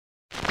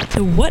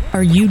to What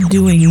Are You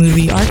Doing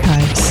Movie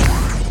Archives.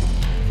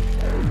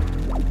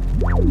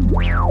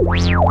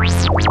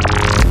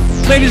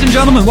 Ladies and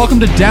gentlemen, welcome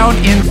to Down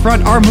in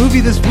Front. Our movie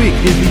this week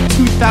is the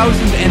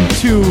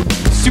 2002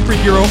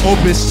 superhero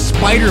opus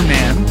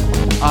Spider-Man.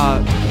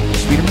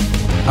 Spider-Man?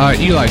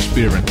 Eli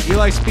Spiderman.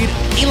 Eli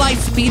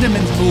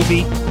Spiderman's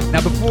movie. Now,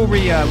 before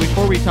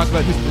we talk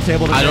about who's at the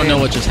table today, I don't know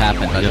what just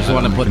happened. I just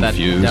want to put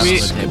confused. that down on the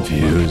table.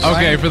 Confused.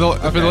 Okay, for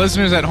the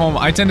listeners at home,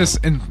 I tend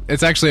to.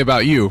 It's actually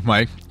about you,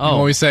 Mike. Oh,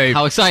 when we say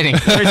how exciting! I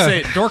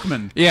say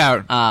Dorkman.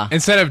 yeah,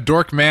 instead of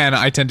Dorkman,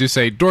 I tend to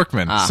say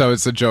Dorkman. So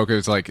it's a joke.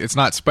 It's like it's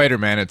not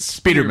Spider-Man, it's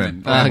Spiderman.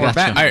 Or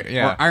Gotcha.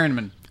 or Iron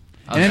Man.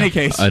 In any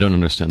case, I don't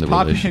understand the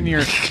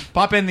relation.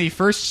 Pop in the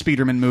first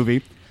Spiderman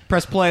movie.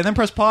 Press play, then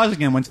press pause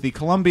again once the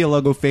Columbia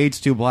logo fades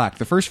to black.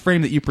 The first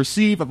frame that you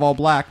perceive of all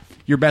black,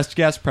 your best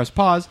guess, press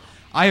pause.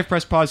 I have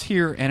pressed pause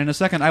here, and in a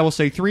second I will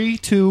say 3,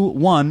 2,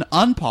 1,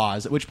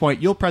 unpause, at which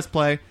point you'll press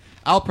play,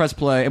 I'll press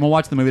play, and we'll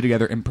watch the movie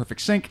together in perfect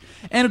sync.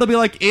 And it'll be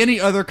like any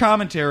other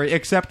commentary,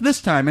 except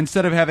this time,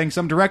 instead of having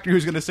some director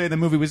who's going to say the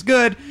movie was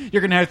good, you're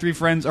going to have 3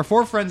 friends or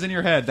 4 friends in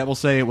your head that will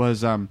say it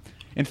was,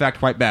 in fact,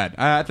 quite bad.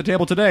 At the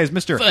table today is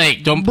Mr. Hey,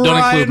 don't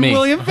Brian include me.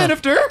 William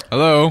Finifter.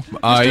 Hello,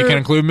 you can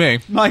include me.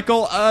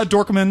 Michael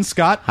Dorkman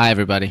Scott. Hi,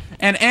 everybody.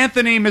 And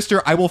Anthony,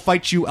 Mr. I Will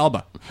Fight You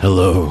Alba.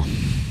 Hello.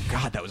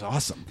 God, that was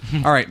awesome.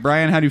 All right,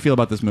 Brian, how do you feel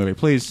about this movie?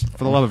 Please,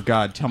 for the love of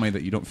God, tell me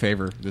that you don't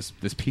favor this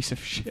piece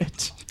of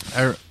shit.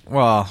 I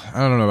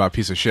don't know about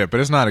piece of shit, but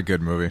it's not a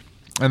good movie.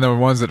 And the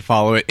ones that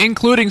follow it,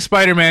 including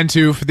Spider-Man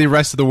 2 for the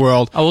rest of the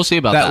world. Oh, we'll see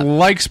about that.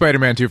 Like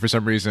Spider-Man 2 for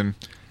some reason.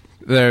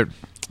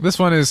 This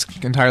one is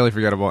entirely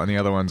forgettable, and the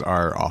other ones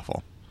are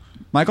awful.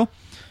 Michael?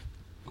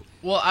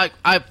 Well,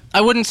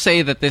 I wouldn't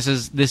say that this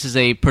is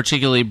a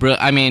particularly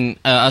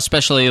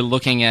especially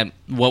looking at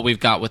what we've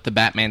got with the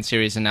Batman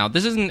series and now,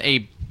 this isn't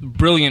a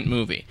brilliant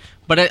movie,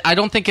 but I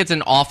don't think it's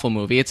an awful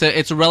movie. It's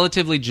a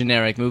relatively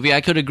generic movie. I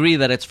could agree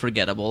that it's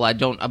forgettable. I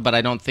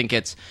don't think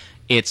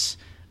it's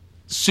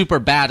super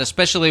bad,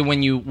 especially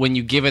when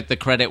you give it the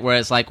credit where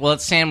it's like, well,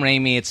 it's Sam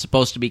Raimi, it's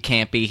supposed to be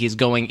campy. He's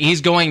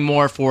going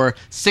more for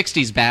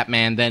 60s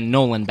Batman than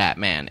Nolan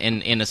Batman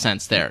in a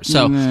sense there.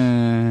 So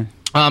and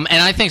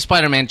I think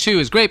Spider-Man 2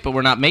 is great, but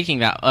we're not making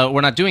that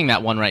we're not doing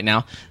that one right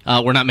now.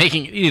 We're not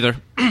making it either.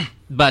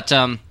 But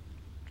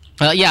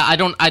yeah, I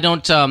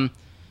don't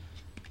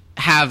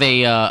have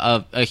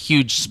a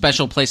huge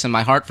special place in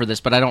my heart for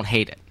this, but I don't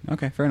hate it.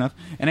 Okay, fair enough.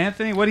 And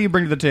Anthony, what do you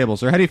bring to the table,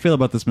 sir? How do you feel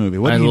about this movie?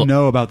 What do you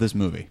know about this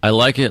movie? I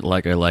like it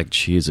like I like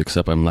cheese,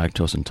 except I'm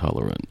lactose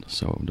intolerant,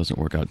 so it doesn't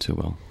work out too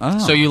well. Oh.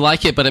 So you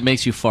like it, but it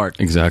makes you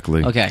fart.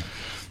 Exactly. Okay.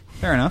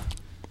 Fair enough.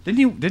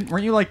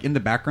 Weren't you like in the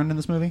background in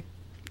this movie?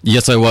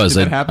 Yes, I was.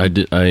 Did that happen? I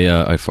did.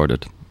 I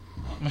farted.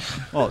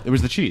 Well, it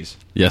was the cheese.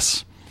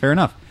 Yes. Fair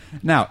enough.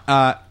 Now,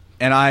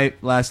 and I,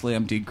 lastly,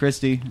 I'm Dean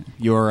Christie,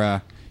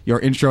 your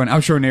intro and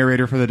outro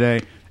narrator for the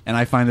day, and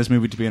I find this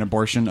movie to be an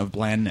abortion of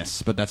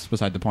blandness, but that's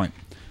beside the point.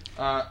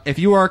 If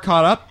you are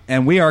caught up,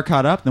 and we are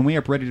caught up, then we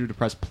are ready to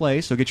press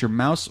play, so get your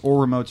mouse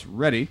or remotes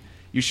ready.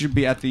 You should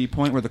be at the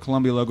point where the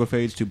Columbia logo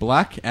fades to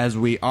black, as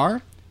we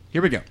are.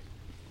 Here we go.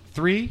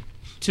 3,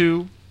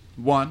 2,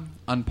 1,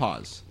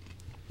 unpause.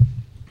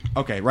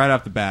 Okay, right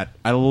off the bat,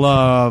 I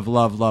love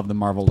the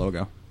Marvel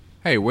logo.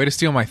 Hey, way to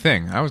steal my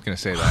thing. I was going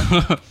to say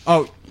that.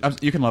 Oh,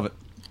 you can love it.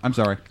 I'm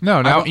sorry.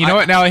 No, now you know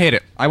what? Now I hate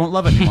it. I won't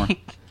love it anymore.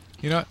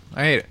 You know what?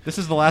 I hate it. This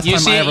is the last time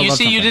I ever loved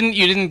something. You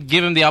didn't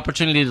give him the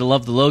opportunity to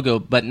love the logo,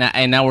 but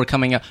now we're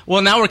coming up.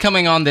 Well, now we're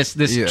coming on this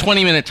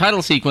 20-minute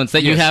title sequence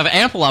that you have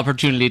ample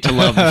opportunity to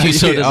love if you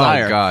so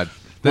desire. Oh God,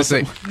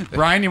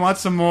 Brian, you want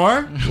some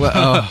more?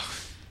 Well,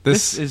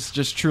 this is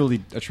just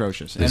truly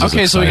atrocious.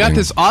 Okay, so we got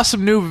this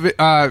awesome new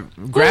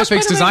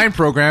graphics design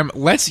program.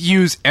 Let's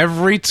use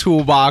every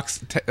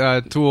toolbox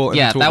tool.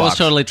 Yeah, in the that was toolbox.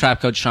 totally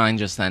Trapcode Shine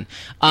just then.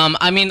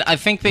 I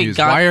think they use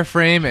got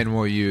wireframe, and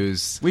we'll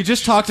use. We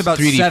just talked about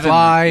 3D 7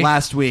 Fly.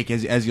 last week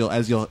as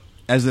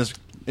this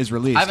is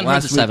released. I haven't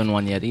heard the 7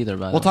 one yet either.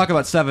 We'll talk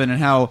about 7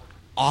 and how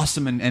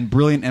awesome and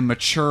brilliant and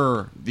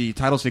mature the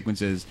title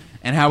sequence is,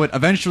 and how it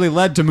eventually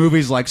led to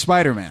movies like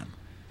Spider-Man.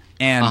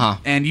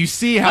 And you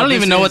see how I don't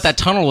even know what that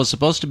tunnel was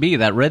supposed to be.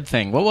 That red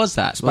thing. What was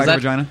that? Spider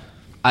vagina.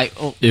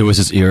 It was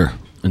his ear.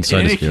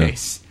 Inside In his any ear.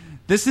 case,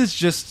 this is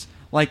just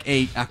like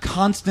a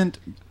constant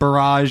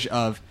barrage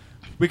of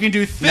we can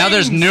do things. Now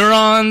there's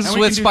neurons and we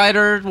with can do-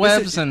 spider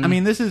webs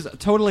this is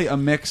totally a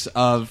mix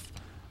of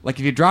like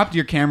if you dropped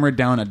your camera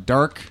down a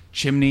dark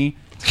chimney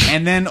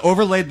and then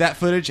overlaid that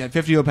footage at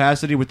 50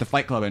 opacity with the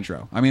Fight Club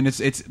intro. I mean,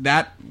 it's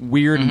that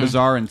weird and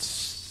bizarre and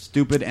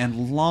stupid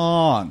and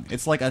long.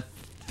 It's like a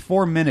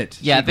 4-minute.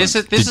 Yeah,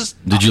 sequence. this is.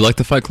 Did you like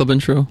the Fight Club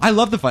intro? I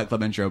love the Fight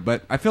Club intro,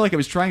 but I feel like it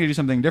was trying to do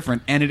something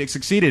different, and it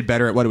succeeded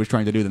better at what it was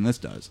trying to do than this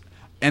does.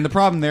 And the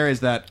problem there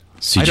is that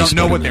CG I don't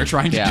know what Spider-Man. they're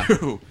trying to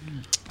do.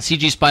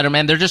 CG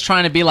Spider-Man. They're just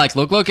trying to be like,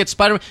 look, it's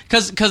Spider-Man.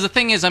 Because the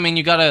thing is, I mean,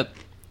 you gotta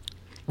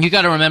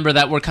remember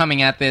that we're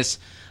coming at this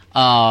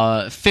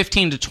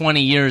 15 to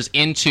 20 years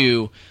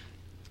into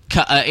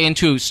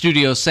into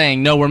studios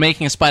saying, "No, we're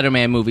making a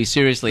Spider-Man movie.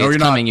 Seriously, No, it's you're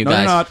coming, not. you No, guys."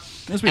 you're not.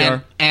 Yes, we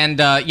are.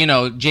 And you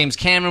know, James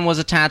Cameron was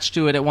attached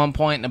to it at one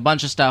point, and a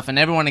bunch of stuff, and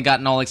everyone had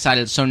gotten all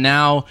excited. So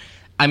now,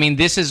 I mean,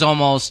 this is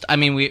almost. I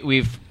mean,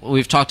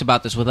 we've talked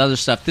about this with other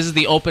stuff. This is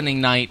the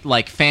opening night,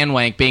 like fan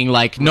wank being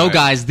like, "No, Right.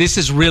 guys, this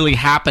is really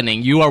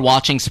happening. You are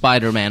watching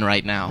Spider-Man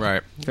right now."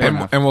 Right. Fair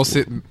enough. And we'll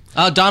sit.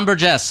 Don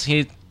Burgess,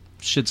 he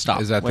should stop.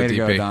 Is that Way the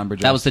to DP? go, Don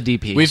Burgess. That was the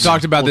DP. We've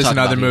talked about We'll this talk in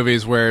other about it.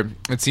 movies where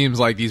it seems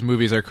like these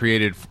movies are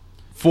created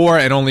for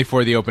and only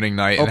for the opening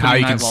night, and Opening how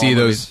you night can law see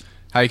movies.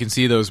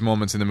 those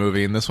moments in the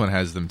movie, and this one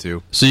has them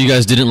too. So you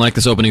guys didn't like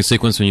this opening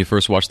sequence when you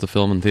first watched the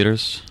film in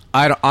theaters?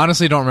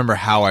 Honestly don't remember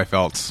how I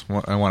felt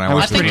when I was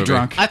watched this pretty movie.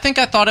 drunk. I think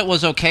I thought it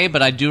was okay,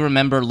 but I do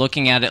remember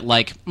looking at it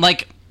like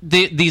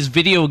these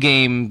video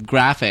game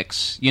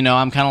graphics. You know,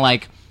 I'm kind of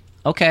like,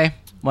 okay,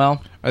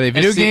 well, Are they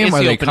video it's the- game? it's Are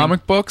the they opening.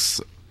 comic books?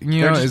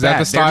 You They're know, just is that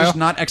bad. the style? They're just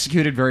not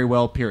executed very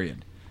well.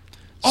 Period.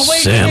 Oh wait,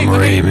 Sam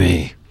wait.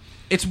 Raimi.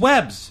 It's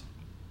webs.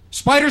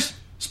 Spiders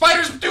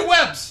do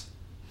webs.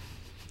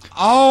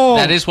 Oh,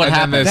 That is what And then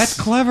happened. this- that's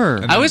clever.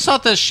 and I always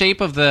thought the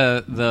shape of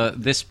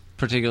this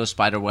particular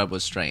spider web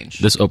was strange.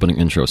 This opening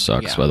intro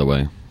sucks, Yeah. by the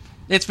way.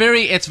 It's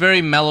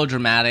very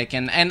melodramatic,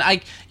 and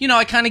I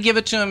kind of give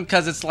it to him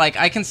because it's like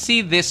I can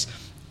see this.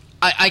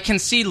 I can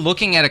see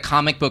looking at a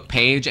comic book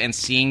page and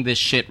seeing this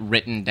shit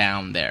written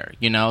down there,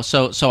 you know.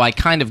 So I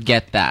kind of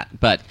get that,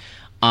 but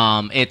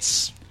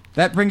it's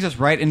That brings us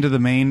right into the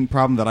main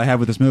problem that I have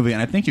with this movie,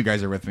 and I think you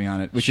guys are with me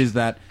on it, which is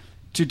that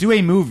to do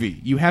a movie,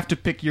 you have to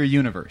pick your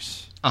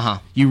universe.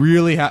 You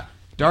really have.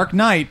 Dark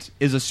Knight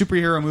is a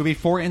superhero movie,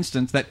 for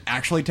instance, that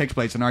actually takes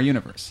place in our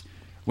universe.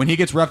 When he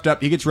gets roughed up,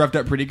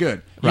 pretty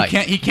good. Right.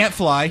 He can't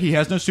fly. He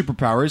has no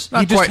superpowers. Not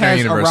he just quite in our has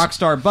a universe. rock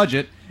star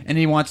budget, and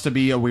he wants to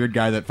be a weird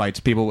guy that fights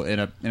people in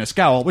a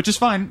scowl, which is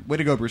fine. Way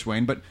to go, Bruce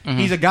Wayne. But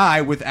he's a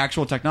guy with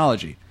actual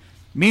technology.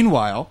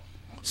 Meanwhile,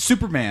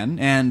 Superman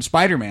and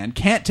Spider-Man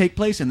can't take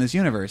place in this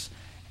universe.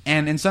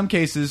 And in some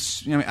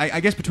cases, you know, I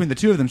guess between the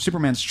two of them,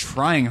 Superman's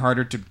trying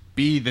harder to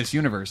be this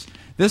universe.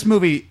 This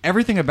movie,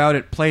 everything about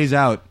it plays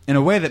out in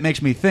a way that makes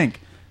me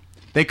think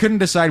they couldn't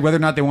decide whether or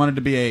not they wanted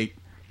to be a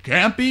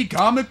campy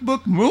comic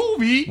book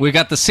movie. we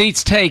got the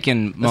seats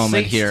taken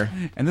moment Seats. here.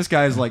 And this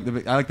guy's like,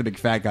 I like the big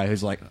fat guy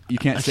who's like, you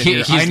can't sit He-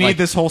 here. he's I need like-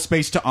 this whole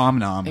space to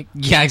om-nom.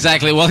 Yeah,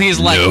 exactly. Well, he's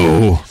like,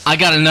 No. I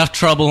got enough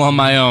trouble on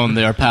my own,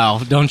 there, pal.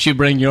 Don't you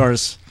bring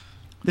yours.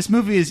 This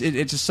movie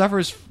it just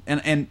suffers,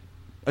 and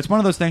it's one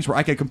of those things where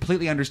I could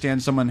completely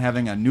understand someone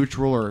having a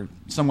neutral or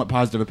somewhat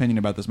positive opinion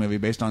about this movie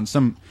based on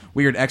some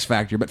weird X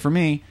factor. But for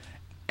me,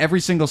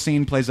 every single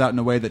scene plays out in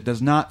a way that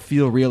does not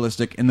feel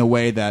realistic in the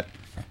way that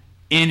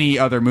any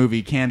other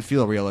movie can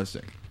feel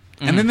realistic.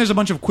 And then there's a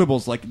bunch of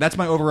quibbles, like that's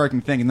my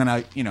overarching thing. And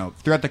then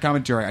throughout the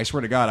commentary, I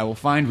swear to God, I will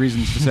find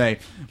reasons to say,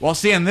 "Well,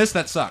 see, in this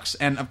that sucks."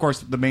 And of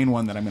course, the main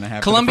one that I'm going to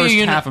have Columbia for the first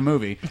Uni- half a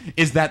movie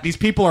is that these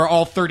people are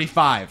all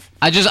 35.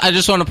 I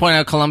just want to point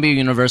out Columbia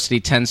University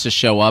tends to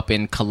show up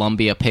in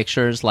Columbia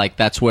Pictures. Like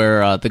that's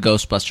where the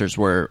Ghostbusters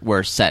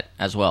were set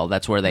as well.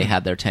 That's where they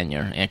had their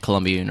tenure at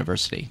Columbia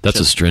University. That's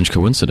a strange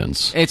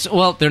coincidence.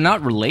 They're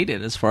not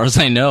related as far as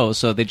I know.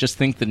 So they just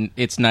think that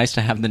it's nice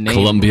to have the name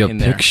Columbia in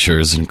there.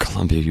 Pictures and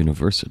Columbia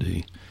University.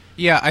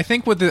 Yeah, I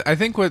think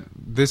what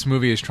this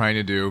movie is trying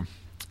to do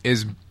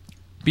is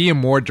be a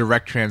more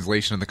direct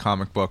translation of the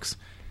comic books.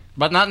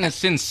 But not in a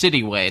Sin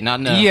City way. Not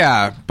in a,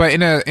 Yeah, but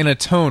in a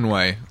tone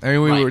way. I mean,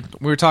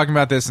 Right. we were talking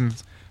about this, and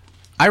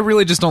I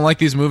really just don't like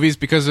these movies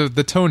because of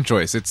the tone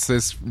choice. It's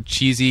this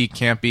cheesy,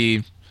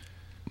 campy.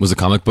 Was the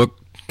comic book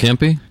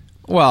campy?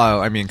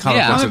 Well, I mean, comic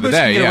Yeah. books Comic of the books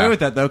can day. get Yeah, away with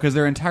that though because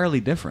they're entirely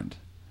different.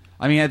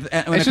 I mean, when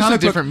it's just a comic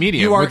book, different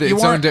medium you are- with you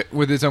its are- own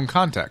with its own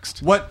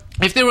context. What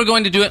If they were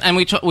going to do it, and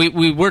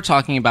we were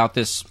talking about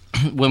this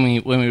when we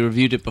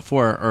reviewed it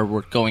before, or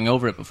were going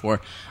over it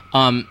before,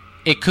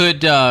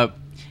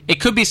 it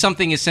could be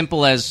something as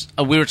simple as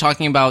we were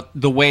talking about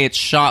the way it's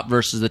shot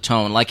versus the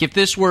tone. Like if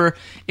this were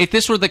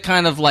the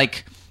kind of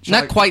like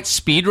not quite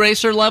Speed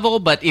Racer level,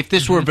 but if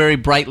this were very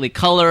brightly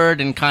colored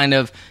and kind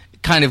of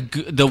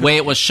the way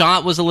it was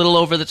shot was a little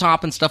over the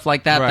top and stuff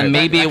like that, Right. then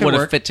maybe that it could would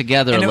have work. fit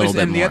together And a it little was-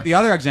 bit and more. The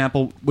other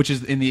example, which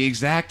is in the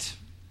exact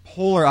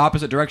polar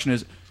opposite direction,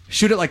 is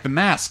shoot it like The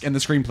Mask, and the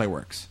screenplay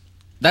works.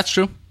 That's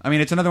true. I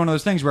mean, it's another one of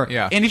those things where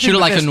Yeah. anything Shoot it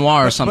with like this- a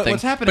noir or but something.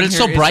 what's happening But it's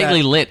here so is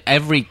brightly that lit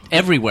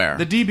everywhere.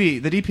 The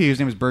DP, whose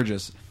name is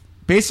Burgess.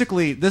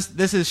 Basically,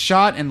 this is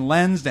shot and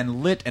lensed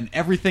and lit and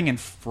everything and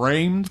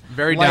framed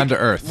Very like- down to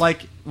earth.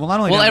 Like, well, not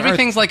only Well, down to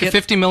everything's earth, like a it-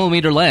 50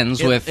 millimeter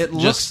lens with it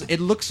just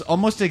looks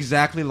almost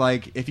exactly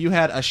like if you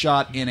had a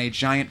shot in a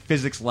giant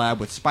physics lab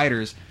with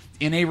spiders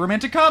in a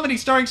romantic comedy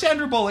starring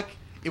Sandra Bullock.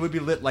 It would be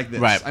lit like this.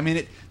 Right. I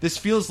mean, this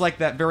feels like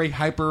that very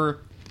hyper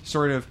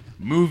sort of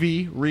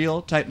movie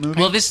reel type movie.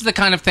 well, this is the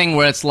kind of thing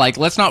where it's like,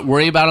 let's not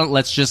worry about it.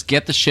 Let's just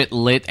get the shit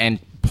lit and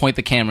point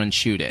the camera and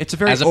shoot it. It's a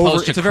very as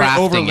opposed to it's a very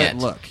crafting overlit it.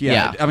 look.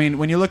 Yeah. I mean,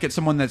 when you look at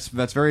someone that's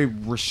very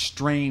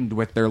restrained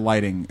with their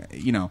lighting,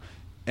 you know,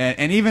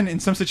 And even in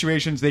some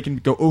situations, they can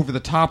go over the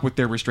top with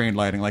their restrained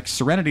lighting. Like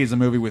Serenity is a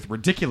movie with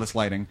ridiculous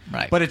lighting,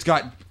 Right. but it's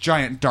got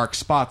giant dark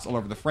spots all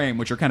over the frame,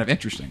 which are kind of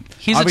interesting.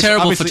 He's a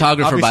terrible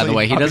photographer, by the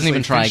way. He doesn't obviously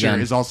even try Fincher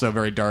again. is also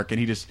very dark, and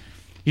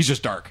he's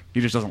just dark.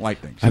 He just doesn't like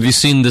things. Have you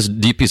seen this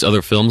DP's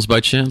other films by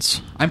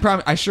chance?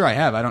 I'm sure I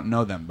have. I don't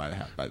know them by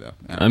the.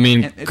 I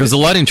mean, because the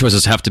lighting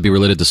choices have to be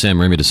related to Sam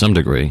Raimi to some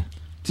degree.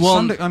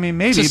 I mean,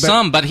 maybe to but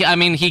some, but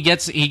he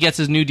gets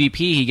his new DP.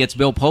 He gets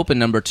Bill Pope in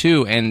number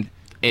 2, and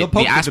Bill Pope the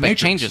did The aspect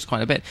Matrix. changes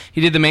quite a bit. He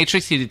did The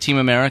Matrix. He did Team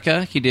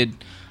America. He did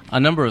a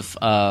number of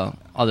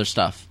other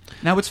stuff.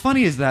 Now, what's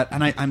funny is that,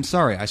 and I'm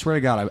sorry, I swear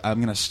to God, I'm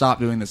going to stop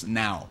doing this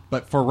now.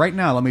 But for right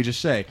now, let me just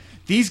say,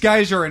 these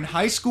guys are in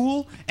high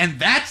school, and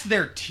that's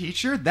their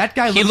teacher. That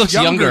guy He looks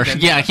younger. than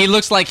Yeah, them. he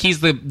looks like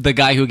he's the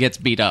guy who gets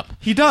beat up.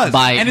 He does.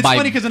 By, and it's by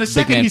funny because in a Big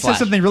second Man he Flash. says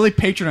something really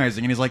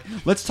patronizing, and he's like,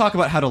 let's talk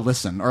about how to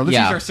listen, or let's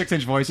use our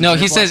 6-inch voices. No, And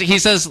he it's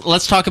like- says,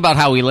 let's talk about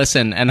how we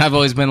listen. And I've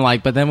always been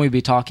like, but then we'd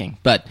be talking.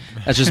 But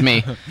that's just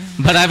me.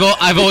 But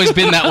I've always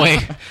been that way.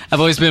 I've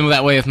always been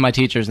that way with my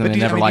teachers, and But they do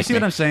you, never you liked see me.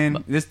 what I'm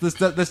saying? This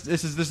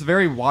is this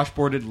very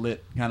washboarded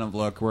lit kind of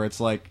look where it's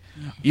like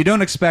you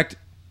don't expect.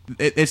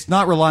 It's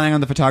not relying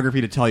on the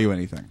photography to tell you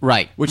anything,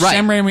 Right, Which right.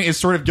 Sam Raimi is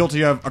sort of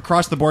guilty of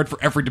across the board for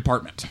every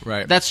department.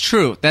 Right. That's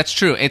true. That's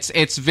true.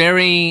 It's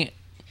very.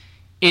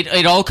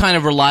 It all kind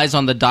of relies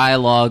on the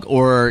dialogue,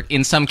 or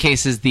in some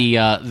cases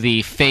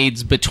the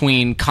fades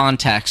between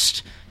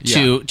context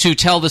to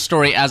tell the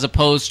story, as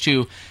opposed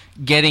to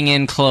getting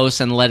in close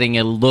and letting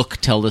a look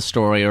tell the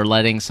story, or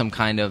letting some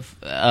kind of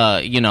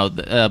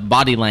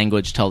body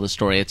language tell the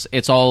story.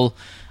 It's all.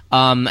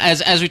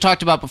 As we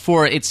talked about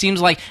before, it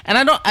seems like, and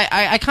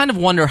I kind of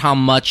wonder how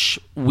much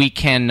we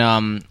can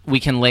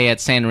lay at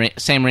Sam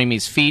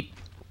Raimi's feet,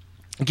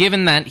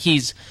 given that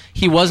he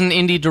was an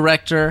indie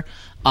director.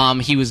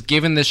 He was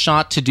given this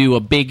shot to do a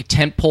big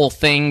tentpole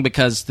thing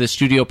because the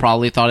studio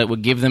probably thought it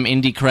would give them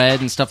indie cred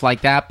and stuff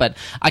like that. But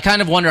I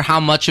kind of wonder how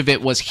much of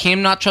it was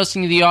him not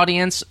trusting the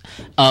audience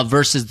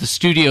versus the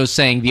studio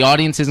saying the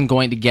audience isn't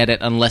going to get it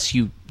unless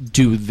you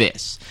do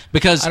this.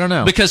 Because I don't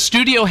know. Because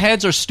studio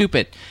heads are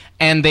stupid,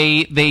 and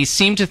they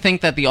seem to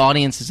think that the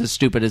audience is as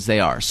stupid as they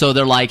are. So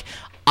they're like,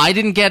 I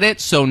didn't get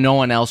it, so no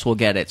one else will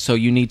get it. So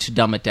you need to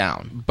dumb it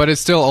down. But it's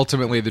still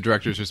ultimately the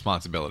director's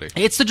responsibility.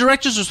 It's the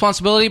director's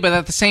responsibility, but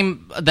at the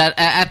same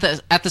at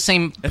the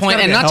same It's point,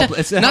 gotta and be not to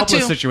it's a not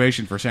helpless to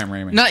situation for Sam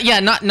Raimi.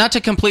 not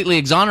to completely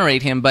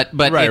exonerate him, but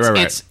Right,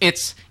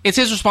 it's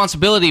his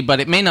responsibility, but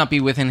it may not be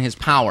within his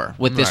power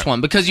with this Right.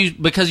 one because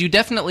you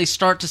definitely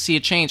start to see a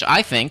change.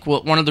 I think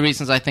one of the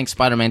reasons I think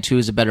Spider-Man 2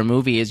 is a better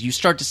movie is you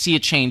start to see a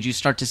change. You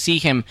start to see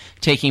him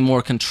taking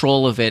more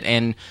control of it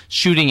and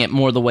shooting it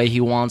more the way he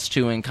wants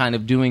to, and kind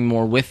of doing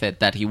more with it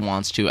that he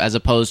wants to, as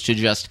opposed to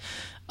just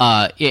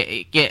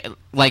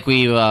like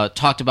we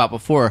talked about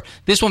before.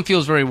 This one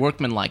feels very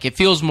workmanlike. It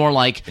feels more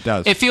like It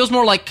does. It feels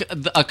more like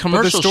a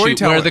commercial shoot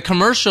storytelling- where the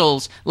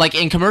commercials, like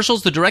in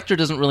commercials, the director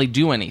doesn't really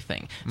do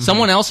anything.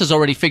 Someone else has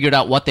already figured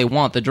out what they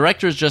want. The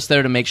director is just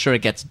there to make sure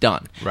it gets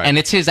done. Right. And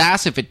it's his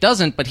ass if it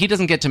doesn't, but he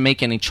doesn't get to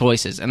make any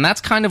choices. And that's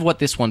kind of what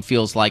this one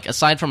feels like,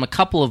 aside from a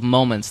couple of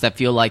moments that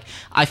feel like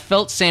I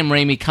felt Sam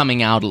Raimi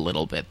coming out a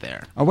little bit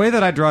there. A way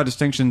that I draw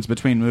distinctions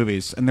between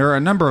movies, and there are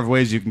a number of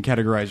ways you can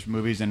categorize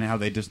movies and how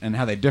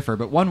they differ,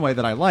 but one way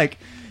that I like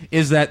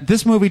is that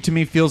this movie to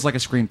me feels like a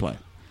screenplay.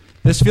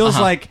 This feels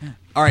like,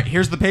 all right,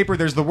 here's the paper,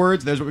 there's the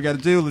words, there's what we got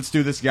to do, let's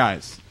do this,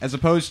 guys. As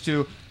opposed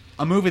to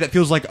a movie that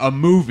feels like a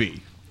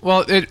movie.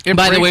 Well,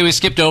 By the way, we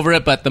skipped over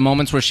it, but the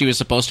moments where she was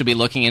supposed to be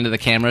looking into the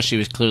camera, she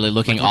was clearly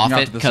looking off off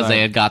it to the because they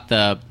side. had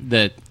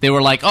got they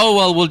were like, oh,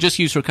 well, we'll just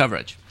use her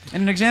coverage.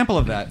 And an example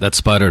of that. That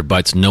spider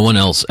bites no one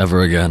else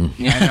ever again.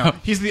 I know.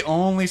 He's the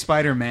only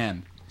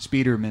Spider-Man.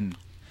 Spider-Man.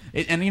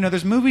 And,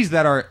 there's movies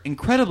that are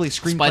incredibly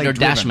screenplay Spider driven,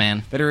 Dash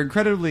Man. that are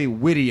incredibly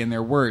witty in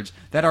their words,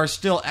 that are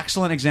still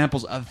excellent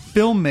examples of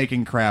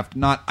filmmaking craft,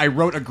 not, I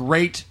wrote a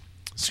great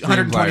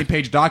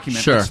 120-page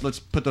document, Sure. let's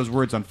put those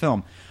words on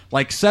film.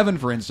 Like Seven,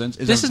 for instance,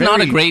 is This a is not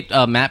a very- great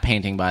matte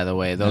painting, by the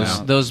way.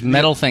 Those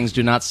metal things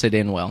do not sit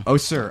in well. Oh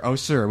sir,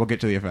 we'll get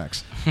to the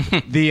effects.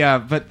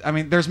 But I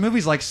mean, there's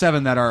movies like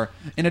Seven that are,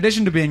 in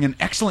addition to being an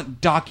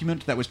excellent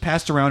document that was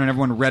passed around and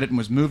everyone read it and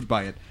was moved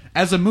by it,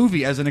 as a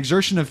movie, as an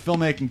exertion of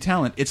filmmaking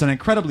talent, it's an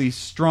incredibly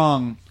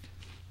strong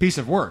piece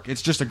of work.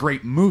 It's just a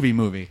great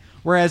movie.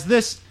 Whereas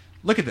this,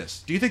 look at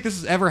this. Do you think this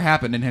has ever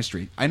happened in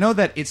history? I know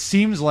that it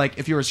seems like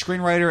if you're a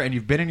screenwriter and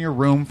you've been in your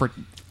room for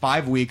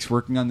 5 weeks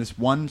working on this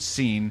one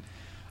scene,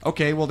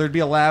 okay, well, there'd be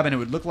a lab and it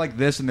would look like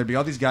this and there'd be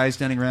all these guys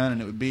standing around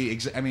and it would be...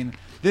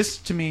 this,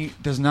 to me,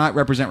 does not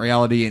represent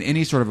reality in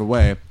any sort of a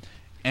way.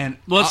 And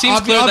Well, it seems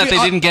clear that they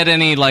didn't get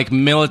any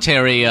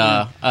military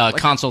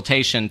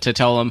consultation to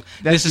tell him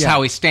this is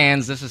how he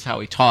stands, this is how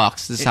he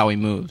talks, this is how he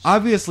moves.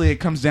 Obviously, it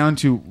comes down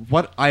to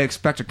what I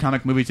expect a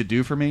comic movie to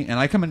do for me, and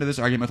I come into this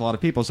argument with a lot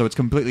of people, so it's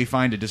completely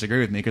fine to disagree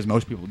with me, because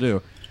most people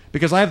do.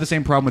 because I have the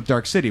same problem with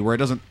Dark City, where it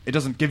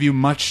doesn't give you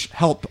much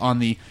help on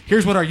the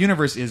here's what our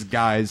universe is,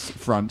 guys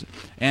front.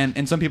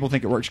 And some people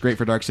think it works great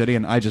for Dark City,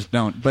 and I just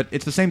don't. But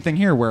it's the same thing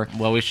here, where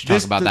Well, we should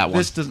talk about that one.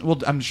 This doesn't. Well,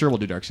 I'm sure we'll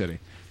do Dark City.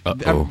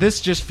 Uh-oh.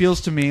 This just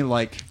feels to me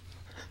like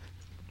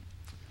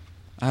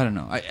I don't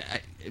know.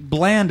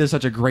 Bland is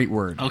such a great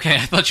word. Okay, I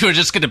thought you were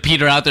just going to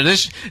peter out there.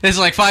 This is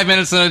like 5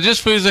 minutes and it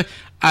just feels like,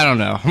 I don't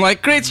know. I'm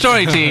like, great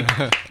story, T.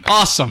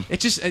 Awesome.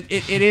 It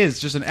is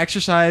just an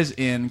exercise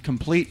in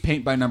complete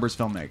paint by numbers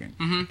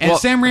filmmaking. And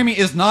Sam Raimi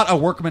is not a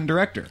workman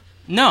director.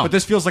 No. But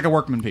this feels like a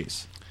workman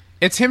piece.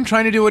 It's him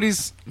trying to do what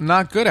he's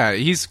not good at.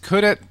 He's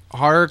good at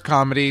horror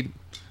comedy.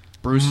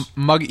 Bruce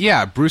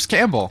Bruce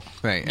Campbell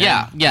thing.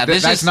 Yeah, And yeah,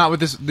 this that's is- not what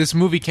this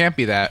movie can't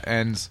be that,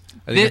 and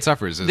I think it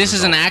suffers. As This a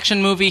is an result.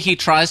 action movie. He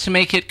tries to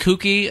make it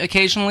kooky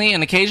occasionally,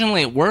 and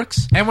occasionally it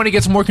works. And when he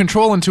gets more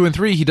control in 2 and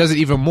 3, he does it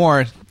even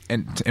more.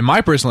 And in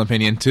my personal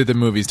opinion, to the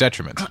movie's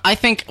detriment. I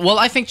think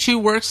 2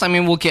 works. I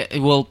mean,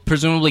 we'll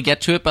presumably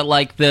get to it, but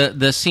like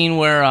the scene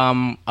where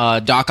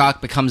Doc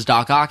Ock becomes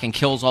Doc Ock and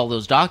kills all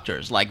those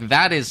doctors, like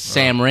that is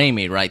Sam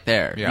Raimi right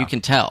there. Yeah. You can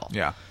tell.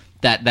 Yeah.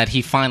 That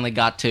he finally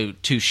got to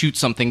shoot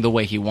something the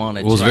way he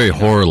wanted. It was to. very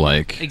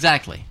horror-like.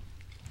 Exactly.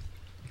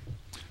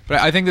 But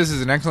I think this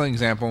is an excellent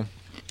example,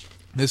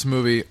 this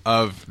movie,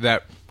 of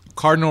that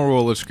cardinal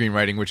rule of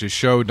screenwriting, which is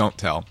show, don't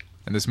tell.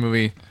 And this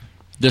movie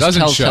This doesn't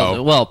tells-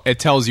 show. well, it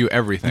tells you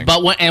everything.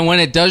 but when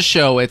it does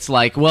show, it's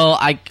like, well,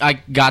 I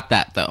got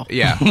that though.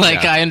 Yeah,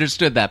 like yeah. I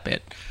understood that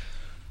bit.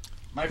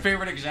 My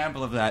favorite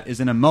example of that is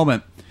in a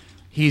moment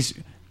he's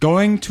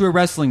going to a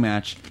wrestling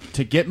match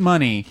to get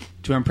money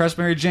to impress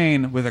Mary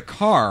Jane with a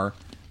car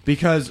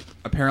because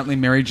apparently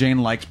Mary Jane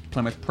likes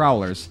Plymouth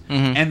Prowlers,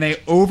 and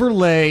they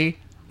overlay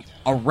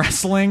a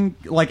wrestling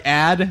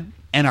ad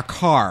and a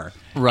car.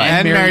 Right.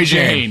 And And Mary Mary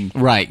Jane.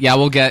 Jane. Right. Yeah,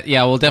 we'll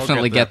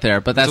definitely get get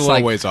there. But It's that's a little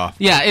like ways off.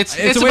 Yeah, it's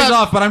It's a ways about-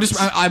 off, but I'm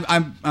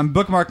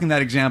bookmarking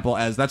that example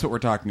as that's what we're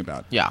talking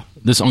about. Yeah.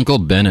 This Uncle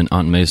Ben and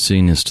Aunt May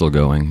scene is still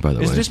going, by the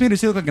It's way. just made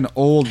it look like an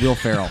old Will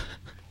Ferrell.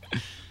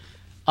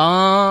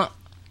 Well,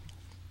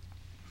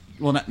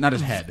 not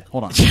his head.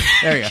 Hold on.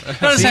 There you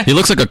go. He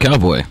looks like a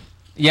cowboy.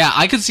 Yeah,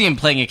 I could see him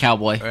playing a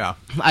cowboy. Yeah.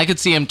 I could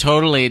see him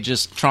totally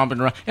just tromping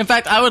around. In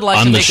fact, I would like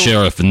to I'm the make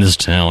sheriff in this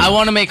town. I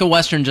want to make a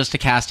western just to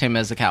cast him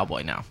as a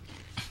cowboy now.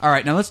 All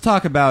right, now let's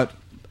talk about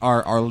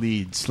our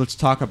leads. Let's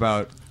talk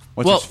about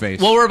what's his face.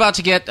 Well, we're about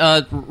to get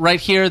right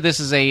here. This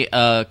is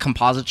a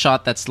composite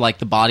shot that's like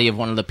the body of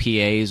one of the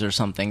PAs or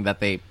something that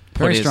they put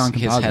Very his, strong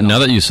his composite. head Now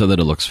on. that you said that,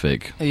 it looks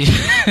fake.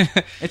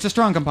 It's a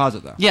strong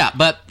composite, though. Yeah,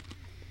 but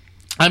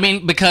I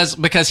mean, because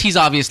he's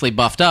obviously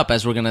buffed up,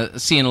 as we're going to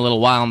see in a little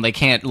while, and they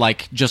can't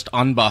like just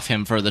unbuff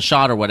him for the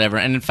shot or whatever.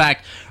 And in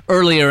fact,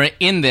 earlier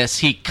in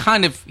this, you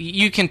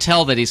can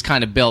tell that he's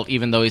kind of built,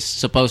 even though he's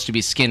supposed to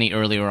be skinny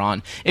earlier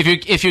on.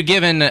 If you're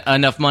given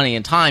enough money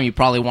and time, you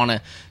probably want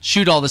to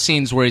shoot all the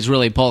scenes where he's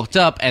really bulked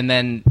up, and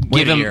then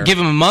Wait a year. give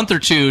him a month or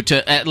two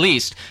to at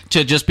least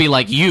to just be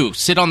like, you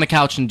sit on the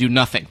couch and do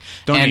nothing.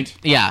 Don't and, eat.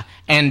 Yeah,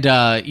 and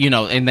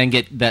and then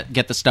get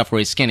the stuff where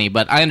he's skinny.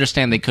 But I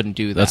understand they couldn't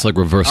do that. That's like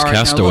reverse All right,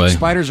 now Castaway. look,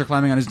 spiders are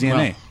climbing on his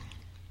DNA.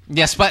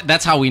 Yes, but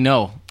that's how we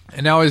know.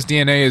 And now his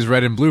DNA is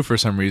red and blue for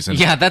some reason.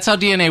 Yeah, that's how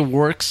DNA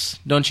works.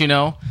 Don't you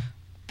know?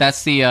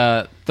 That's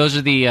the those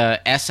are the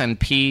S and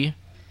P,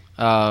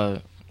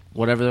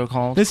 whatever they're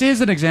called. This is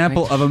an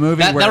example of a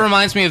movie that where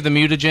reminds me of the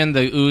mutagen,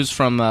 the ooze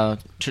from the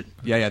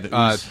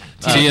ooze.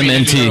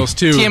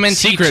 TMNT. TMNT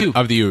Secret 2.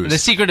 of the Ooze. The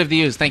Secret of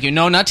the Ooze. Thank you.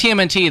 No, not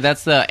TMNT.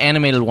 That's the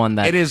animated one.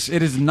 That It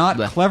is not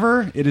Blech.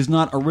 clever. It is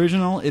not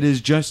original. It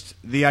is just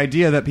the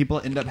idea that people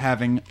end up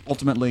having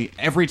ultimately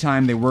every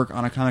time they work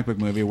on a comic book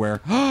movie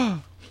where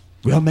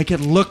we'll make it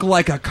look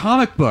like a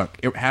comic book.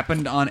 It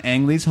happened on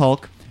Ang Lee's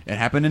Hulk. It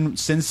happened in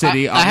Sin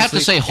City. I have to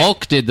say,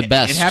 Hulk did the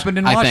best. It happened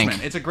in I Watchmen.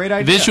 think. It's a great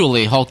idea.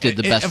 Visually, Hulk did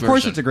the best Of course,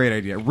 version. it's a great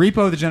idea.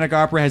 Repo the Genetic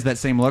Opera has that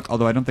same look,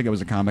 although I don't think it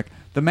was a comic.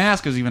 The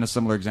Mask is even a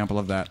similar example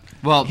of that.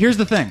 Well, here's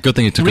the thing. Good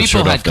thing you took his Repo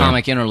shirt had off there.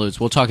 comic interludes.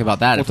 We'll talk about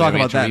that. We'll if we talk ever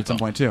about get to that Repo. at some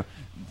point too.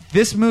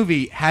 This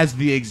movie has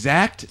the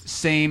exact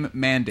same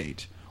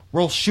mandate.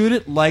 We'll shoot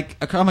it like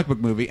a comic book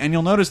movie, and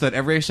you'll notice that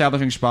every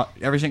establishing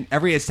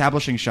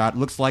shot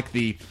looks like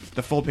the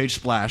full page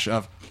splash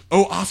of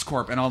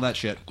Oscorp and all that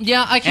shit.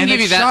 Yeah, I can and give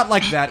it's you that. shot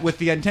like that with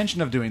the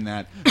intention of doing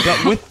that,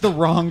 but with the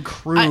wrong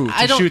crew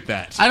to don't, shoot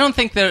that. I don't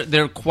think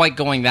they're quite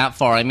going that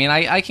far. I mean,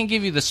 I can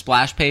give you the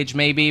splash page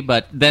maybe,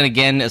 but then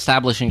again,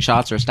 establishing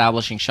shots are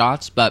establishing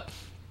shots. But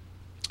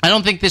I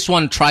don't think this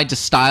one tried to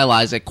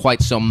stylize it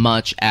quite so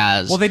much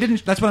as Well, they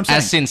didn't. That's what I'm saying.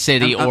 as Sin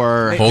City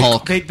or they,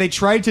 Hulk. They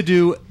tried to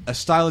do a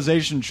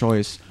stylization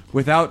choice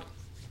without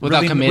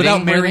committing,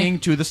 without really? marrying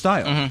to the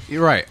style.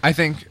 You're right. I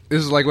think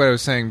this is like what I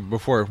was saying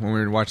before when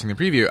we were watching the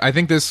preview. I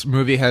think this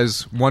movie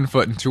has one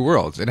foot in two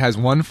worlds. It has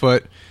one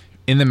foot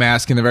in The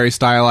Mask, in the very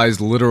stylized,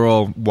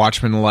 literal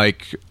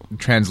Watchmen-like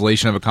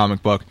translation of a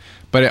comic book,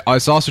 but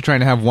it's also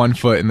trying to have one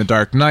foot in The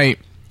Dark Knight,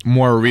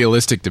 more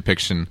realistic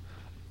depiction,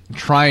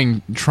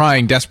 trying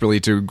desperately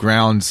to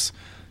ground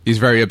these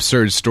very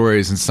absurd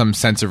stories in some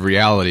sense of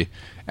reality.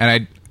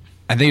 And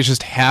I think it's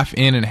just half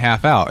in and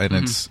half out, and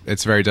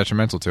it's very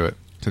detrimental to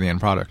the end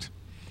product.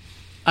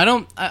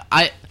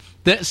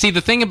 See,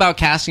 the thing about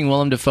casting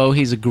Willem Dafoe,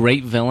 he's a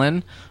great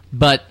villain,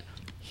 but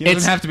He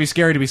doesn't have to be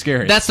scary to be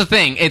scary. that's the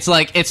thing. It's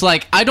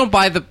like I don't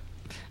buy the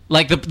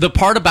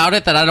part about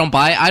it that I don't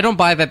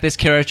buy that this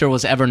character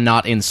was ever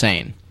not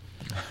insane.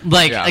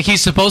 Like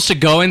he's supposed to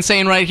go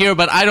insane right here,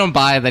 but I don't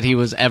buy that he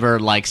was ever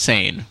like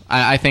sane.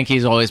 I think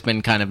he's always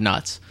been kind of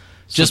nuts.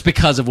 Just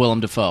because of Willem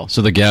Dafoe.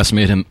 So the gas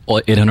made him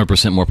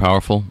 800% more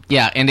powerful?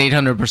 Yeah, and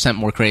 800%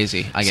 more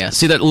crazy, I guess.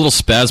 See, that little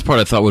spaz part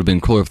I thought would have been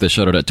cooler if they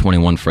shot it at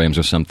 21 frames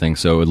or something,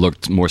 so it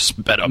looked more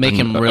sped up Make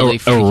and him really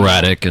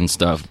erratic and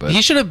stuff. But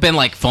he should have been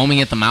like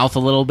foaming at the mouth a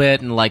little bit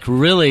and like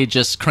really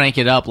just crank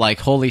it up like,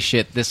 holy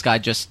shit, this guy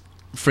just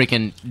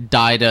freaking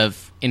died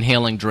of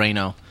inhaling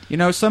Drano. You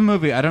know, some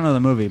movie, I don't know the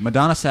movie,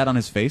 Madonna sat on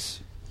his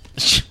face,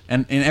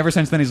 and ever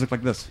since then he's looked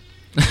like this.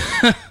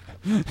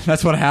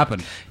 That's what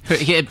happened.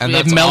 It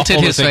That's melted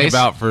awful his to think face.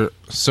 about for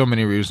so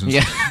many reasons.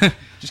 Yeah.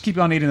 Just keep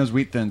on eating those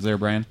wheat thins there,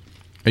 Brian.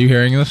 Are you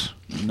hearing this?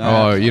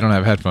 No. Oh, you don't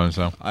have headphones,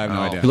 though. I have no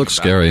idea. he looks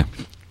scary.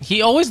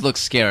 He always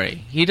looks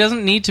scary. He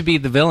doesn't need to be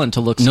the villain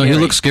to look scary. No, he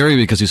looks scary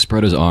because he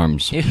spread his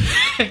arms.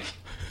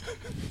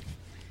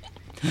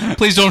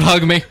 Please don't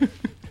hug me.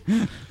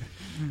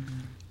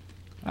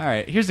 All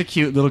right, here's a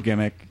cute little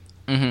gimmick.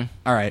 Mm-hmm.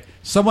 All right,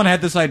 someone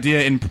had this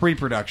idea in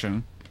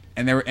pre-production,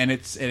 and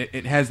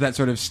it has that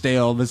sort of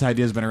stale. This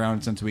idea's been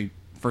around since we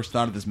first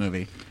thought of this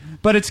movie,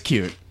 but it's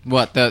cute.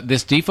 What,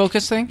 this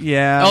defocus thing?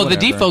 Yeah. Oh, whatever.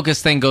 the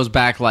defocus thing goes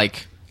back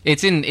like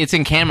it's in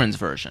Cameron's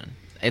version.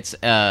 It's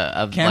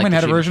Cameron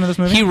had a version of this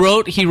movie? He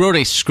wrote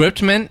a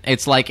scriptment.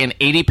 It's like an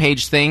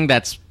 80-page thing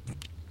that's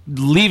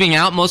leaving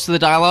out most of the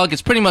dialogue.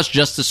 It's pretty much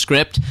just the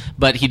script,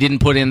 but he didn't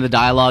put in the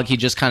dialogue. He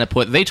just kind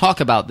of they talk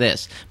about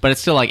this, but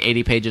it's still like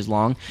 80 pages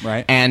long.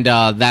 Right. And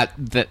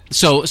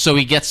so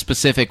he gets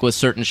specific with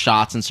certain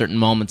shots and certain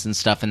moments and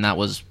stuff, and that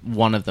was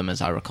one of them,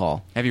 as I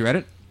recall. Have you read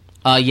it?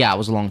 Yeah, it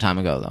was a long time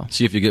ago though.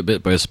 See, if you get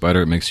bit by a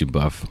spider, it makes you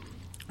buff.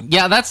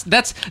 Yeah, that's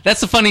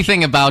the funny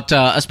thing about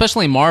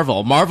especially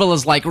Marvel. Marvel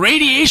is like,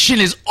 radiation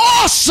is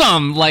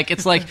awesome. Like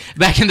it's like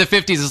back in the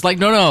 50s. It's like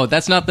no,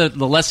 that's not the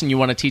lesson you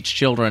want to teach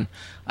children.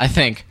 I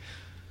think.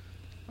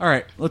 All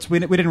right, we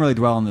didn't really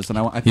dwell on this, and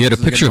I think He had a this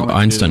is good picture of moment to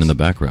do Einstein this. in the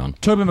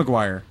background. Tobey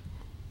Maguire.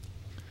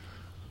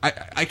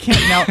 I can't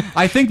now.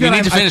 I think that You need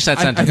I'm- to finish that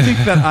I sentence. think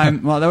that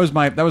I'm. Well, that was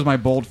my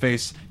bold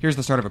face. Here's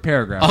the start of a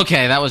paragraph.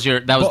 Okay, that was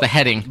the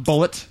heading.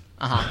 Bullet.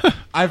 Uh-huh.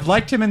 I've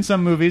liked him in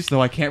some movies,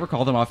 though I can't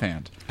recall them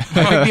offhand. I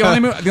think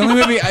the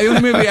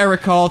only movie I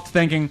recall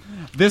thinking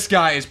this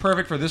guy is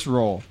perfect for this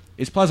role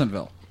is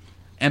Pleasantville.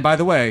 And by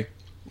the way,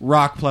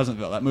 rock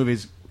Pleasantville. That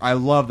movie's. I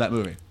love that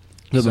movie.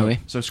 Good movie.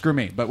 So screw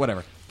me, but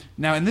whatever.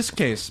 Now in this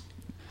case,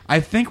 I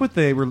think what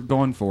they were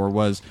going for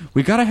was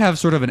we got to have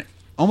sort of an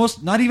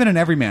almost not even an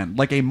everyman,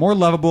 like a more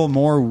lovable,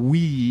 more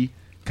wee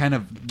kind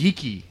of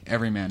geeky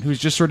everyman who's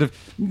just sort of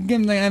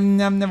I'm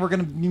never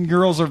gonna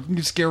girls are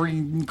scary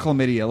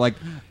chlamydia like.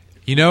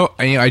 You know,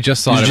 I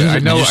just thought of it. Did I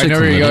you know say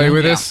where you're going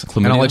with chlamydia? this, Yeah.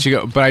 and I'll Chlamydia? let you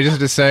go. But I just have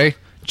to say,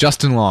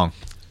 Justin Long.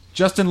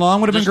 Justin Long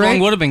would have been Justin great. Long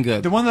would have been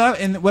good. The one that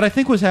and what I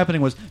think was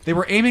happening was they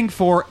were aiming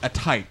for a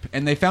type,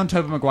 and they found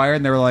Tobey Maguire,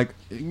 and they were like,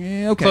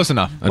 okay, Close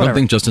enough. I don't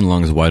think Justin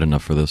Long is wide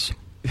enough for this.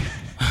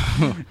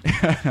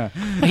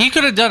 He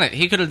could have done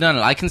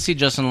it. I can see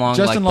Justin Long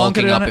Justin like Long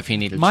bulking could have up done it. if he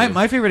needed my, to.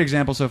 My favorite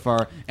example so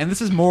far, and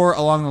this is more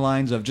along the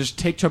lines of just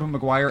take Tobey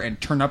Maguire and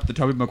turn up the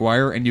Tobey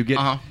Maguire, and you get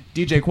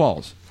DJ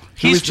Qualls.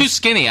 He's too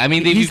skinny. I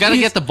mean, you've got to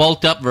get the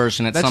bulked up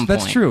version at some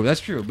point. That's true.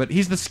 That's true. But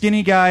he's the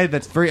skinny guy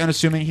that's very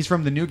unassuming. He's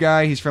from The New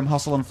Guy. He's from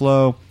Hustle and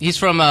Flow. He's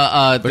from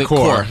the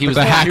Core. He was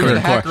The hacker. He was in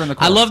the hacker in the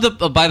Core. I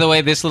love by the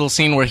way, this little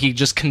scene where he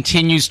just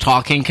continues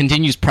talking,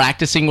 continues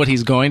practicing what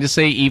he's going to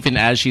say, even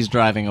as she's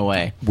driving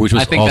away. Which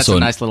was I think also that's a in-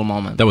 nice little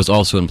moment. That was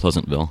also in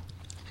Pleasantville.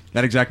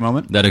 That exact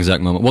moment. That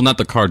exact moment. Well, not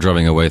the car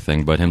driving away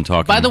thing, but him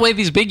talking. By the way,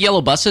 these big yellow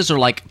buses are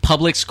like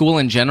public school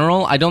in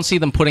general. I don't see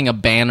them putting a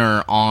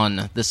banner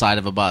on the side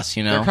of a bus,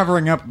 you know? They're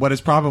covering up what is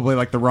probably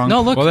like the wrong.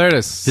 No, look. Well, there it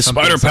is. his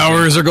Something- spider something.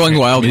 powers are going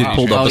wild. He Yeah.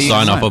 pulled up Oh, a he's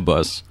sign off fine. a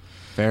bus.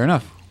 Fair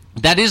enough.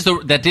 That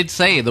did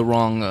say the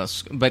wrong,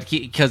 but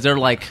because they're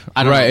like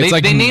I don't Right, know. it's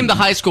like They named the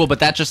high school,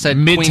 but that just said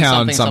Queen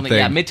Midtown something.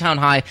 Yeah, something. Midtown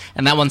High,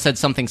 and that one said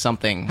something.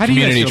 How do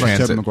you guys Community feel about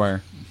transit. Tobey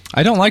Maguire?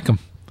 I don't like him.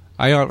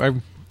 I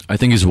I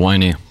think he's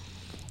whiny.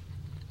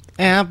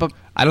 Yeah, but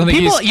I don't think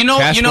people. he's You know,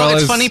 cast well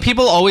it's as- funny.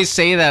 People always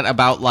say that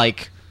about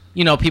like.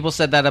 You know, people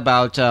said that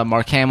about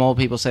Mark Hamill.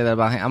 People say that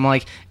about him. I'm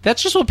like,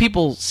 that's just what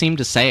people seem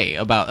to say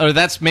about, or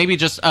that's maybe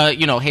just,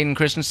 Hayden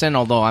Christensen,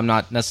 although I'm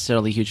not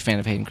necessarily a huge fan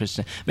of Hayden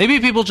Christensen. Maybe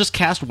people just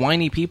cast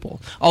whiny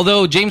people.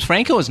 Although James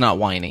Franco is not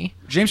whiny.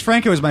 James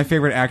Franco is my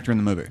favorite actor in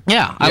the movie.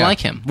 Yeah, I Yeah. like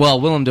him. Well,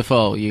 Willem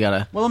Dafoe, you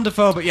gotta... Willem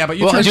Dafoe, but you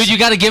Well, turn- dude, you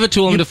gotta give it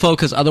to Willem Dafoe,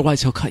 because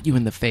otherwise he'll cut you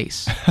in the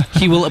face.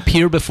 He will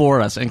appear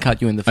before us and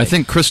cut you in the face. I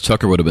think Chris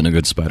Tucker would have been a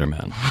good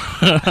Spider-Man.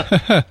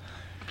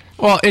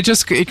 Well, it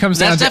comes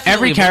down That's to definitely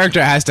every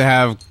character has to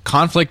have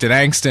conflict and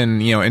angst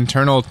and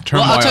internal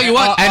turmoil. I'll tell you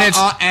what,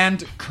 and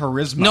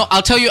charisma. No,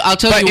 I'll tell you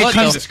But what, it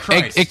comes Jesus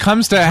Christ. it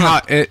comes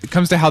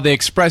to how they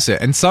express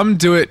it, and some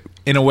do it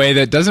in a way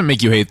that doesn't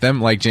make you hate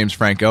them, like James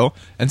Franco,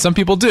 and some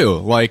people do,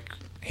 like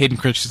Hayden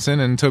Christensen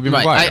and Tobey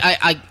Maguire.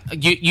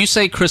 You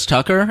say Chris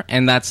Tucker,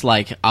 and that's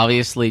like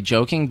obviously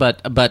joking,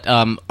 but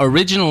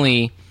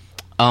originally,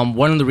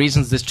 one of the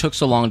reasons this took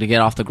so long to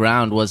get off the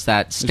ground was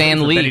that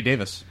Stan Lee. Betty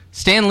Davis.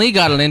 Stan Lee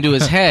got it into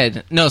his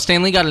head. No,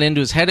 Stan Lee got it into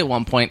his head at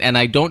one point, and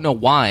I don't know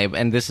why.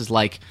 And this is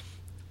like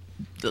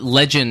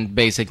legend,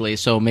 basically,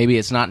 so maybe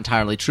it's not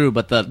entirely true.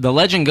 But the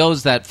legend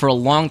goes that for a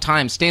long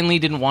time, Stan Lee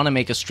didn't want to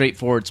make a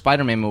straightforward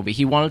Spider-Man movie.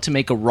 He wanted to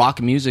make a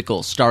rock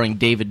musical starring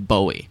David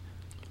Bowie.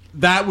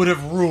 That would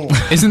have ruled.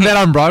 Isn't that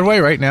on Broadway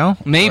right now?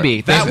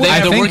 Maybe. That would They're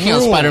have working on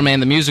ruled. Spider-Man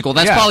the musical.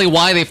 That's Yeah. probably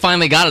why they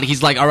finally got it.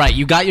 He's like, all right,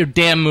 you got your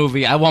damn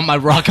movie. I want my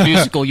rock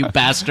musical, you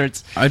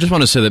bastards. I just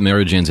want to say that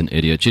Mary Jane's an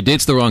idiot. She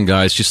dates the wrong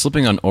guys. She's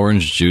slipping on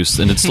orange juice,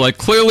 and it's like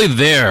clearly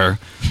there.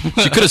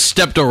 She could have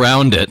stepped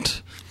around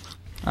it.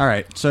 All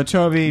right, so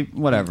Toby,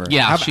 whatever.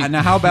 Yeah,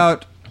 Now, how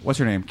about what's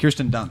her name?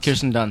 Kirsten Dunst.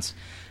 Kirsten Dunst.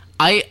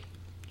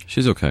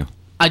 She's okay.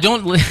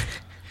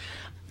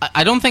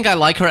 I don't think I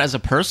like her as a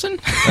person,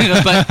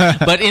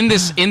 but in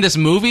this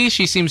movie,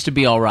 she seems to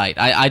be all right.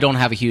 I don't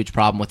have a huge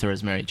problem with her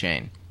as Mary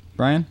Jane.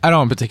 Brian? I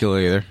don't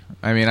particularly either.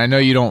 I mean, I know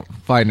you don't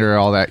find her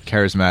all that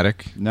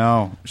charismatic.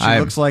 No, she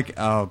looks like.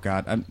 Oh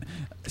God,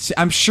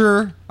 I'm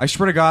sure. I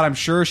swear to God, I'm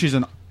sure she's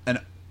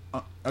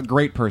a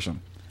great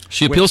person.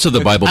 She appeals to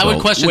the Bible I would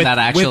Belt. question that,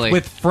 actually.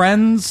 with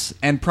friends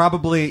and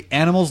probably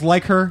animals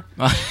like her.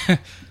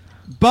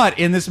 But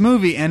in this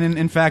movie, and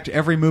in fact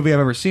every movie I've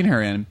ever seen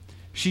her in,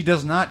 she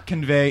does not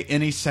convey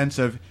any sense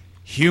of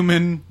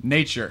human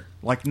nature,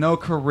 like no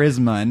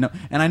charisma.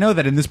 And I know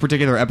that in this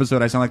particular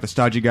episode I sound like the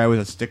stodgy guy with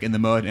a stick in the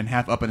mud and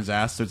half up in his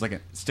ass, so it's like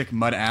a stick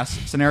mud ass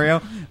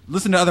scenario.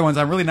 Listen to other ones,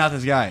 I'm really not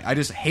this guy. I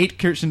just hate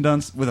Kirsten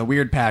Dunst with a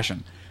weird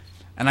passion.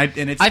 And I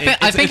think it's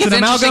an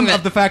amalgam interesting that-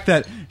 of the fact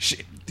that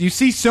you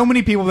see so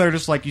many people that are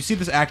just like, you see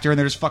this actor and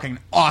they're just fucking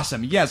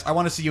awesome. Yes, I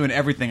want to see you in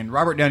everything. And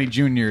Robert Downey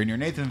Jr. and your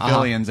Nathan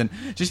Fillions and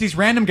just these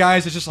random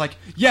guys that's just like,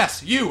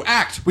 yes, you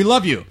act, we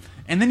love you.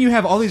 And then you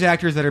have all these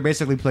actors that are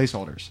basically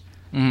placeholders.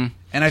 Mm-hmm.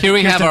 And Here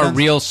we have our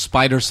real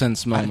Spider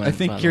Sense moment. I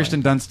think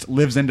Kirsten Dunst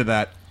lives into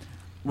that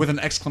with an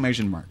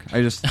exclamation mark.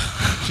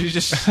 She's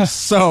just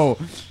so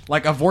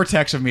like a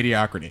vortex of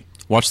mediocrity.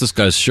 Watch this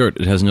guy's shirt.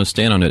 It has no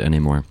stain on it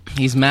anymore.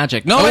 He's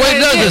magic. No, Oh, wait, it it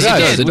does,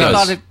 did. it We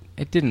does. thought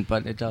it didn't,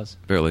 but it does.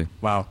 Barely.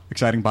 Wow,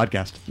 exciting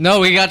podcast.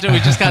 No, we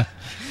just got.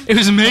 It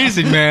was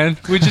amazing, man.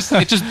 We just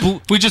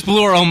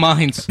blew our own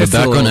minds. The It's a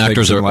background little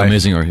actors big are in life.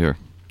 amazing are here.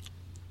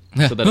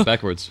 So that's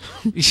backwards.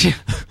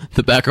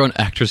 The background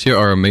actors here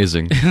are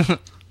amazing.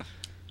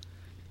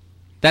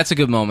 That's a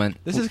good moment.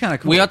 This is kind of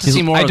cool. We ought to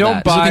see more I of don't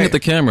that. buy- He's looking at the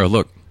camera.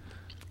 Look.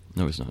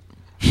 No, he's not.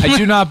 I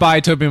do not buy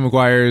Tobey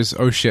Maguire's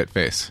oh shit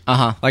face.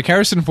 Uh-huh. Like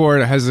Harrison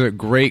Ford has a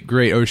great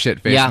oh shit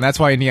face, Yeah. and that's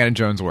why Indiana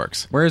Jones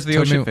works. Where's the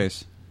Tobey- ocean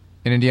face?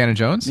 In Indiana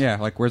Jones? Yeah,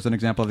 like where's an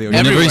example of the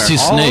Whenever ocean he Everywhere.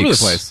 sees All over the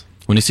snakes. place.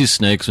 When he sees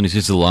snakes, when he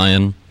sees the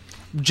lion.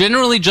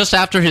 Generally, just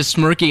after his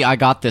smirky, I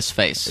got this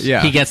face.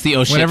 Yeah. He gets the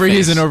oh shit Whenever face.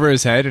 he's in over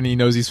his head and he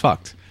knows he's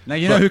fucked. Now,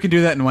 you know who can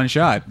do that in one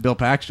shot? Bill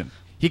Paxton.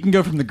 He can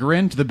go from the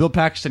grin to the Bill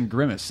Paxton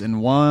grimace in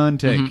one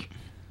take.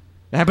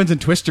 It happens in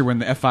Twister when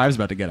the F5's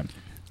about to get him.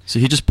 So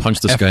he just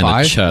punched this guy in the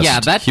F5? chest. Yeah,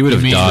 that- he would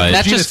have you mean died.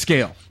 that Vita just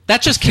scale.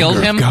 That just killed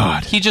Finger of him.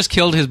 God. He just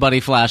killed his buddy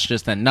Flash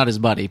just then. Not his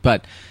buddy,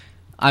 but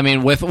I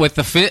mean, with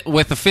the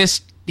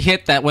fist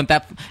hit that went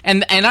that,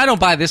 and I don't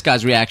buy this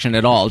guy's reaction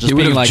at all. Just He would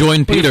being have like,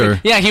 joined Peter.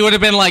 Yeah, he would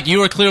have been like,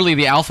 "You are clearly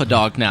the alpha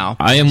dog now."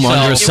 I am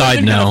on your It side would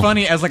have been kind now. of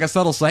funny as like a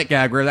subtle sight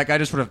gag where that guy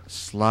just sort of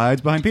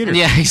slides behind Peter.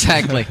 Yeah,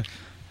 exactly.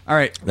 All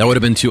right. That would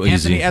have been too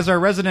Anthony, easy. as our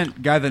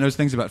resident guy that knows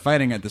things about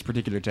fighting at this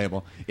particular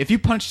table, if you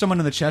punch someone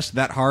in the chest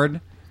that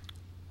hard,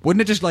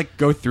 wouldn't it just like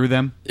go through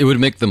them? It would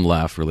make them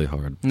laugh really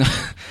hard.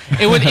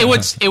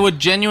 it would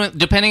genuine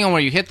depending on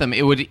where you hit them.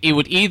 It would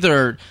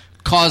either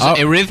cause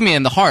arrhythmia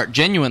in the heart,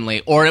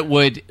 genuinely, or it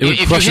would It would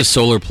if crush you hit, his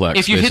solar plex.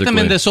 If you hit them in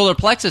basically. the solar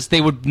plexus,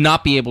 they would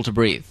not be able to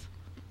breathe.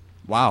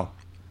 Wow.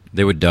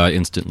 They would die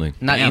instantly.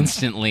 Not Damn.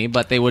 instantly,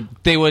 but they would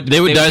They would die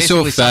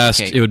so basically fast,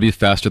 suffocate. it would be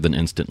faster than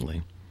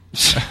instantly.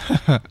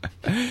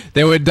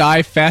 They would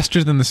die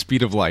faster than the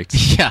speed of light.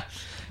 Yeah.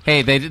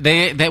 Hey,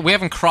 they we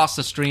haven't crossed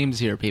the streams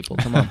here, people.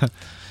 Come on.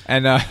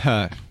 And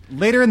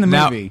Later in the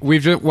now movie,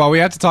 we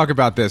have to talk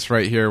about this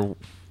right here.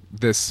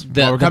 This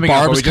The, we're the coming up,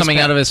 but barbs we just coming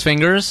pa- out of his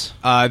fingers,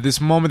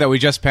 this moment that we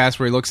just passed,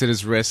 where he looks at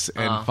his wrists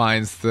and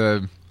finds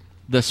the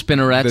the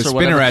spinnerets or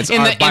whatever. spinnerets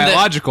In are the- in the-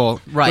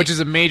 biological, right. which is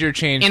a major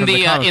change in from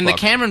the comic in the book.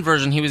 Cameron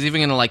version, he was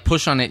even going to like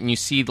push on it, and you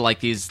see like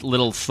these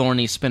little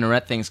thorny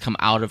spinneret things come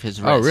out of his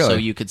wrist, really? so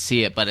you could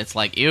see it. But it's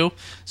like ew.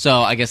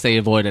 So I guess they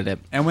avoided it.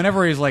 and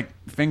whenever he's like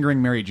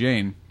fingering Mary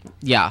Jane,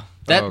 Yeah,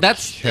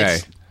 that's Okay.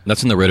 it's-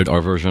 That's in the rated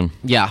R version.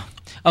 yeah.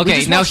 Okay,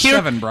 just now watched here,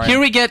 Seven, Brian. here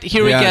we get.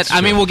 Yeah, that's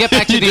I mean, true. we'll get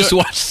back to You the. just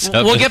watched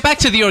Seven. We'll get back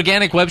to the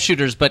organic web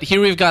shooters, but here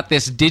we've got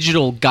this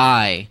digital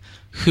guy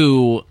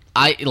who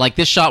I like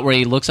this shot where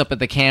he looks up at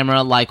the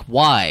camera. Like,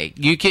 why?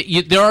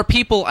 There are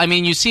people. I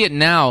mean, you see it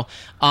now.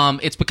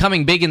 It's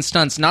becoming big in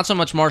stunts. Not so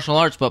much martial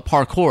arts, but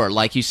parkour.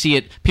 Like you see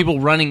it, people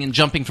running and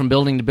jumping from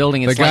building to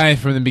building. It's The guy like,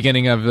 from the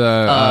beginning of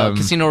the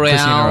Casino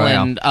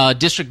Royale and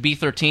District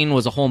B13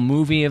 was a whole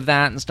movie of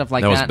that and stuff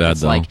like that. That was bad,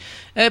 it's though.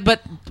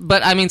 like,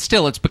 but I mean,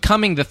 still, it's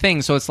becoming the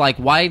thing. So it's like,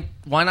 why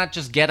not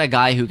just get a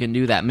guy who can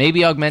do that?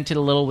 Maybe augment it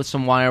a little with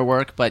some wire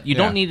work, but you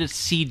don't need a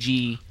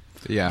CG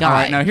Yeah. guy. All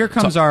right, now here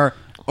comes our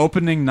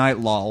opening night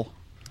lull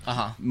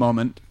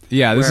moment.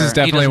 Yeah, this where is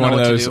definitely doesn't one know of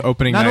what to those do.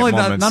 opening Not night only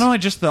moments. not only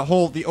just the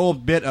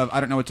old bit of I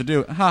don't know what to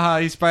do. Haha,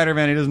 he's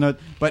Spider-Man. He doesn't know.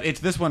 But it's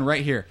this one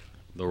right here.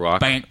 The Rock.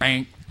 Bang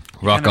bang.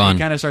 Rock He on.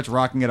 kind of starts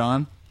rocking it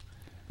on.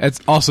 It's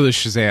also the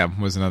Shazam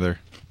was another.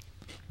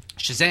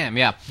 Shazam,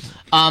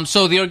 yeah.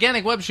 So the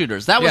organic web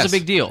shooters, that was Yes. a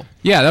big deal.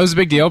 Yeah, that was a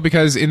big deal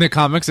because in the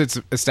comics it's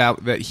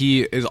established that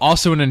he is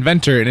also an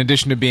inventor in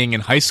addition to being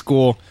in high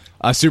school,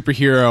 a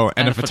superhero,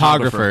 and a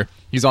photographer.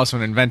 He's also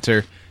an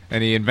inventor,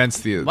 and he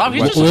invents the... Wow,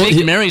 he's web- just a Well, big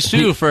he- Mary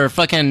Sue for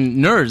fucking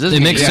nerds, isn't It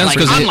he? makes He's sense like,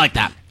 because I'm like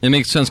that. It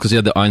makes sense because he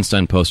had the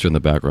Einstein poster in the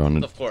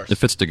background. Of course. It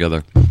fits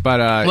together. But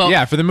Well-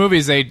 yeah, for the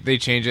movies they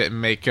change it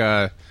and make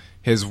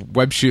his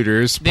web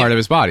shooters part of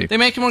his body. They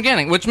make him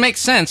organic, which makes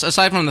sense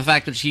aside from the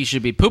fact that he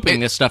should be pooping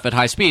this stuff at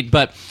high speed.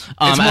 But It's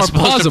more as opposed to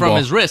plausible. from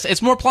his wrist,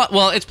 it's more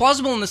it's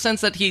plausible in the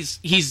sense that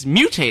he's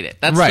mutated.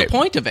 That's Right. the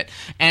point of it.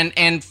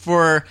 And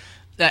for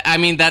I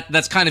mean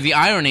that's kind of the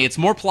irony. It's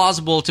more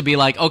plausible to be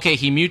like, okay,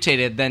 he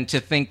mutated, than to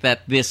think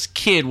that this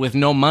kid with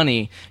no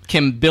money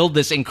can build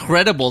this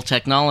incredible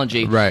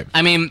technology. Right.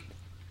 I mean,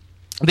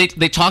 they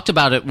talked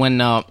about it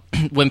when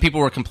when people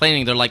were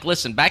complaining. They're like,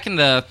 listen, back in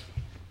the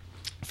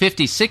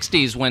 50s,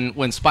 60s,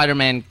 when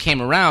Spider-Man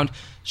came around,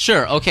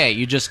 sure, okay,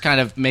 you just kind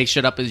of make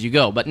shit up as you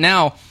go. But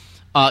now,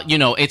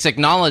 it's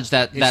acknowledged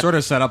that It's sort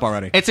of set up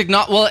already. it's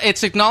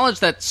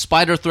acknowledged that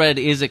Spider Thread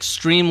is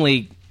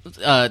extremely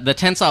the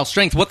tensile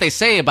strength. What they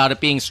say about it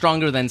being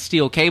stronger than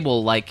steel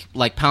cable, like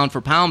pound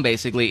for pound,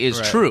 basically, is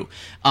true.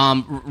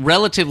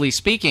 Relatively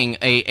speaking,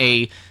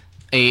 a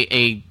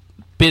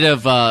bit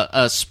of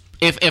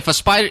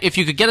if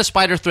you could get a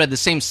spider thread the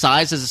same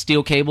size as a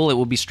steel cable, it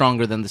would be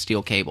stronger than the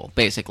steel cable,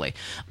 basically.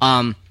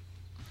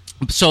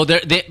 So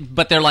they're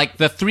like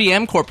the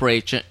 3M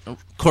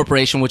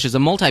corporation, which is a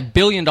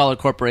multi-billion-dollar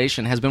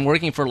corporation, has been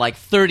working for like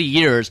 30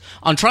 years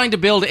on trying to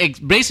build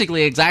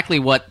basically exactly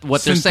what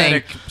they're saying.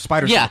 Synthetic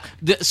spider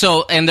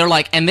silk. And they're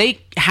like, and they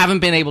haven't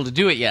been able to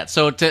do it yet.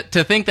 So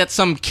to think that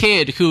some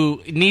kid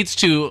who needs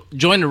to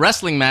join a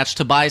wrestling match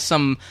to buy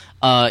some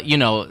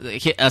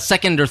a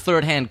second or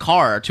third hand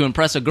car to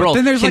impress a girl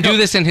then can there's like do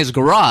this in his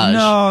garage.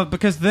 No,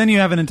 because then you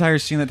have an entire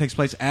scene that takes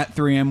place at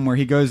 3M where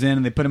he goes in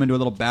and they put him into a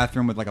little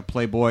bathroom with like a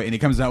Playboy and he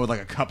comes out with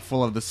like a cup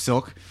full of the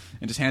silk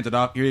and just hands it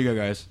off. Here you go,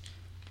 guys.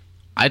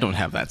 I don't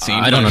have that scene.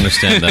 I don't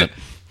understand that.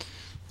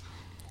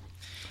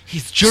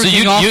 He's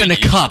jerking off in a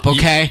cup,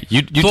 okay?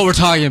 That's what we're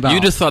talking about.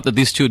 You'd have thought that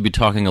these two would be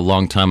talking a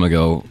long time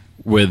ago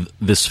with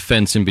this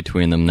fence in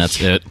between them.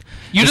 That's it.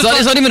 It's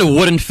not even a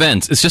wooden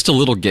fence. It's just a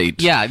little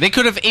gate. Yeah, they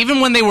could have, even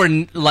when they were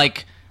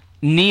like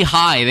knee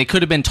high, they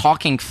could have been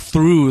talking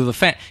through the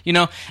fence,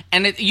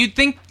 and you'd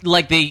think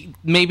like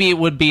maybe it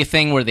would be a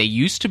thing where they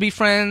used to be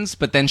friends,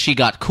 but then she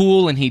got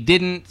cool and he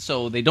didn't,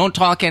 so they don't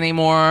talk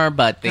anymore,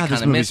 but they God, kind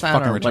this of movie's miss out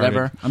fucking or retarded.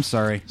 whatever. I'm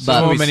sorry. But-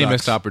 So Movie many sucks.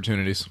 missed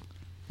opportunities.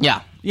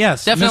 Yeah.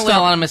 Yes, Definitely a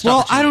lot of missed Well,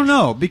 opportunities. I don't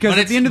know because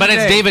at the end of the day,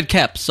 it's David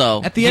Koepp,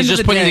 so At the he's end of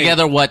just the putting day-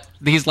 together what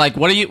he's like.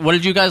 What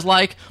did you guys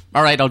like?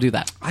 All right, I'll do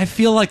that. I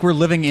feel like we're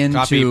living into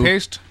Copy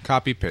paste.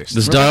 Copy paste.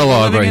 This we're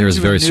dialogue living right here is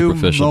into very a new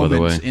superficial, by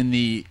the way. moment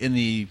in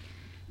the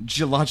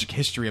geologic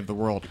history of the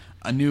world,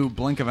 a new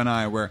blink of an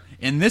eye where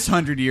in this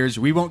 100 years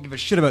we won't give a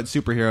shit about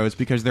superheroes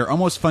because they're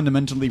almost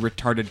fundamentally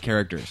retarded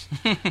characters.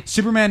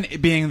 Superman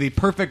being the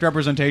perfect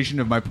representation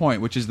of my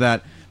point, which is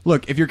that,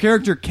 look, if your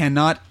character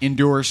cannot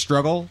endure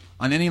struggle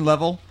on any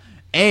level,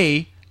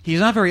 he's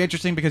not very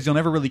interesting because you'll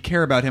never really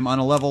care about him on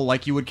a level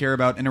like you would care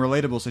about in a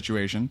relatable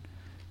situation.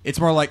 It's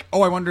more like, I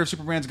wonder if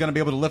Superman's going to be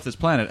able to lift this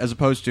planet, as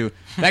opposed to,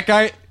 that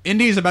guy,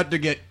 Indy's about to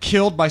get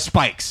killed by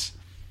spikes.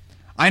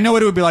 I know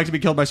what it would be like to be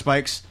killed by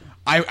spikes.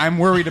 I'm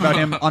worried about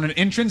him on an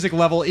intrinsic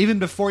level, even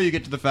before you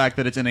get to the fact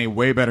that it's in a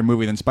way better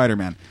movie than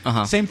Spider-Man.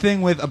 Same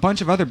thing with a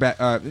bunch of other,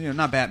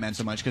 not Batman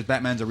so much, because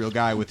Batman's a real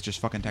guy with just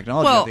fucking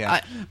technology. Well,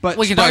 at the end. But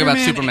we can talk about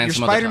Spider-Man, Superman your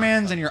some other time.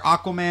 Spider-Mans and your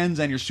Aquamans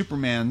and your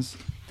Supermans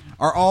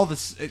are all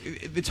this.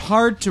 It's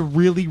hard to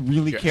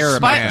really care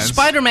about.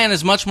 Spider-Man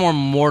is much more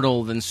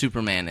mortal than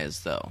Superman is,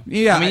 though.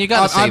 Yeah, I mean, you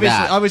got to say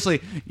that.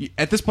 Obviously,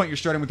 at this point, you're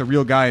starting with a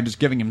real guy and just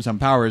giving him some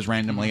powers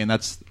randomly, and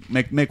that's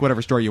make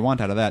whatever story you want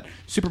out of that.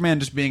 Superman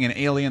just being an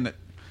alien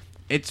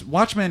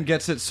Watchmen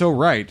gets it so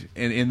right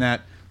in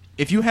that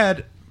if you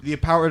had the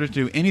power to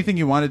do anything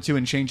you wanted to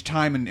and change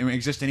time and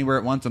exist anywhere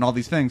at once and all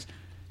these things,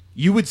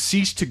 you would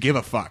cease to give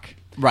a fuck.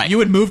 Right. You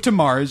would move to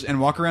Mars and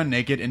walk around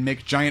naked and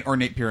make giant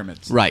ornate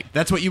pyramids. Right.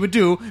 That's what you would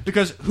do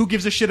because who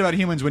gives a shit about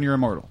humans when you're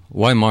immortal?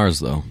 Why Mars,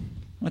 though?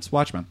 That's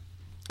Watchmen.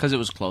 Because it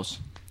was close.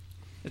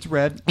 It's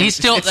red. He's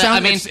still- It sounds, I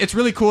mean- it's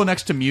really cool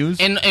next to Muse.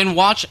 In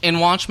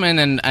Watchmen,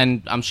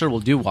 and I'm sure we'll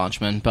do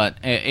Watchmen,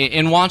 but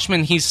in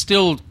Watchmen, he's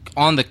still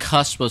on the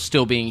cusp of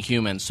still being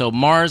human. So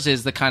Mars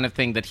is the kind of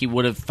thing that he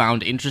would have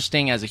found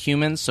interesting as a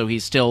human. So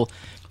he's still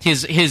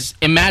his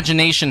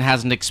imagination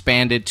hasn't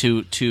expanded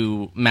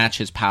to match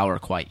his power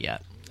quite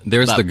yet.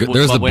 There's But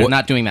the we're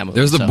not doing that movie.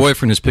 There's the so.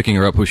 boyfriend who's picking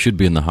her up, who should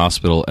be in the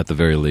hospital at the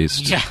very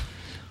least, Yeah,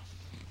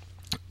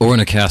 or in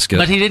a casket.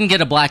 but he didn't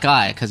get a black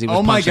eye because he was.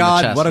 Oh my punched in the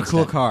god, chest what a instead.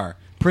 cool car.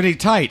 Pretty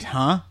tight,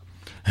 huh?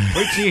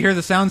 Wait till you hear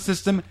the sound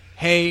system.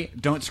 Hey,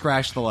 don't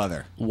scratch the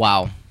leather.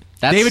 Wow,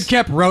 that's, David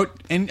Koepp wrote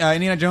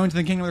Indiana Jones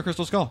and the Kingdom of the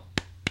Crystal Skull.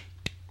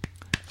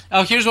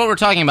 Oh, here's what we're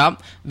talking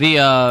about: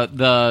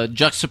 the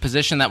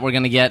juxtaposition that we're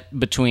going to get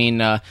between.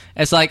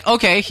 It's like,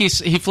 okay, he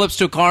flips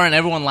to a car and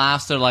everyone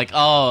laughs. They're like,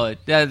 oh,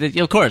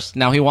 of course.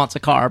 Now he wants a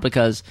car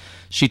because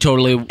she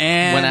totally went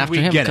after we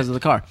him get because it. of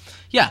the car.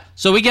 Yeah,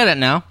 so we get it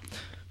now.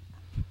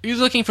 He's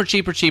looking for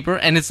cheaper,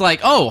 and it's like,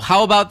 oh,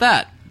 how about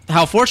that?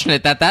 How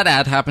fortunate that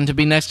ad happened to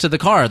be next to the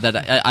car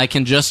that I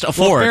can just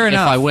afford fair if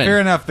enough. I win. Fair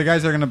enough. The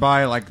guys are going to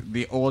buy like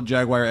the old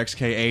Jaguar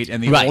XK8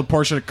 and the Right. old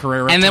Porsche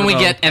Carrera. And then we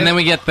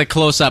Turbo. get the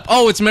close up.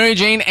 Oh, it's Mary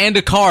Jane and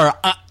a car.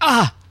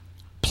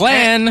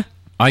 Plan.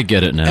 I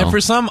get it now. And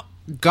for some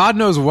God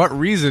knows what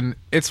reason,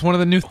 it's one of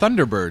the new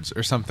Thunderbirds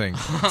or something.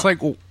 It's like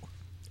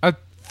a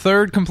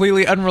third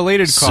completely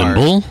unrelated car.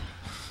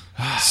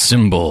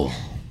 Symbol.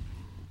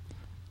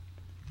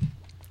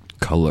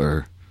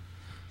 Color.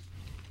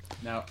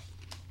 No.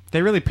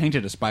 They really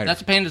painted a spider.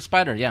 That's a painted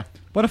spider. Yeah,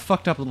 What a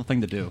fucked up little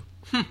thing to do.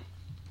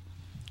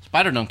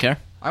 spider don't care.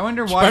 I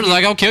wonder why. Spider's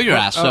like, I'll kill your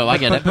ass. So I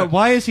get it. But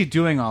why is he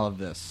doing all of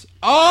this?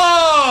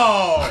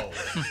 Oh!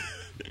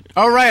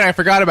 Oh, right, I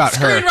forgot about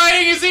her.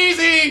 Screenwriting is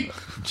easy!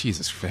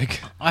 Jesus, Fig.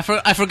 I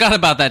forgot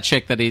about that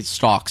chick that he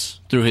stalks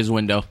through his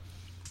window.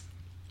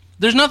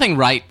 There's nothing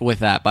right with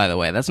that, by the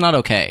way. That's not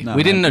okay. No,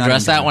 we didn't not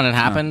address that even- when it no,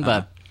 happened,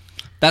 but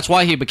that's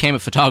why he became a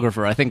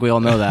photographer. I think we all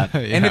know that.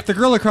 And if the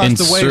girl across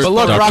the way Insert is But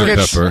look, Dr.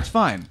 Rockets. Pepper. it's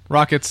fine.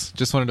 Rockets.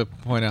 Just wanted to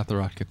point out the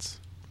Rockets.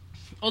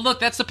 Oh,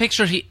 look, that's the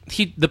picture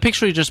the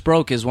picture he just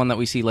broke is one that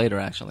we see later,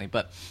 actually.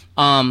 But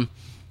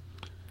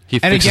He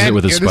And fixes again, it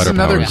with his this is spider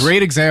another powers.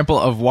 great example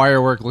of wire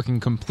work looking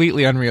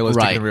completely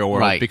unrealistic Right, in real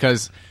world. right.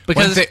 Because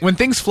Because- when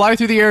things fly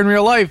through the air in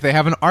real life, they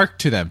have an arc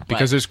to them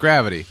because Right. there's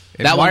gravity.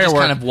 In that one wire just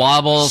work, kind of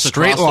wobbles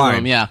straight across line. the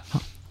room. Yeah.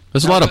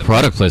 There's a lot of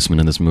product placement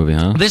in this movie,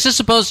 huh? This is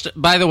supposed to,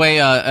 by the way,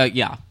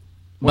 yeah.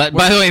 But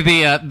by the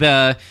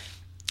way,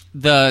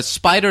 the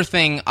spider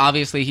thing,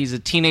 obviously, he's a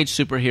teenage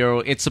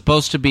superhero. It's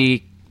supposed to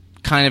be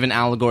kind of an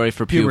allegory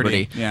for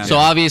puberty. Yeah. So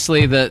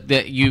obviously,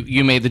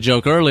 you made the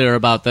joke earlier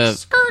about the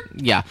skirt.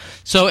 Yeah.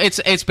 So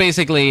it's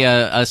basically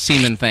a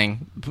semen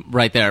thing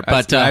right there.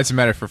 That's, But that's a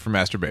metaphor for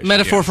masturbation.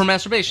 metaphor yes. for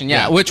masturbation.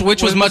 Yeah. Yeah. Which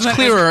was Wasn't much that-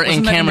 clearer wasn't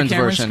in that Cameron's the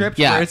Cameron version. Script,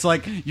 Yeah. where it's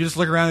like you just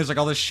look around, there's like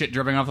all this shit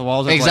dripping off the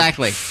walls. It's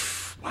Exactly.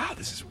 Like, wow,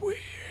 this is weird.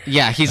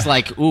 Yeah. He's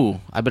like, ooh,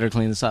 I better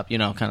clean this up,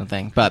 kind of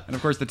thing. But And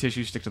of course, the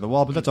tissues stick to the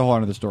wall, but that's a whole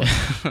other story.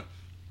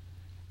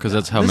 Because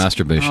that's how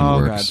masturbation Oh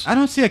works. god, I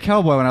don't see a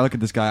cowboy when I look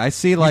at this guy. I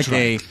see like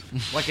a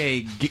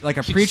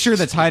preacher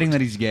that's hiding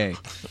that he's gay.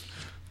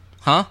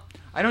 huh?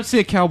 I don't see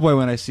a cowboy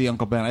when I see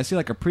Uncle Ben. I see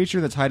like a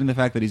preacher that's hiding the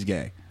fact that he's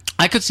gay.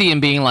 I could see him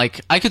being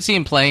like, I could see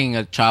him playing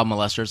a child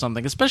molester or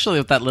something, especially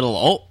with that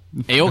little,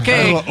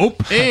 okay.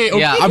 Hey, okay.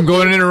 Yeah. I'm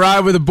going in a ride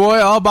with a boy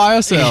all by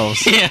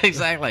ourselves. Yeah,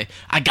 exactly.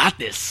 I got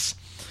this.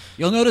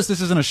 You'll notice this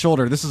isn't a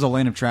shoulder. This is a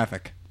lane of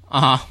traffic.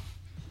 Uh-huh.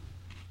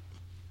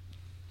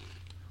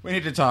 We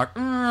need to talk.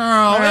 Hey,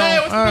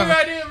 what's the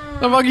idea? What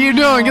the fuck are you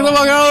doing? Get the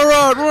fuck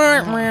out of the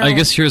road. I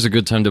guess here's a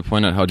good time to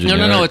point out how generic.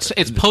 No,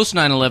 it's post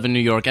 9/11 New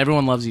York.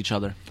 Everyone loves each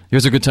other.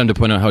 Here's a good time to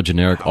point out how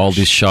generic all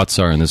these shots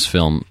are in this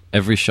film.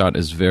 Every shot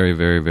is very,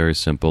 very, very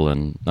simple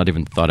and not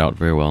even thought out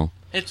very well.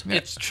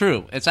 It's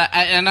true.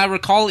 And I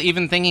recall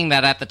even thinking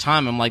that at the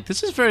time. I'm like,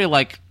 this is very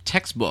like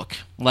textbook.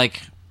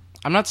 Like,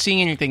 I'm not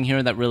seeing anything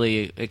here that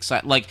really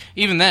excites. Like,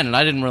 even then, and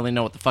I didn't really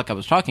know what the fuck I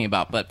was talking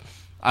about, but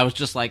I was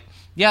just like,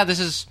 yeah, this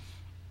is.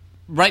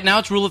 Right now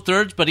it's rule of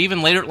thirds, but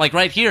even later, like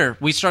right here,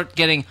 we start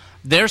getting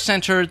they're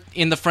centered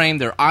in the frame,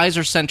 their eyes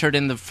are centered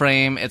in the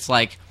frame. It's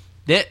like,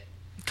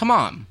 come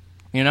on,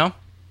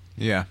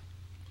 Yeah.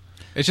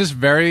 It's just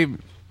very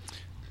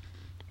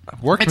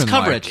workmanlike. It's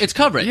coverage. It's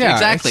coverage. Yeah,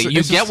 exactly. it's you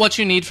just get what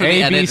you need for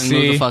the edit and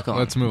move the fuck on.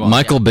 Let's move on.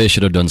 Michael Bay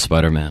should have done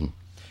Spider-Man.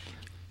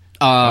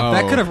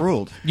 That could have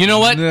ruled. You know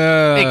what?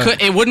 No.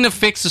 It wouldn't have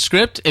fixed the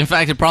script. In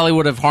fact, it probably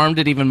would have harmed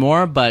it even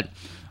more. But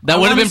that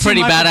would have wanna been see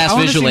pretty Michael- badass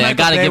wanna see visually. I Michael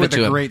got to Bay give it with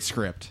to a him. great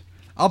script.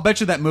 I'll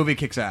bet you that movie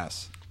kicks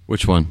ass.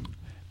 Which one?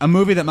 A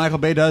movie that Michael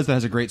Bay does that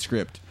has a great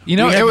script. You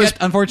know, we it have was- yet,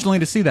 unfortunately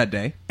to see that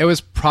day. It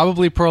was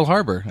probably Pearl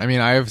Harbor. I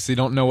mean, I obviously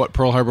don't know what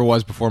Pearl Harbor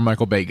was before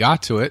Michael Bay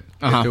got to it,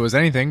 if it was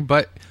anything,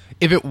 but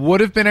if it would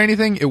have been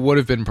anything, it would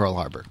have been Pearl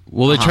Harbor.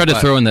 Well, they tried to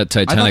throw in that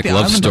I thought Titanic the love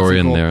Island had story some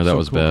in cool- there. That some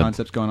was cool bad.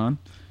 concepts going on.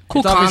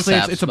 Cool It's obviously-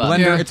 concepts, It's a but- blender.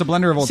 Yeah. It's a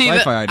blender of old See,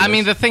 sci-fi ideas. I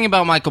mean, the thing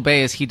about Michael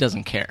Bay is he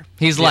doesn't care.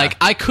 He's like,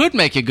 I could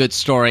make a good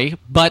story,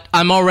 but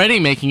I'm already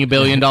making $1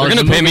 billion. They're going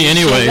going to to pay me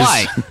anyways. So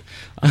why?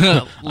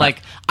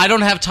 Like, I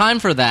don't have time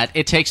for that.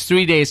 It takes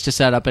 3 days to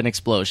set up an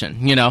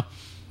explosion, you know?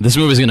 This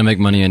movie's going to make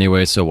money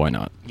anyway, so why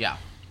not? Yeah.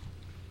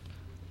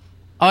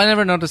 Oh, I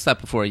never noticed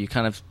that before. You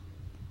kind of...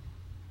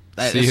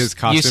 See his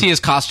costume? You see his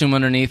costume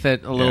underneath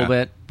it a little Yeah.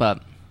 bit,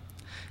 but...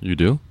 You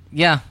do?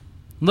 Yeah.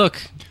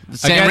 Look,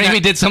 Sam Again,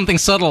 Raimi did something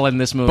subtle in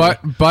this movie.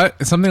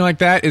 But something like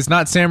that is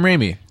not Sam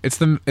Raimi. It's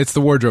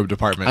the wardrobe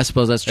department. I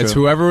suppose that's true. It's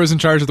whoever was in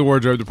charge of the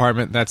wardrobe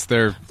department. That's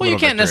their. Well, you little can't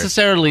victory.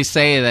 necessarily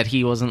say that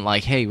he wasn't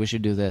like, hey, we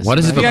should do this. What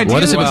is it? The idea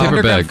What is it that with the paper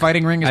underground bag?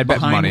 fighting ring is I bet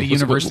behind money. the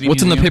What's- university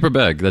What's in the museum? paper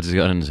bag that he's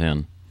got in his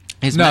hand?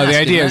 His No, the mask,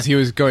 idea isn't is it? he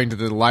was going to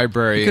the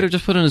library. He could have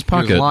just put it in his He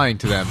was pocket. lying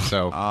to them.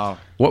 So Oh.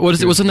 What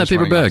is it? What's in that Just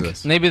paper running after bag?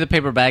 this. Maybe the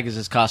paper bag is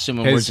his costume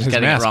and we're His- just his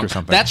getting it mask wrong. or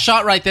something. That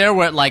shot right there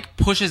where it like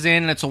pushes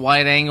in and it's a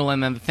wide angle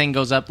and then the thing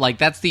goes up, like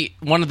that's the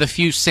one of the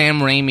few Sam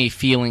Raimi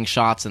feeling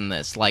shots in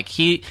this. Like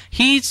he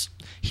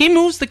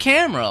moves the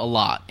camera a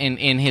lot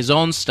in his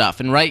own stuff.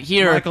 And right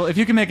here Michael, if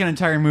you can make an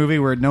entire movie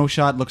where no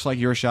shot looks like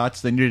your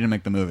shots, then you didn't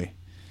make the movie.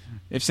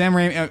 If Sam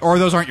Raimi, or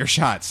those aren't your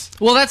shots.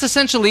 Well, that's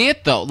essentially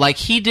it, though. Like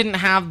he didn't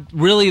have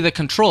really the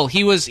control.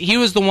 He was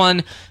the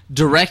one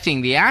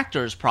directing the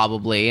actors,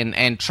 probably,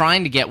 and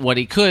trying to get what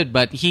he could.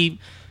 But he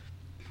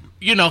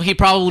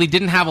probably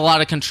didn't have a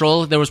lot of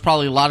control. There was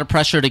probably a lot of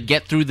pressure to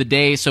get through the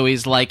day. So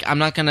he's like, I'm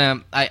not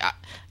gonna.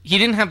 He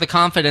didn't have the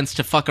confidence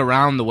to fuck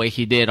around the way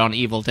he did on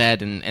Evil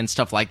Dead and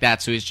stuff like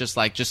that. So he's just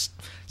like, just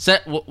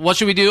set. What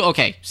should we do?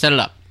 Okay, set it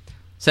up.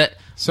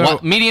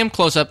 Medium,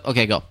 close up.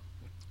 Okay, go.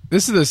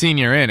 this is the scene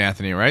you're in,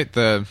 Anthony, right?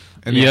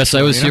 Yes,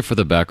 I was here for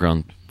the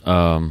background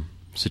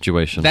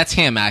situation. That's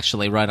him,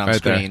 actually, right on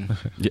Right there. screen.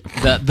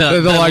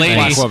 The large lady,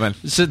 black woman.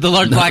 So the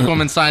large black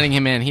woman signing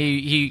him in.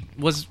 He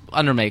was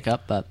under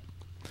makeup, but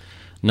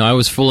No, I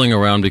was fooling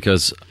around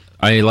because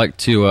I like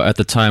to, at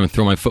the time,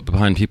 throw my foot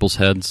behind people's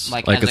heads.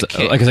 Like as a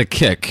kick. Like as a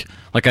kick.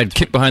 Like I'd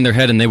kick behind their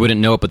head and they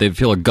wouldn't know it, but they'd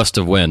feel a gust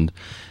of wind.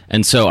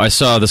 And so I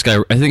saw this guy,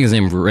 I think his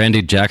name was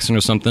Randy Jackson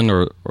or something,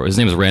 or his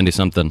name was Randy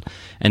something.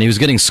 And he was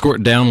getting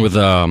squirted down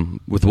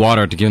with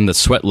water to give him the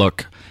sweat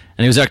look.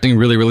 And he was acting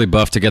really, really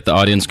buff to get the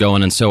audience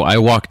going. And so I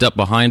walked up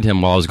behind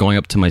him while I was going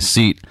up to my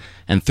seat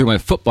and threw my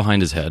foot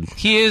behind his head.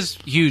 he is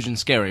huge and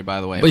scary, by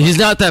the way. But he's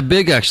not that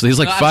big, actually. He's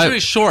like I'm five. sure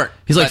he's short.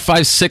 He's like but-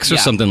 5'6" or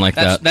yeah, something like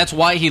that. That's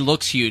why he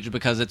looks huge,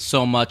 because it's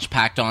so much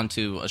packed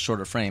onto a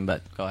shorter frame.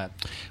 But go ahead.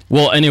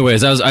 Well,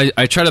 anyways,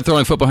 I tried to throw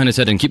my foot behind his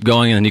head and keep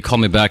going, and then he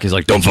called me back. He's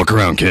like, "Don't fuck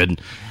around,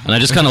 kid." And I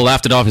just kind of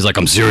laughed it off. He's like,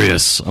 "I'm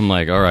serious." I'm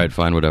like, "All right,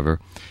 fine, whatever."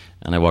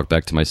 And I walked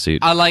back to my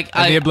seat. And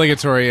the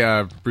obligatory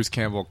Bruce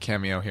Campbell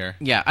cameo here.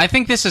 Yeah, I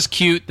think this is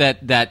cute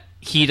that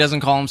he doesn't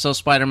call himself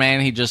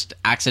Spider-Man. He just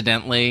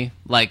accidentally,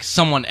 like,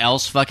 someone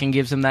else fucking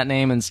gives him that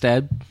name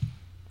instead.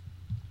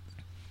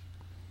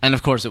 And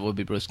of course it would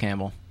be Bruce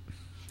Campbell.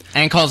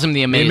 And calls him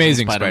the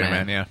Amazing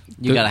Spider-Man. yeah.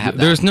 You gotta have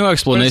that. There's no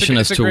explanation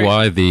But it's as a to great-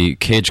 why the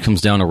cage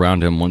comes down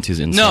around him once he's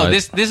inside. No,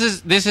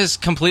 this is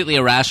completely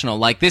irrational.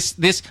 Like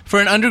this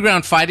for an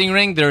underground fighting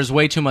ring, there's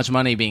way too much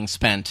money being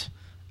spent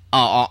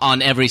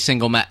on every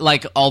single match.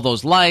 Like all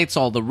those lights,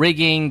 all the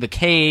rigging, the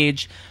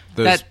cage.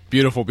 Those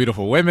beautiful,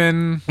 beautiful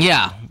women.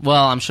 Yeah.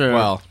 Well, I'm sure.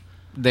 Well,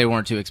 they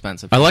weren't too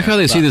expensive. I like how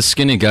they see this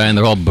skinny guy and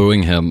they're all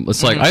booing him.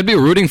 It's like, I'd be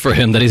rooting for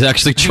him that he's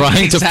actually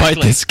trying to fight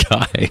Exactly. this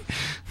guy.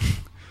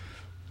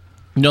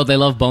 No, they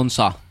love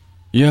Bonesaw.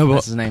 Yeah,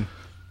 That's his name.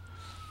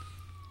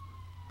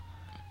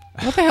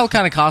 What the hell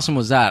kind of costume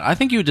was that? I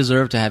think you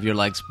deserve to have your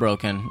legs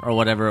broken or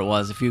whatever it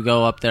was if you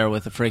go up there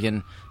with a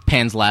friggin'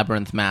 Pan's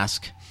Labyrinth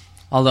mask.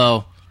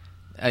 Although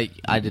I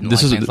didn't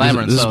this like is Pan's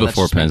Labyrinth. this is so that's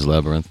before just me. Pan's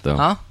Labyrinth, though.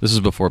 Huh? This is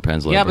before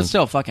Pan's Yeah, Labyrinth. but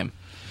still, fuck him.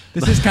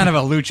 This is kind of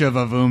a Lucha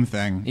Vavoom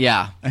thing.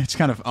 Yeah. It's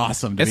kind of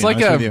awesome. To it's be like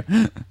honest a with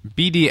you.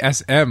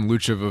 BDSM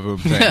Lucha Vavoom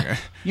thing.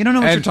 You don't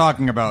know what And you're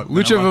talking about.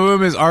 Lucha Manolo.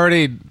 Vavoom is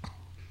already.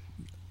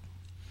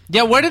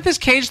 Yeah, where did this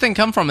cage thing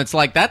come from? It's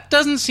like, that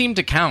doesn't seem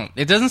to count.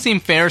 It doesn't seem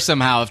fair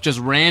somehow if just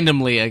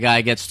randomly a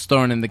guy gets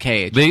thrown in the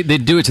cage. They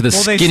do it to the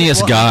Well, they skinniest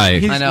say- well, guy.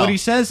 he's- I know. What he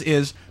says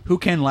is, "Who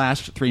can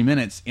last 3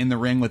 minutes in the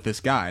ring with this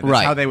guy?" That's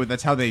Right. How they would.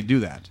 That's how they do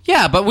that.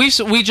 Yeah, but we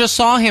just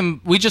saw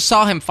him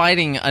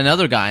fighting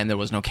another guy and there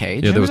was no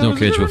cage. Yeah, there was no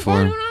cage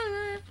before.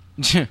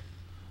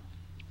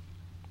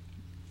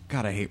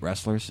 God, I hate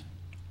wrestlers.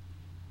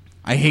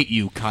 I hate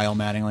you, Kyle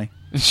Mattingly.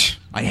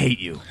 I hate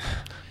you.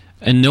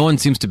 And no one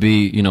seems to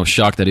be,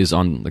 shocked that he's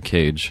on the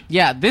cage.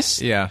 Yeah,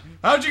 this. Yeah.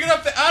 How'd you get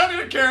up there? I don't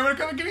even care. I'm gonna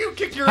come and give you a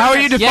kick your How ass. are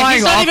you Yeah, defying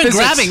he's not all even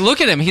physics? grabbing.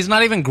 Look at him. He's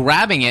not even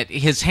grabbing it.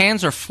 His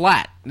hands are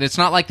flat. It's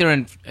not like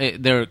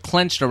they're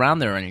clenched around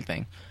there or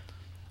anything.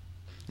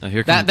 Now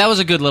here comes, That was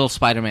a good little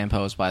Spider-Man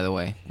pose, by the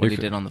way, what he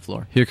Here- did on the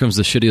floor. here comes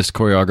the shittiest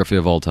choreography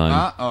of all time.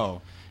 Uh-oh.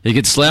 He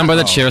gets slammed by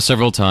the Uh-oh. chair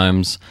several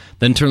times,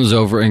 then turns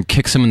over and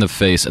kicks him in the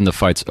face, and the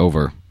fight's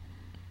over.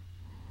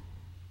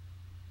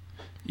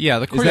 Yeah,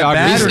 the that choreography.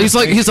 bad or- He's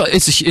like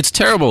it's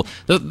terrible.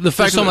 The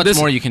fact so that much this,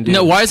 more you can do.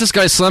 No, why is this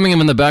guy slamming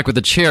him in the back with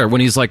a chair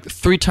when he's like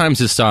 3 times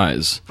his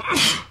size?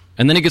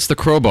 And then he gets the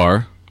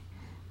crowbar.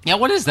 Yeah,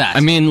 what is that? I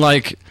mean,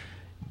 like,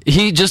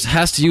 he just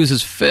has to use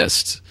his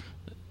fist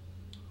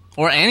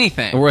or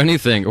anything. or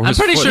anything. Or I'm his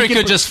pretty foot. sure he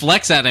could just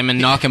flex at him and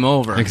knock him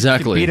over.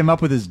 Exactly. Beat him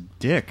up with his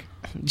dick.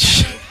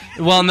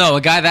 Well, no,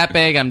 a guy that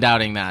big, I'm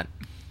doubting that.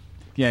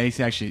 Yeah, he's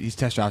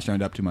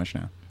testosteroned up too much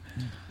now.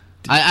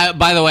 I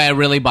by the way, I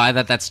really buy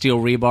that steel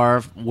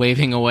rebar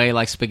waving away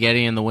like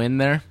spaghetti in the wind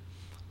there.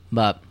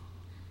 But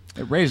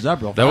It raised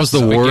up real fast. That was the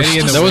Spaghetti worst.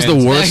 in the That was the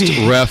wind. worst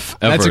ref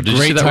ever. That's a Did you see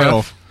great that title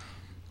ref?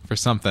 for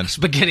something.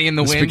 spaghetti in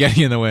the wind.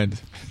 Spaghetti in the wind.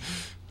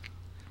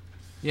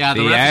 Yeah,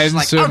 The ref is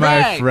answer, like, "All my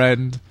right."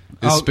 friend,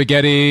 is Oh,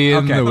 spaghetti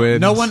in the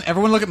wind.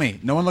 Everyone look at me.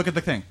 No one look at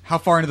the thing. How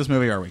far into this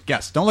movie are we?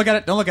 Guess. Don't look at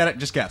it. Don't look at it.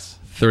 Just guess.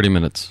 30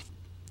 minutes.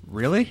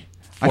 Really?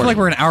 I feel like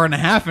we're an hour and a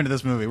half into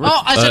this movie. We're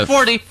Oh, I said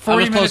 40. 40 I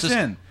was minutes closest.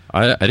 in.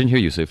 I didn't hear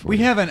you say 40.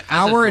 We have an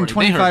hour and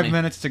 40. They heard 25 me.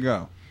 minutes to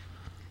go.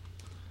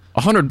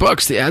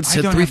 $100. The ad I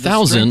said don't have the strength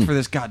 3,000. for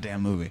this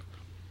goddamn movie.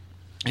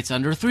 It's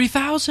under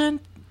 3,000.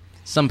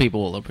 Some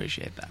people will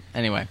appreciate that.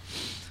 Anyway,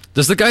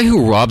 Does the guy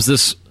who robs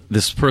this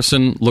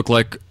person look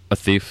like a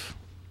thief,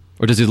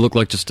 or does he look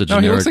like just a No,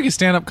 generic? he looks like a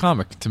stand-up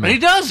comic to me. but he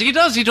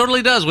does. He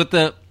totally does with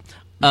the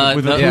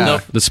With the- yeah.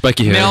 the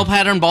spiky hair. male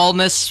pattern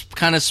baldness,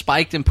 kind of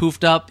spiked and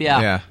poofed up.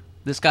 Yeah. Yeah.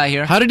 This guy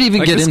here. How did he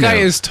even Like, get this in guy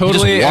there? is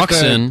totally He at just walks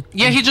the- in.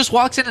 Yeah, he just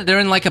walks in and they're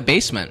in like a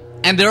basement.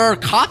 And there are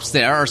cops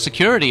there, or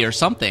security or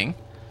something.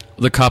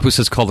 The cop who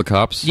says "call the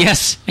cops."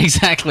 Yes,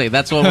 exactly.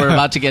 That's what we're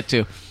about to get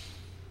to.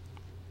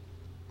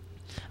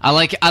 I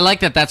like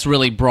that that's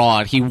really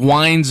broad. He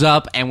winds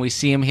up and we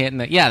see him hitting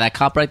that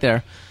cop right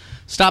there.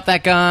 Stop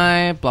that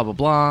guy, blah, blah,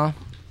 blah.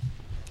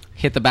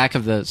 Hit the back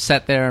of the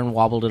set there and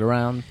wobbled it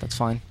around. That's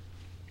fine.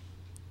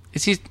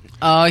 Is he... he says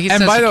by the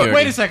way- security.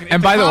 Wait a second. If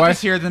And the by the cop way-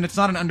 is here, then it's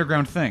not an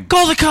underground thing.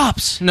 Call the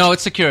cops! No,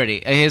 it's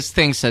security. His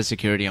thing says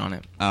security on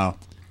it. Oh.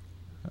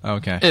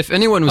 Okay. If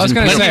anyone was, I was in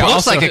gonna Peter But say, he looks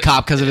also- like a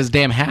cop because of his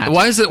damn hat.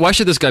 Why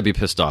should this guy be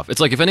pissed off?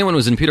 It's like if anyone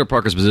was in Peter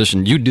Parker's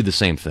position, you'd do the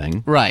same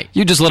thing. Right.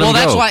 You just let him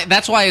Well, go.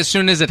 that's why as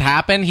soon as it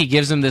happened, he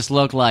gives him this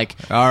look like,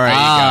 All right, you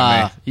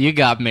got me. You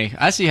got me.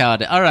 I see how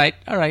it is. All right,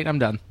 I'm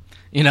done.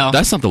 You know?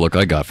 That's not the look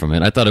I got from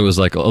it. I thought it was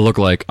like a look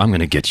like I'm going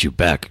to get you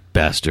back,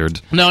 bastard.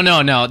 No.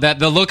 That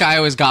the look I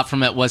always got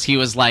from it was he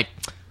was like,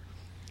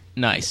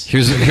 nice.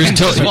 Here's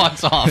Just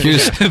walks off.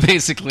 Here's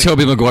basically.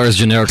 Tobey Maguire's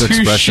generic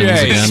expressions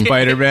again.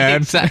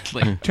 Spider-Man.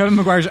 Exactly. Tobey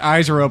Maguire's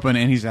eyes are open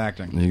and he's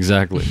acting.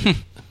 Exactly.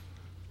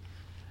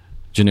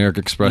 Generic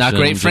expression. Not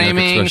great generic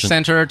framing, expression.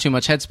 center, too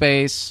much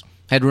headspace,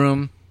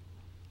 headroom.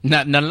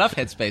 Not enough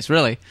headspace,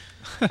 really.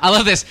 I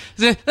love this.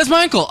 That's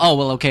my uncle. Oh,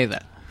 well, okay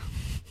then.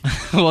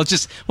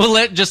 we'll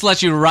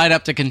let you right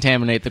up to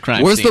contaminate the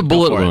crime Where's scene. the Go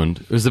bullet for it.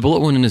 wound? Is the bullet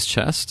wound in his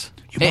chest?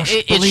 It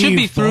should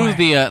be through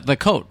the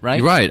coat, right?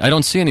 You're right. I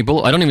don't see any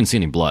bullet. I don't even see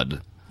any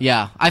blood.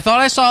 Yeah, I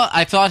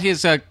thought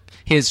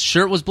his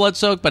shirt was blood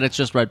soaked, but it's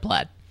just red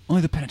plaid.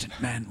 Only the penitent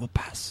man will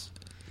pass.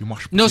 You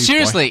must No, believe,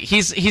 seriously, boy.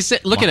 he's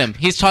look at him.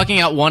 He's talking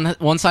out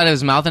one side of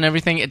his mouth and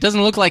everything. It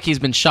doesn't look like he's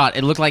been shot.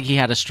 It looked like he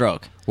had a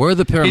stroke. Where are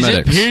the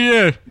paramedics?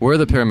 Peter. Where are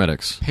the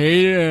paramedics?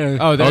 Peter.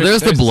 Oh, Oh,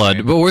 there's the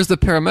blood. But where's the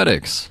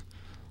paramedics?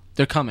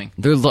 They're coming.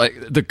 They're like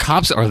the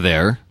cops are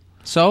there.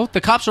 So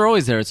the cops are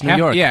always there. It's New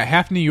York. Yeah,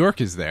 half New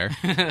York is there.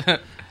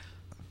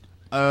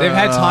 They've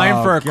had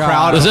time for a God.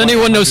 crowd. Does of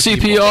anyone know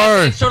 100 people.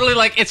 CPR? It's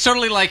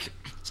totally like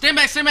stand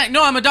back.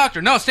 No, I'm a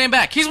doctor. No, stand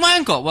back. He's my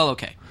uncle. Well,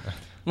 okay.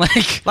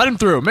 Like Let him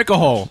through. Make a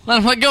hole.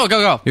 let him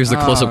go. Here's the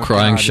close-up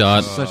crying God,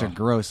 shot. this is Such a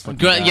gross. looking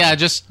Good, guy. yeah,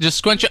 just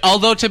squinch it.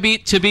 Although to be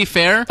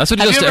fair, That's what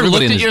he have does you to ever everybody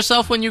looked in at his-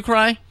 yourself when you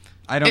cry?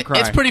 I don't cry.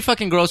 It's pretty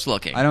fucking gross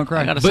looking. I don't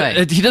cry. I gotta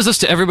But say. he does this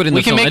to everybody in the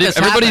We can film. make this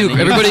everybody, happen,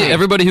 who, and you can see.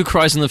 everybody who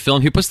cries in the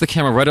film, he puts the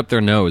camera right up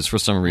their nose for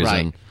some reason.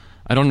 Right.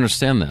 I don't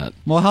understand that.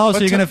 Well, how else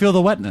are you going to feel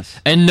the wetness?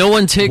 And no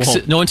one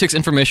takes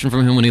information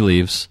from him when he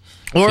leaves.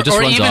 Or he just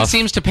runs even off.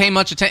 seems to pay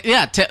much attention.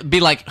 Yeah, to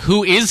be like,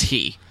 who is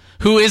he?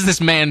 Who is this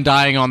man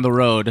dying on the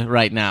road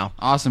right now?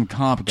 Awesome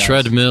comp, guys.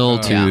 treadmill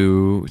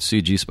to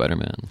CG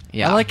Spider-Man.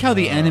 Yeah, I like how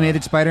the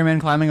animated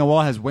Spider-Man climbing a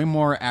wall has way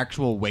more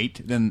actual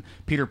weight than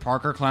Peter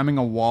Parker climbing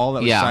a wall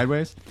that was Yeah.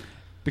 sideways.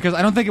 Because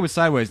I don't think it was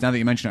sideways. Now that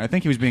you mention it, I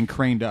think he was being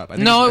craned up. I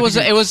think No, I it was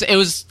think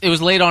it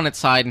was laid on its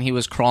side and he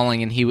was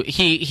crawling and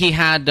he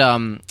had. Are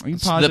you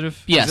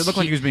positive? Yes, Does it looked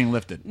like he was being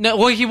lifted. No,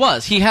 well, he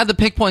was. He had the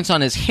pick points on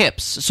his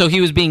hips, so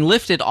he was being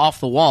lifted off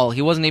the wall.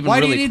 He wasn't even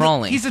Why do you really need?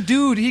 crawling. He's a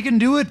dude. He can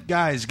do it,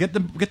 guys. Get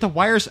the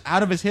wires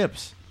out of his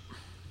hips.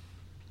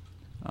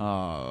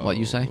 What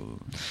you say?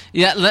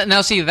 Yeah.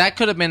 Now, see, that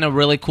could have been a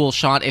really cool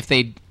shot if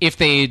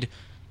they'd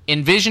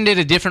envisioned it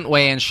a different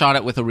way and shot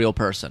it with a real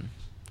person.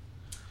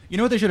 You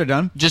know what they should have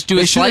done? Just do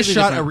They it should have slightly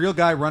shot different. a real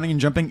guy running and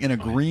jumping in a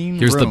green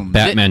Here's the room.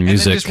 Batman and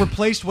music. then just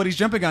replaced what he's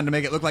jumping on to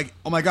make it look like,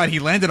 oh my god, he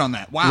landed on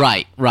that. Wow.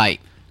 Right.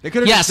 They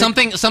could've Yeah, just-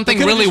 they something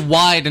could've really just-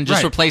 wide and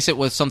just Right. replace it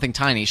with something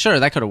tiny. Sure,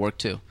 that could have worked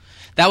too.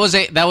 That was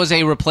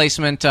a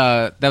replacement.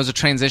 That was a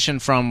transition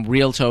from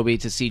real Toby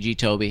to CG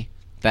Toby.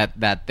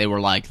 That they were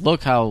like,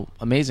 look how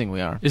amazing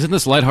we are. Isn't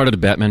this lighthearted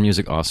Batman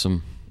music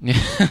awesome?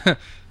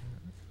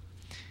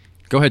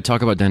 Go ahead,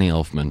 talk about Danny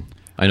Elfman.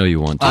 I know you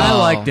want to. I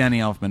like Danny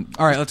Elfman.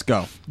 All right, let's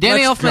go.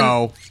 Danny Let's Elfman.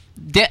 go.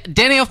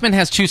 Danny Elfman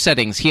has two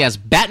settings. He has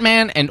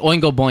Batman and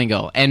Oingo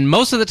Boingo, and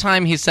most of the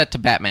time he's set to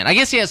Batman. I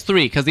guess he has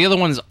three because the other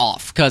one is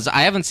off because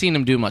I haven't seen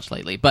him do much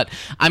lately. But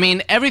I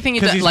mean, everything he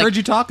does, Because he's heard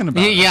you talking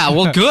about it. Yeah,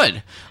 well,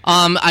 good.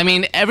 I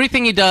mean,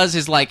 everything he does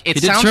is like it he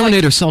did sounds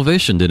Terminator like,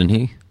 Salvation, didn't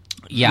he?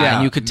 yeah,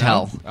 and you could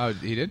tell. Oh,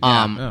 he did.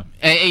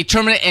 A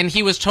Terminator, and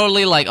he was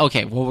totally like,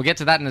 okay, well, we'll get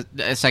to that in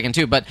a second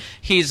too. But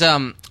he's, I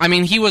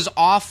mean, he was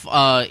off.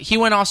 He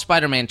went off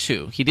Spider-Man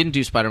 2. He didn't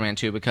do Spider-Man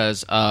 2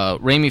 because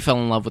Raimi fell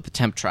in love with the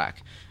temp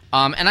track.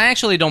 And I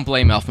actually don't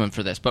blame Elfman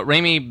for this, but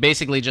Raimi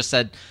basically just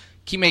said,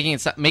 keep making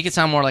it, make it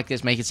sound more like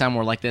this, make it sound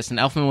more like this. And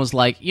Elfman was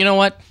like, you know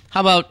what?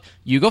 How about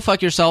you go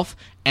fuck yourself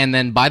and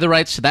then buy the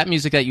rights to that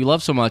music that you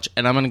love so much,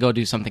 and I'm going to go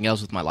do something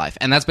else with my life.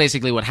 And that's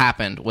basically what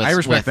happened with, I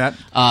respect that.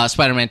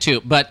 Spider-Man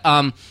 2. But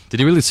Did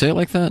he really say it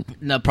like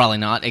that? no, probably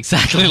not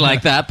exactly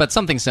like that, but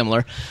something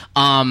similar.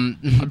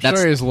 I'm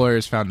sure his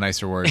lawyers found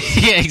nicer words.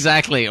 Yeah,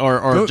 exactly,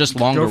 or just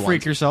longer Go freak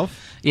ones.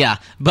 yourself. Yeah,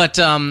 but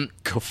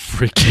Go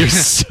freak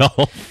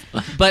yourself.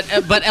 but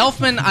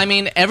Elfman, I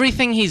mean,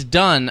 everything he's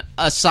done,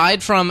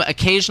 aside from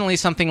occasionally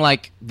something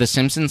like the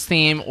Simpsons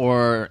theme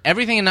or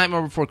everything in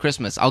Nightmare Before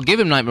Christmas, I'll give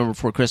him Nightmare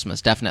Before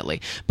Christmas,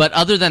 definitely. But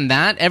other than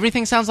that,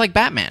 everything sounds like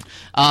Batman.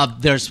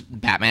 There's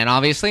Batman,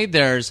 obviously.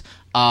 There's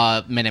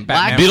Men in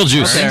Black.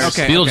 Beetlejuice. There's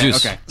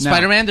Beetlejuice. Okay. Now,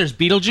 Spider-Man. There's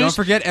Beetlejuice. Don't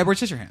forget Edward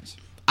Scissorhands.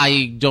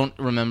 I don't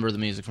remember the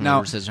music from Now,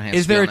 Edward Scissorhands.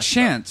 is to be there a honest.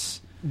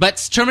 chance?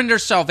 But Terminator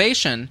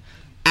Salvation,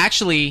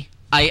 actually,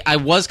 I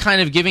was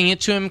kind of giving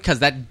it to him because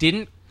that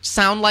didn't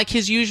sound like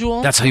his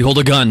usual. That's how you hold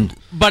a gun.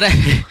 But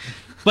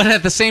but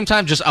at the same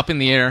time, just up in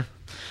the air.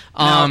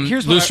 Now,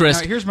 Loose now,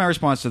 wrist. here's my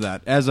response to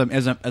that. As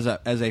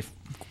a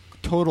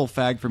total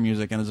fag for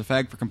music and as a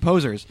fag for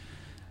composers,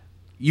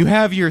 you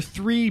have your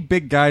three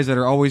big guys that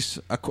are always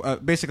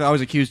basically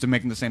always accused of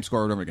making the same score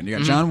over and over again. You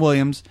got John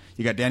Williams,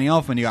 you got Danny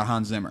Elfman, you got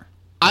Hans Zimmer.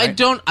 I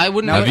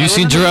wouldn't. Now, Have you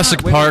seen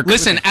Jurassic Park?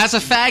 Listen, as a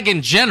fag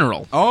in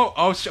general.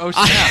 Oh snap!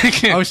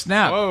 Oh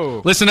snap!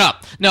 Whoa. Listen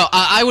up. No,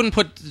 I wouldn't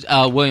put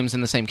Williams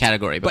in the same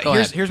category. But, But go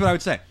ahead. here's what I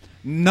would say: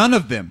 none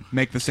of them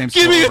make the same.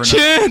 Give score me a over and over.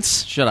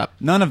 chance. Shut up.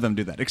 None of them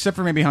do that, except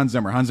for maybe Hans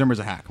Zimmer. Hans Zimmer's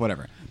a hack,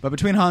 whatever. But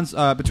between Hans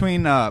Zimmer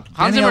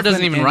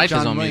doesn't even write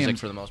his own Williams, music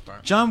for the most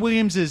part. John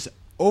Williams'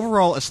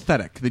 overall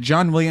aesthetic, the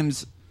John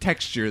Williams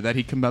texture that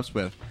he comes up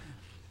with,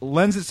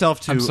 lends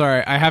itself to. I'm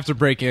sorry, I have to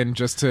break in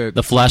just to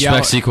The flashback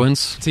yell,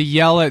 sequence. to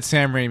yell at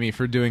Sam Raimi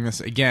for doing this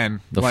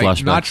again. The like,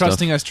 flashback not stuff.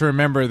 trusting us to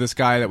remember this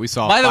guy that we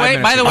saw. By the 5 way,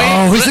 minutes ago.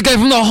 Oh, he's the guy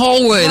from the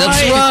hallway.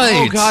 That's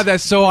right. Oh God,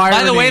 that's so irony.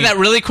 By the way, that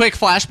really quick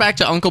flashback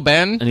to Uncle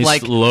Ben, And he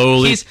like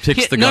slowly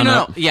picks the gun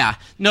up. Yeah,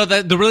 no,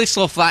 the really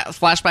slow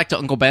flashback to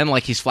Uncle Ben,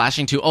 like he's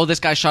flashing to, oh, this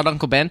guy shot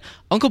Uncle Ben.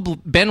 Uncle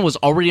Ben was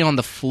already on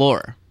the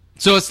floor,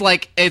 so it's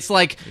like,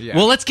 Yeah.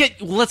 well, let's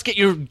get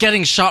your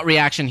getting shot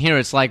reaction here.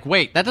 It's like,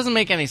 wait, that doesn't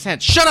make any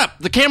sense. Shut up,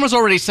 the camera's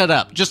already set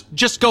up.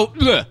 Just go.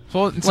 Ugh.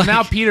 So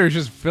now Peter's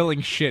just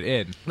filling shit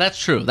in. That's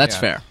true. That's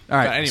Yeah. fair. All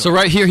right. But anyway, So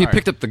right here, he sorry.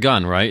 picked up the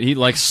gun, right? He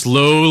like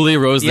slowly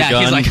rose Yeah, the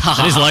gun. he's like,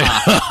 and he's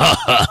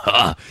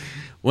like,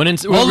 when in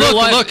Well, real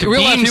life, look, in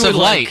real life, he beams would of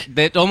like- light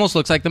that almost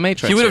looks like the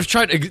Matrix. He would have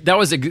tried. That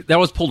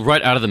was pulled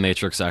right out of the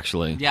Matrix,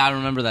 actually. Yeah, I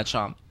remember that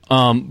shot.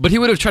 But he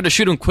would have tried to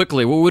shoot him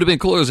quickly. What would have been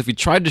cooler is if he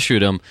tried to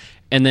shoot him,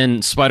 and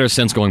then Spider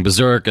Sense going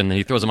berserk, and then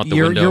he throws him out the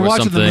window You're or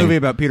watching something. the movie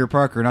about Peter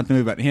Parker, not the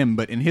movie about him.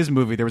 But in his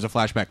movie, there was a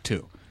flashback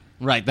too.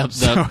 Right.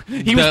 So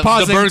he was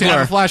pausing to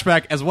have a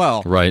flashback as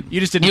well. Right. You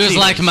just didn't. He was see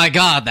like, it. "My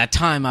God, that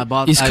time I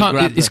bought." He's I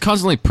grabbed he's the-"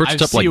 constantly perched I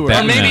up like see where-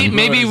 Or Batman.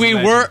 maybe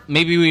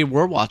Imagine. we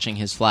were watching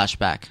his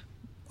flashback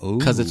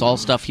because it's all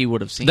stuff he would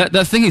have seen. That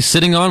thing he's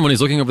sitting on when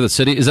he's looking over the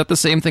city, is that the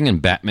same thing in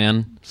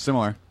Batman?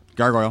 similar.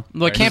 Gargoyle.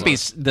 well, it can't be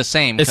the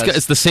same. It's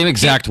 'cause the same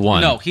exact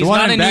one. No, he's The one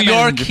not in in New Batman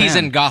York. in He's Japan.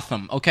 in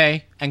Gotham.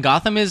 Okay, and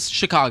Gotham is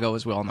Chicago,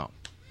 as we all know.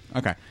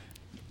 Okay.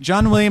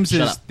 John Williams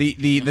Shut is up.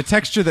 the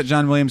texture that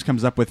John Williams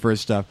comes up with for his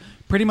stuff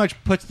pretty much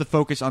puts the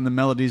focus on the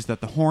melodies that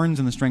the horns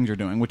and the strings are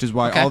doing, which is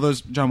why Okay. all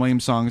those John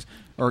Williams songs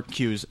or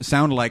cues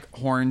sound like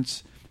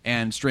horns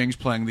and strings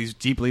playing these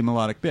deeply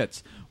melodic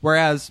bits.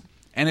 Whereas,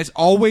 and it's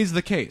always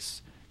the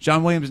case,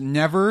 John Williams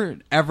never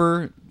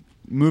ever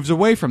moves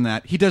away from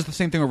that. He does the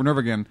same thing over and over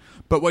again.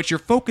 But what you're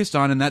focused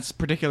on in that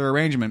particular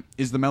arrangement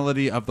is the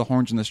melody of the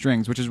horns and the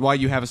strings, which is why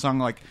you have a song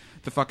like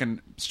the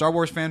fucking Star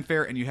Wars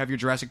fanfare and you have your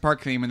Jurassic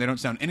Park theme and they don't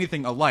sound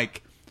anything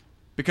alike.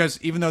 Because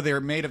even though they're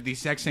made of the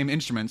exact same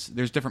instruments,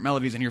 there's different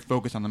melodies and you're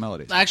focused on the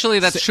melodies. Actually,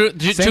 that's true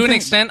to same an thing,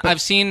 extent. but-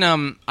 I've seen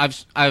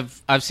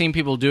I've seen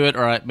people do it,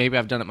 or maybe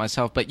I've done it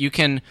myself. But you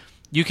can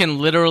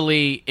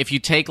literally, if you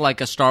take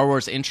like a Star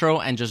Wars intro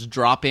and just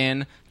drop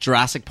in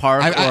Jurassic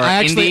Park or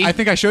Indy. I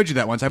think I showed you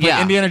that once. I played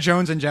Yeah. Indiana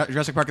Jones and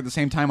Jurassic Park at the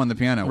same time on the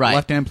piano. Right.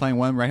 Left hand playing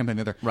one, right hand playing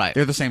the other. Right.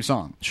 They're the same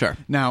song. Sure.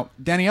 Now,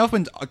 Danny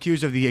Elfman's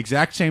accused of the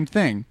exact same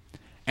thing,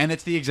 and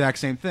it's the exact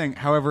same thing.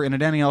 However, in a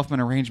Danny Elfman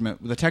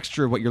arrangement, the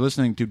texture of what you're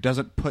listening to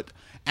doesn't put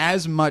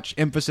as much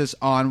emphasis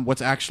on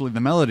what's actually the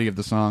melody of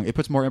the song. It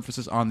puts more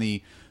emphasis on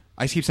the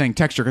I keep saying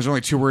texture because there's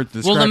only 2 words to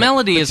describe Well, the it.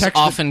 melody The is texture-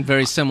 often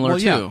very similar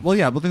too. Well,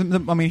 yeah. But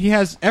I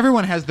mean,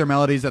 everyone has their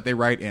melodies that they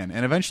write in,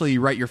 and eventually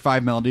you write your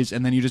 5 melodies,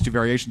 and then you just do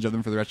variations of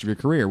them for the rest of your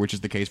career, which is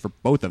the case for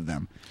both of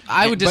them.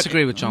 I would But-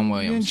 disagree with John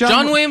Williams. John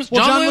John Williams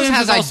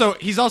has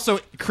he's also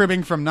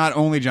cribbing from not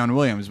only John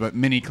Williams but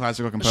many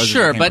classical composers.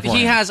 sure, that came but before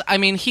he him. has. I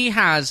mean, he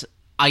has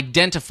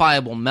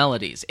identifiable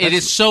melodies. It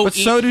is so. But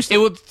so do it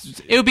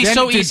would be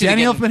so easy.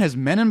 Danny to get, Elfman has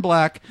Men in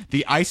Black,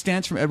 The Ice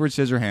Dance from Edward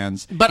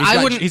Scissorhands. But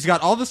He's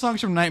got all the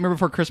songs from Nightmare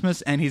Before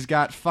Christmas, and he's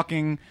got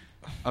fucking.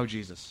 Oh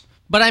Jesus.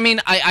 But I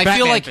mean, I Batman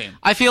feel theme.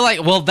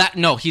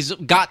 like he's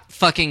got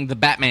fucking the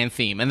Batman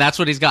theme, and that's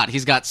what he's got.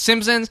 He's got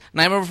Simpsons,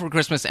 Nightmare Before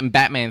Christmas, and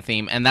Batman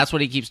theme, and that's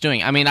what he keeps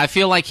doing. I mean, I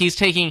feel like he's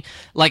taking,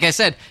 like I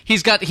said,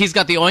 he's got the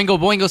Oingo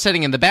Boingo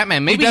setting in the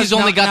Batman. Maybe does he's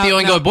only got the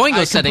Oingo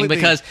Boingo setting completely-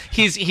 because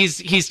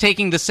he's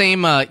taking the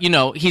same.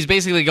 He's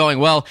basically going,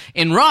 well,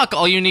 in rock,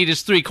 all you need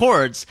is 3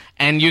 chords,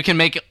 and you can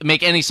make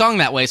any song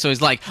that way. So he's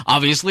like,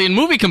 obviously, in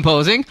movie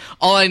composing,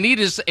 all I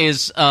need is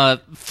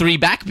 3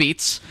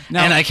 backbeats,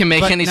 Now- and I can make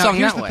but any now song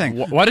here's that the way. thing.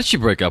 Why did she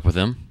break up with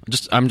him? I'm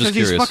just Because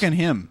curious. he's fucking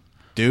him,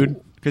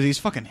 dude. Because he's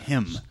fucking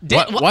him.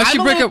 Why'd she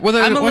break up with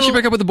her? Why'd she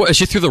break up with the boy? Is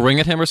she threw the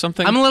ring at him or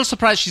something? I'm a little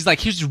surprised. She's like,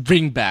 here's your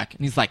ring back.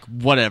 And he's like,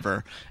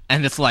 whatever.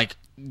 And it's like,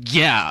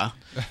 yeah.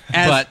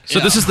 So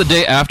this is the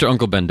day after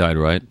Uncle Ben died,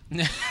 right?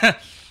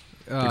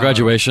 The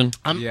graduation.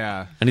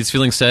 Yeah. And he's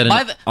feeling sad, and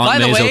By the Aunt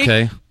May's way,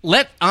 okay.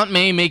 let Aunt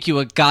May make you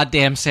a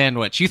goddamn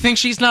sandwich. You think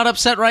she's not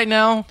upset right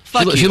now?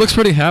 Fuck you. She looks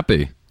pretty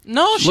happy.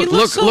 No, she Look,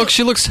 looks look,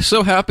 she looks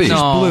so happy.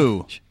 No.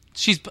 Blue.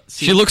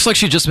 She looks like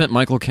she just met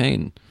Michael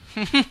Caine.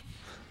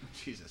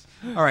 Jesus.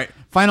 All right.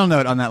 Final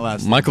note on that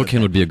last. Michael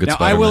Caine would be a good Now,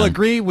 Spider-Man. I will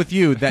agree with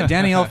you that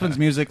Danny Elfman's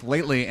music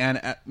lately,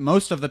 and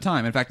most of the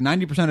time, in fact,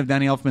 90% of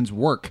Danny Elfman's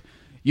work,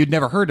 you'd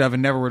never heard of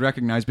and never would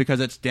recognize because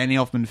it's Danny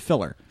Elfman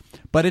filler.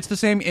 But it's the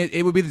same.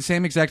 It would be the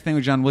same exact thing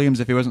with John Williams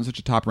if he wasn't such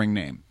a top ring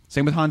name.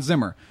 Same with Hans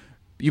Zimmer.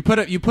 You put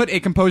a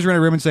composer in a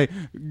room and say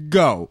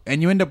go,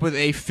 and you end up with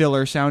a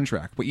filler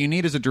soundtrack. What you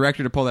need is a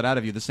director to pull that out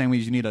of you, the same way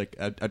you need a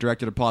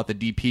director to pull out the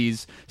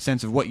DP's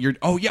sense of what you're.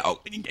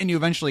 And you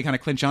eventually kind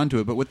of clinch onto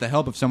it, but with the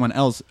help of someone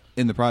else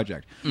in the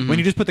project. When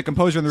you just put the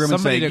composer in the room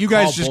Somebody and say to you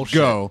guys call just bullshit,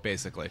 go,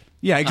 basically.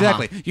 yeah,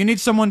 exactly. You need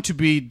someone to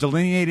be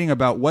delineating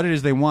about what it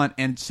is they want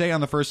and say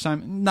on the first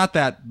time, not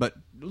that, but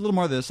a little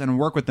more of this, and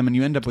work with them, and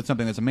you end up with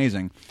something that's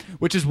amazing.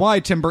 Which is why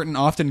Tim Burton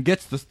often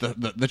gets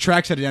the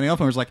tracks out of Danny Elfman,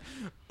 where it's like,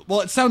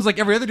 well, it sounds like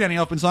every other Danny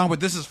Elfman song,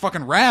 but this is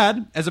fucking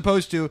rad, as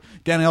opposed to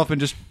Danny Elfman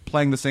just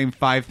playing the same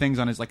 5 things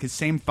on his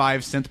same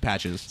 5 synth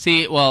patches.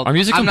 See, well, Are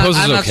music I'm not-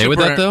 composers I'm not okay with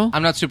super- that, though?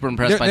 I'm not super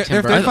impressed by Tim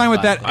They're Burton. fine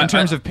with that but- in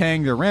terms of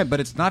paying their rent, but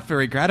it's not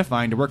very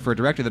gratifying to work for a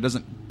director that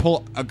doesn't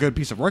pull a good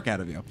piece of work out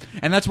of you.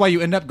 And that's why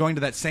you end up going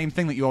to that same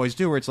thing that you always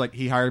do, where it's like,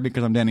 he hired me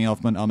because I'm Danny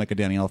Elfman, I'll make a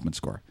Danny Elfman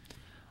score.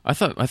 I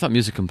thought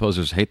music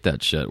composers hate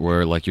that shit,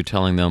 where like you're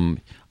telling them,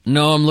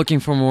 no, I'm looking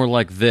for more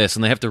like this,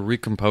 and they have to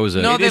recompose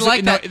it. No, they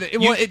like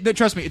that.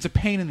 Trust me, it's a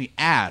pain in the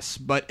ass,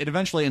 but it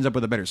eventually ends up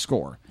with a better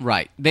score.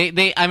 Right.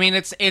 I mean,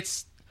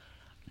 it's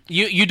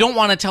you don't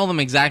want to tell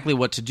them exactly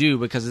what to do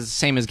because it's the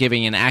same as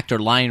giving an actor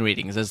line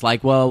readings. It's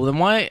like, well, then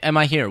why am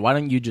I here? Why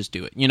don't you just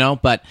do it? You know,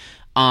 but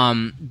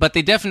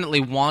they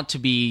definitely want to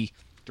be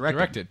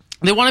Directed.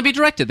 They want to be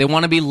directed. They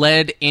want to be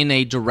led in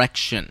a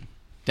direction.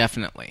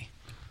 Definitely.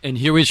 And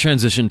here we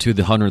transition to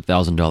the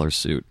 $100,000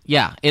 suit.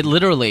 Yeah, it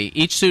literally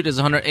each suit is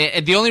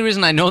 100. The only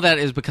reason I know that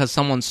is because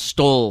someone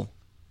stole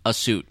a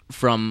suit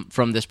from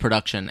this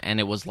production, and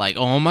it was like,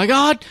 oh my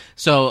god!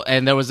 So,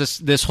 and there was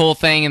this whole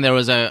thing, and there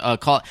was a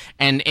call,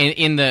 and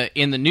in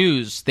the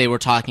news they were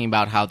talking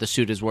about how the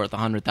suit is worth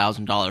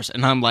 $100,000,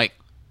 and I'm like,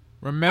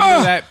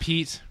 Remember that,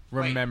 Pete.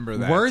 Remember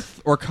that.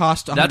 Worth or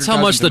cost? That's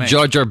how much $100,000 the to make.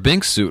 Jar Jar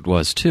Binks suit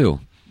was too.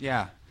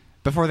 Yeah,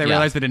 before they Yeah.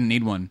 realized they didn't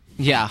need one.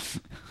 yeah,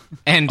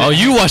 and Oh,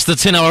 you watched the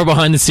 10-hour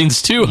behind the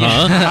scenes too,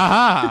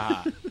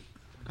 huh?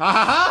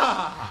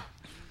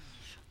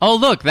 oh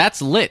look, that's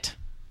lit.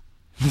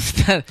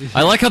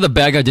 I like how the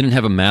bad guy didn't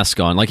have a mask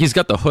on. Like he's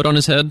got the hood on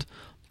his head,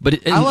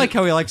 but I like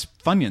how he likes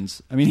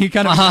Funyuns. I mean, he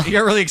kind of he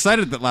got really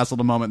excited at that last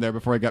little moment there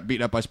before he got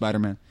beat up by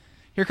Spider-Man.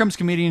 Here comes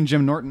comedian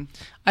Jim Norton.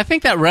 I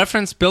think that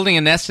reference, building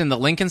a nest in the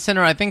Lincoln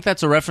Center, I think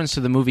that's a reference to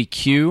the movie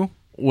Q,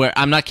 where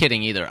I'm not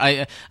kidding either.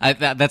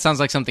 That sounds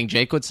like something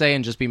Jake would say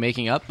and just be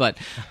making up, but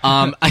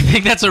I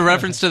think that's a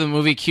reference to the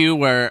movie Q,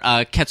 where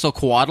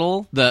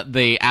Quetzalcoatl,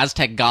 the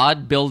Aztec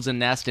god, builds a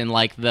nest in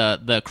like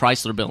the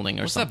Chrysler Building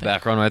or What's that something.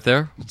 background right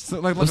there?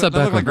 So, like, What's look that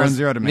like background? Ground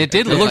Zero to me. It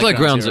did It look looked like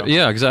Ground Ground Zero. Zero.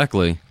 Yeah,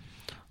 exactly.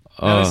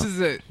 Now,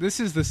 this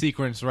is the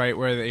sequence, right,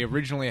 where they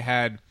originally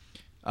had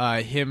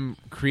him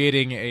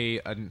creating a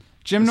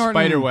Jim Norton-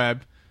 spider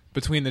web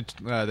between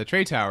the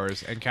tray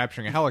towers and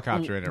capturing a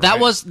helicopter in it. That right?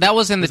 was in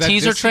the Was that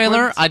teaser this trailer.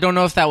 sequence? I don't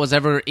know if that was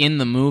ever in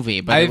the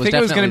movie, but I it was think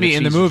it was going to be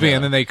in the teaser movie, trailer.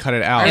 and then they cut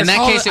it out. In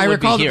that case, it I would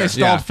be recall that here. they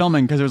stalled Yeah.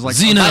 filming because it was like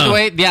Xena. By the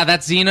way, yeah,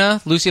 that's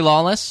Xena. Lucy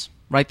Lawless,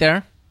 right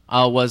there,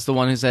 was the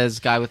one who says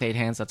 "guy with 8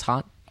 hands." That's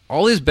hot.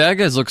 All these bad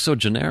guys look so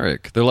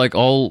generic. They're like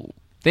all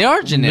They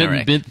are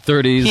generic.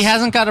 mid-30s. He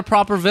hasn't got a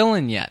proper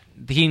villain yet.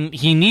 He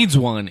needs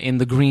one in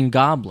the Green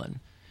Goblin.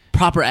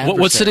 proper adversary.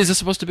 What city is this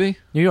supposed to be?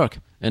 New York.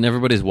 And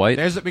everybody's white.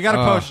 We got a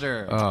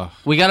poster.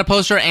 We got a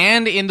poster,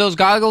 and in those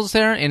goggles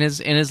there, in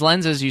his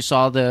lenses, you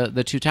saw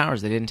the two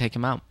towers. They didn't take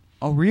him out.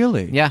 Oh,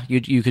 really? Yeah,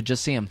 you could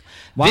just see him.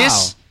 Wow.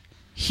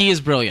 He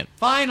is brilliant.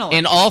 Finally.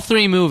 In all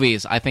three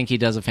movies, I think he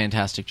does a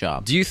fantastic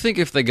job. Do you think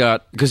if they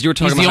got, because you were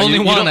talking He's about the how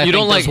only one I you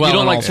don't think like does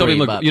well in all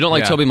three, but- you don't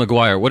like Yeah. Tobey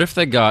Maguire. What if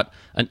they got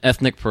an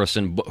ethnic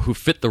person who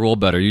fit the role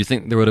better? You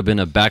think there would have been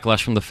a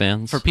backlash from the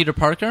fans? For Peter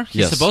Parker, he's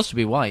Yes. supposed to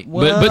be white.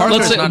 but Parker's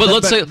let's say, not- but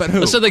let's say, but who?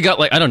 let's say they got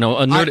like I don't know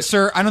a nerd.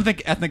 Sir, I don't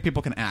think ethnic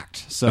people can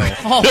act. So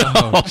Oh,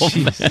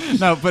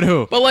 no, but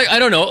who? But like I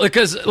don't know,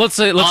 because let's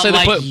say Not they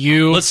like put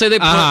you. let's say they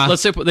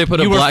put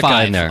a You were black guy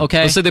 5, in there.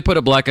 okay? Let's say they put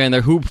a black guy in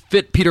there who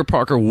fit Peter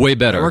Parker way It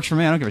better. works for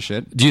me. I don't give a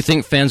shit. Do you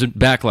think fans would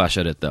backlash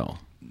at it though?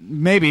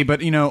 Maybe, but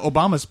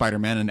Obama's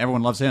Spider-Man and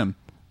everyone loves him.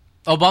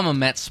 Obama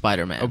met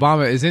Spider-Man.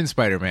 Obama is in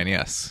Spider-Man.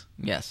 Yes.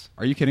 Yes.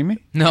 Are you kidding me?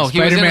 No, he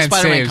was in a Spider-Man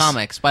Spider-Man saves.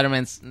 comic.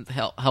 Spider-Man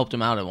helped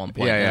him out at one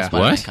point. Yeah, in a yeah.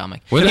 Spider-Man What?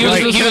 comic. What? He was,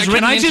 Like, he was Can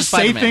written I into just say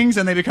Spider-Man. things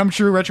and they become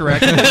true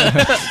retroactively?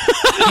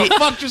 What the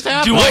fuck just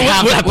happened? Do I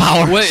have that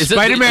power? Wait, is that-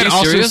 Spider-Man are you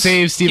also serious?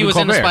 saves He Stephen was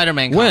Colbert. in a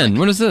Spider-Man When? comic.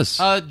 When is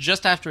this?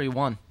 Just after he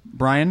won.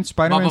 Brian,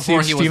 Spider-Man Well, before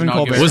saves he was Stephen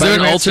inaugurated. Colbert. was there an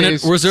Spider-Man alternate?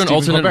 saves Was there an Stephen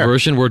alternate Colbert.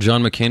 version where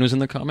John McCain was in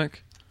the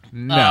comic?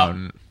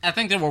 No. I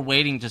think they were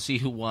waiting to see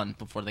who won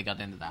before they got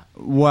into that.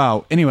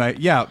 Wow. Anyway,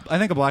 yeah, I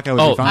think a black guy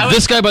would Oh, be fine.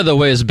 this guy, by the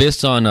way, is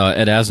based on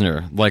Ed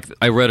Asner. Like,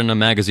 I read in a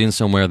magazine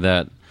somewhere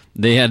that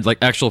they had like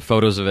actual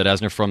photos of Ed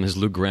Asner from his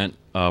Lou Grant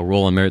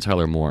role on Mary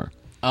Tyler Moore.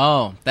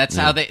 Oh, that's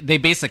how they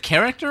base a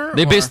character?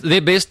 They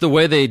or- based the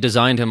way they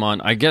designed him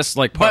on, I guess,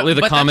 like partly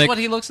but the comic. that's what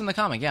he looks in the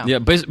comic, yeah. Yeah,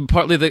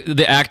 partly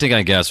the acting,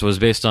 I guess, was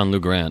based on Lou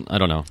Grant. I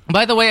don't know.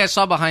 By the way, I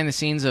saw behind the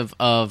scenes of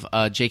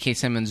J.K.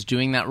 Simmons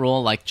doing that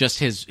role, like just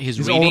his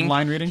reading. old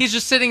line reading? He's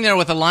just sitting there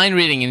with a line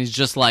reading, and he's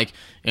just like,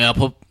 yeah, I'll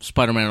put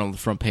Spider-Man on the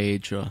front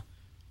page.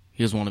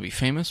 He doesn't want to be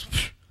famous?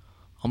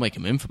 I'll make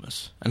him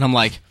infamous. And I'm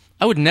like,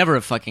 I would never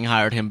have fucking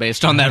hired him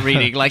based on that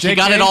reading. Like, he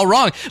got JK, it all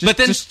wrong. But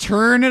then, just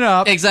turn it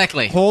up.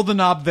 Exactly. Hold the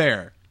knob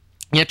there.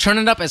 yeah, turn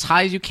it up as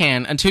high as you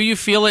can until you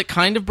feel it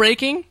kind of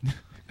breaking.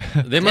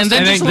 They must,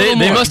 then just a they, little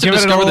they more. must have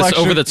Give it a discovered little this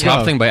extra- over the top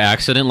yeah. thing by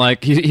accident.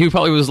 Like he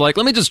probably was like,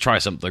 let me just try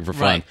something for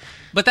fun. Right.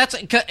 But that's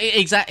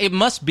exactly. It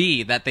must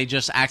be that they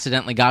just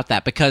accidentally got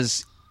that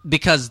because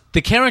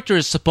the character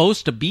is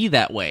supposed to be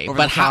that way. Over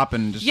but the top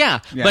and just- yeah,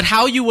 yeah. but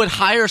how you would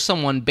hire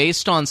someone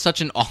based on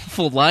such an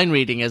awful line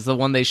reading as the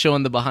one they show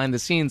in the behind the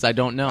scenes, I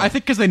don't know. I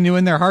think because they knew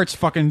in their hearts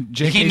fucking he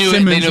J.K. knew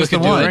Simmons they knew was it the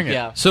could do one. it.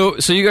 Yeah. So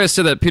you guys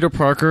said that Peter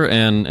Parker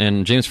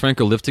and James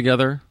Franco live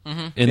together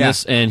in Yeah.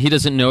 this, and he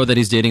doesn't know that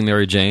he's dating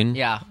Mary Jane.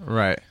 Yeah.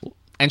 Right.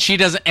 And she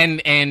doesn't,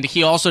 and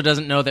he also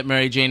doesn't know that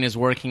Mary Jane is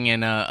working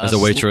in As a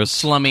waitress.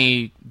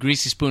 slummy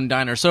greasy spoon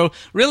diner. So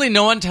really,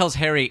 no one tells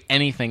Harry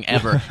anything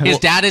ever. His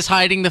dad is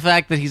hiding the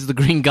fact that he's the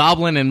Green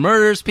Goblin and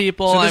murders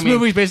people. So this I mean,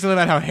 movie's basically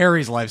about how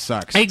Harry's life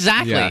sucks.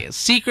 exactly. Yeah.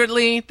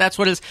 Secretly, that's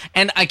what it is.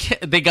 And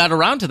they got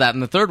around to that in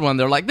the third one.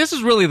 They're like, this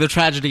is really the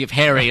tragedy of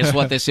Harry, is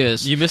what this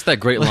is. You missed that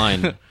great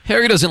line.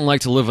 Harry doesn't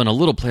like to live in a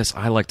little place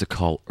I like to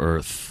call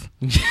Earth.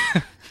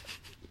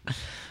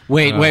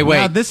 Wait.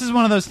 Now, this is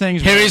one of those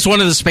things. where Harry's one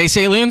of the space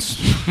aliens?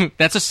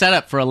 That's a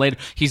setup for a later.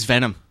 He's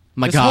Venom.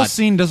 My this whole God.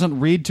 scene doesn't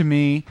read to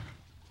me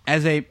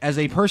as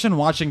a person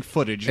watching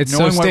footage, It's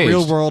knowing so what staged.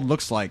 real world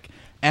looks like,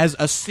 as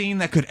a scene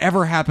that could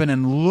ever happen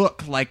and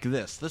look like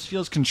this. This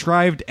feels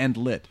contrived and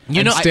lit.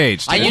 You And know,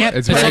 staged. I It's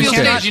it's very very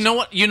staged. staged.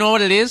 You know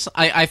what it is?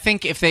 I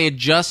think if they had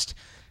just.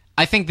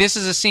 I think this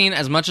is a scene.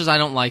 As much as I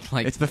don't like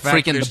It's the fact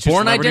freaking there's the two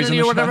Bourne celebrities Identity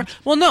in or the whatever. shot.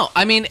 Well, no.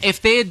 I mean,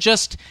 if they had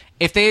just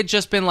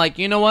been like,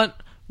 you know what,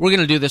 we're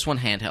gonna do this one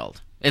handheld.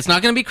 It's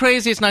not going to be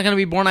crazy. It's not going to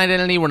be Bourne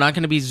Identity. We're not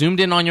going to be zoomed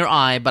in on your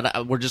eye,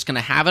 but we're just going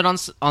to have it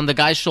on the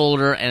guy's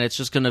shoulder, and it's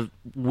just going to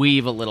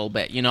weave a little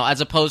bit,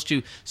 as opposed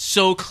to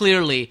so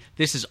clearly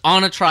this is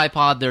on a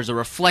tripod. There's a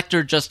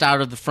reflector just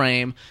out of the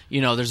frame.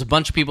 There's a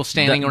bunch of people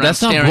standing around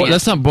staring.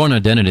 That's not Born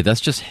Identity.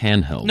 That's just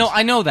handheld. No,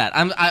 I know that.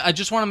 I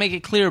just want to make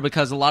it clear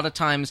because a lot of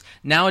times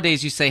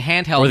nowadays you say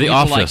handheld, Or The people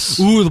are Office.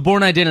 like, ooh, the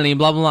Bourne Identity, and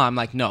blah blah blah. I'm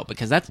like, no,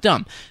 because that's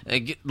dumb.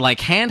 Like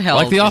handheld,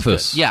 Like The is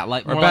Office. good. Yeah,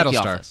 like Or more like The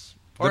Battlestar. Office.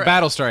 The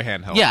Battlestar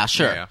handheld. Yeah,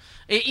 sure.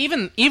 Yeah.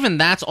 Even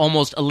that's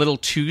almost a little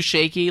too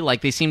shaky.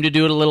 Like they seem to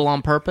do it a little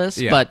on purpose.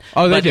 Yeah. But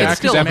Oh, they but do. it's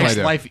still Definitely makes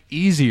do. life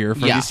easier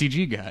for Yeah. the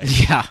CG guys.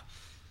 yeah.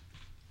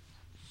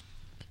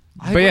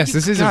 But yes,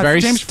 this is a very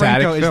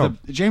static film.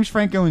 James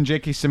Franco and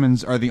J.K.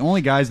 Simmons are the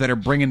only guys that are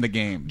bringing the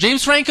game.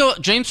 James Franco is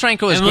And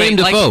great. William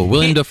Dafoe.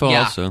 William he- Dafoe yeah.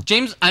 also.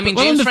 James Willem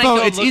James Dafoe,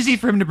 Franco. it's looks- easy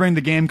for him to bring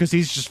the game because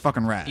he's just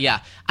fucking rad. Yeah,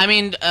 I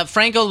mean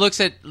Franco looks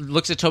at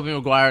Tobey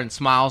Maguire and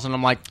smiles, and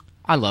I'm like,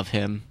 I love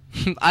him.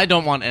 I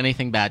don't want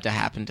anything bad to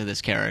happen to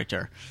this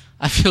character.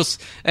 I feel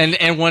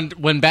and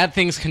when bad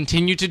things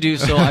continue to do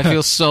so, I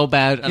feel so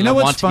bad, and You know I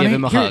what's want funny? to give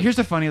him a hug. Here's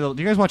the funny little.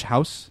 Do you guys watch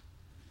House?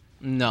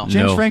 No.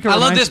 James No. Franco I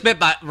love reminds- this bit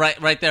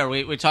right there.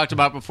 We talked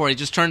about before. He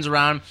just turns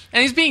around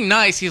and he's being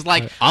nice. He's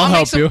like, I'll make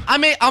help some, you.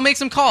 I'll make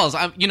some calls.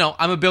 I'm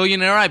a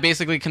billionaire. I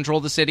basically control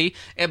the city.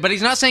 But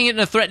he's not saying it in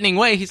a threatening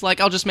way. He's like,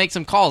 I'll just make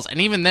some calls. And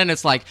even then,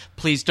 it's like,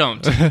 please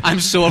don't. I'm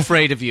so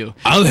afraid of you.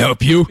 I'll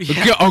help you.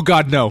 Oh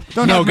God, no.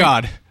 Don't No help me.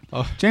 God.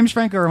 James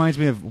Franco reminds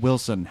me of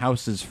Wilson,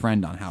 House's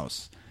friend on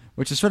House,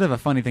 which is sort of a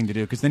funny thing to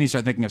do because then you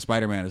start thinking of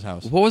Spider-Man as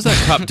House. What was that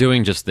cop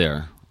doing just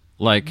there?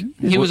 Like,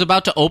 He was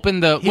about to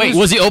open the. Wait,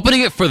 was he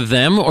opening it for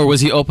them or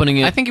was he opening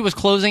it? I think he was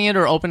closing it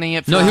or opening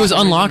it. For No, he was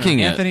unlocking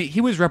it. Anthony,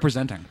 he was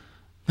representing.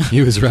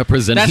 He was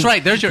representing. That's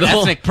right, there's your the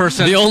whole- ethnic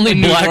person The only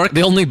in New black, York.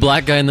 the only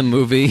black guy in the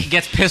movie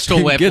Gets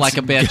pistol whipped gets- like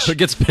a bitch.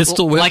 Gets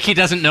pistol whipped. Like he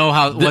doesn't know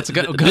what's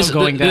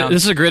going down.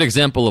 This is a great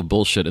example of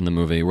bullshit in the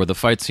movie where the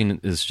fight scene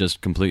is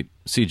just complete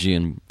CG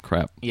and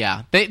crap.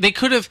 Yeah, they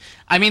could have.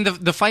 I mean,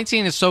 the fight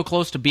scene is so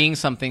close to being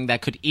something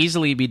that could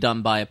easily be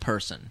done by a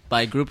person,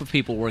 by a group of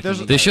people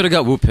working. They should have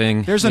got Wu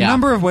Ping. There's a Yeah.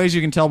 number of ways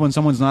you can tell when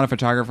someone's not a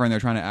photographer and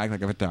they're trying to act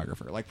like a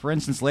photographer. Like, for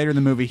instance, later in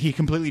the movie, he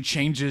completely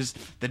changes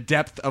the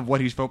depth of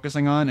what he's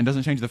focusing on and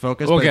doesn't change the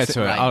focus. We'll but get it's-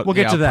 to it. Right. We'll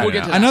get to that. We'll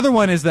get to that. Another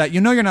one is that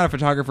you're not a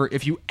photographer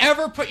if you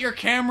ever put your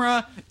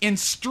camera in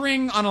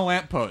string on a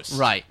lamppost.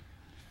 Right.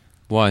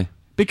 Why?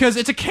 Because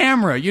it's a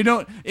camera. You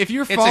don't. If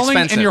you're It's falling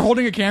expensive. and you're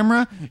holding a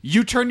camera,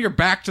 you turn your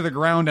back to the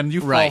ground and you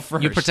fall Right.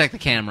 first. You protect the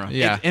camera.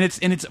 Yeah. And it's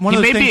one He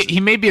of those may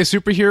things. be a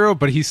superhero,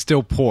 but he's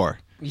still poor.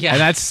 Yeah. And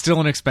that's still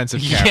an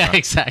expensive camera. Yeah,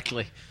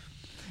 exactly.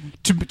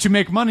 to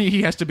make money,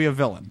 he has to be a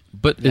villain.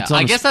 But Yeah. it's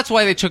I guess that's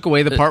why they took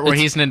away the part where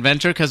it's- he's an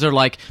inventor, because they're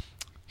like,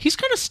 he's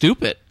kind of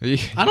stupid.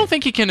 I don't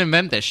think he can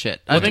invent this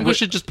shit. I think we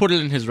should just put it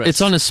in his wrist.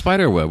 it's on his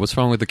spider web. What's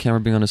wrong with the camera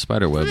being on his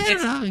spider web?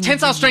 It's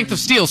tensile strength of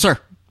steel, sir.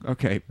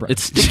 Okay,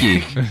 It's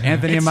sticky.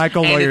 Anthony and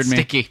Michael And lawyered it's me.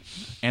 sticky.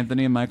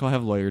 Anthony and Michael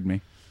have lawyered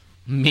me.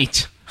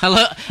 Meat. I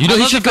love You know, I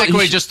he love the should go- fact he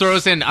where he should- just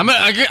throws in, I'm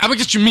gonna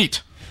get you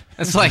meat.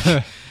 It's like,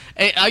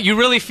 you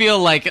really feel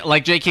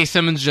like J.K.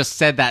 Simmons just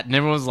said that, and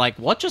everyone's like,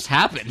 what just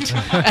happened?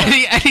 and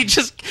he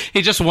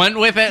just went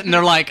with it, and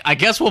they're like, I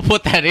guess we'll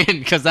put that in,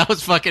 because that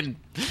was fucking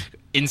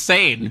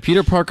insane.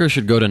 Peter Parker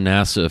should go to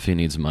NASA if he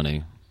needs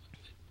money.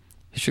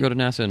 He should go to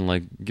NASA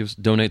and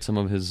donate some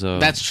of his.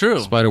 That's true.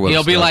 Spiderweb.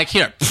 He'll be stuff. like,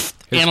 here,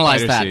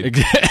 analyze spider that.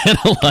 seed.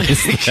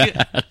 Analyze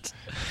that.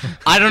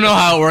 I don't know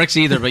how it works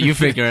either, but you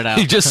figure it out.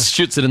 He just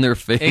shoots it in their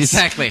face.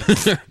 Exactly.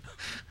 That'd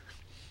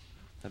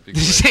be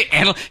Did you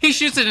great. say he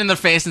shoots it in their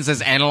face and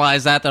says,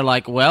 analyze that. They're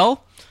like,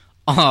 well,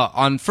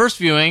 on first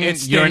viewing,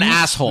 It you're an stings.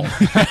 asshole.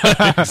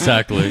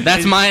 Exactly.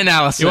 That's my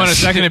analysis. You want a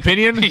second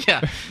opinion?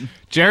 Yeah.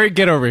 Jerry,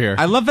 get over here.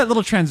 I love that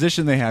little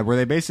transition they had where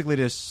they basically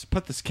just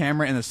put this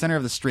camera in the center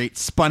of the street,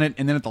 spun it,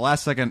 and then at the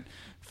last second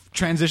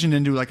transitioned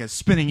into like a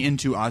spinning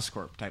into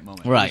Oscorp type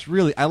moment. Right. It's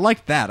really, I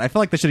like that. I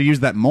feel like they should have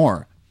used that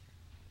more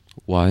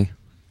Why?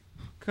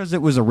 because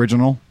it was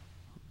original.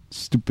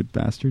 Stupid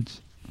bastards.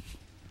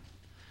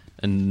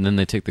 And then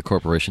they take the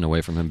corporation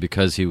away from him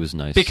because he was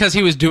nice. Because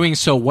he was doing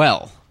so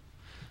well.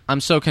 I'm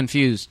so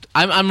confused.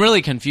 I'm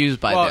really confused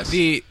by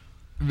this.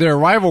 Their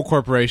rival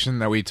corporation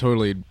that we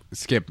totally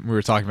skipped. We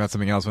were talking about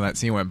something else when that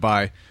scene went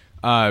by.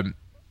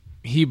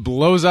 He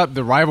blows up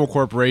the rival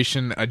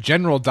corporation. A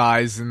general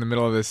dies in the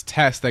middle of this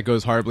test that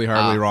goes horribly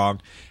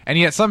wrong, and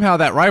yet somehow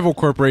that rival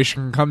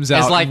corporation comes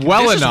out like,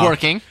 well this is enough.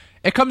 working.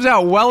 It comes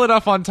out well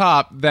enough on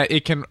top that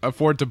it can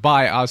afford to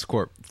buy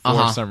Oscorp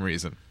for some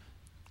reason.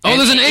 oh,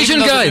 there's an And Asian even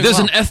though guy. they're There's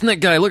doing an ethnic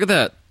guy. Look at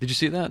that. Did you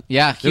see that?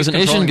 Yeah, There's he's an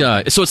Asian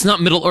controlling guy. So it's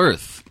not Middle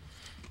Earth.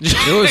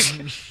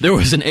 There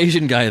was an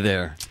Asian guy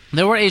there.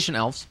 There were Asian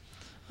elves.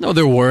 No,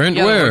 there weren't.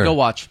 Yeah, Where? go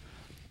watch.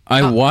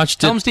 I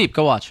watched it. Helm's Deep,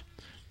 go watch.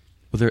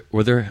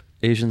 Were there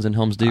Asians in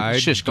Helm's Deep? I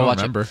Shush, go don't watch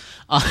it. remember.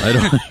 I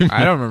don't.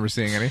 I don't remember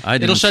seeing any. I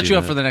didn't It'll shut see you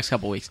up that. for the next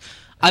couple weeks.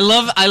 I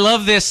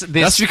love this.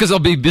 That's because I'll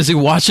be busy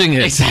watching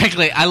it.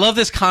 Exactly. I love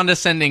this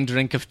condescending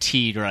drink of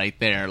tea right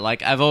there.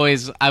 Like I've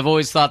always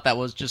thought that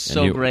was just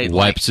so he great.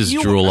 wipes like, his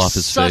you drool are off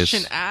his such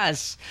face. an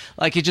ass.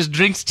 Like he just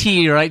drinks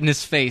tea right in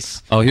his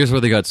face. Oh, here's where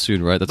they got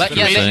sued, right? That's But what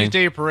yeah, you're Macy's saying.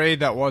 Day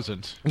Parade that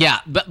wasn't. Yeah.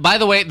 But by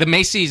the way, the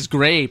Macy's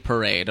Gray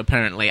Parade.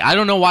 Apparently, I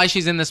don't know why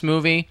she's in this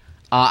movie.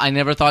 I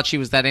never thought she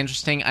was that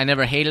interesting. I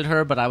never hated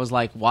her, but I was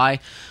like, why?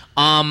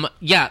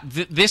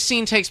 This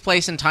scene takes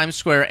place in Times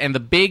Square, and the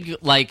big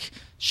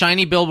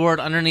shiny billboard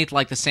underneath the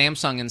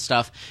Samsung and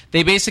stuff,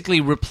 they basically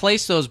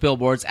replace those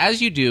billboards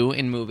as you do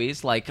in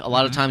movies. Like a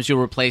lot of times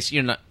you'll replace,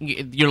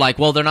 you're like,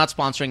 well, they're not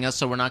sponsoring us,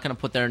 so we're not going to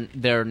put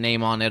their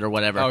name on it or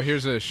whatever. Oh,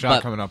 here's a shot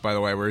But- coming up, by the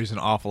way, where he's an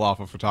awful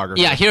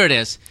photographer. Yeah, here it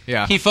is.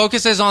 Yeah. He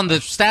focuses on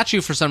the statue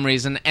for some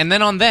reason, and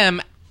then on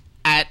them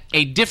at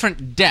a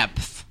different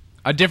depth.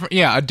 It's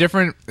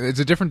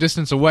a different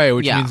distance away,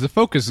 which Yeah. means the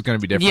focus is going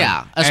to be different.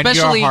 Yeah, and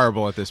especially you're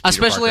horrible at this. Peter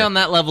especially Parker. on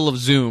that level of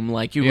zoom.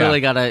 Like you Yeah.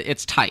 really gotta.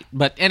 It's tight.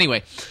 But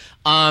anyway,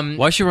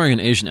 Why is she wearing an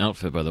Asian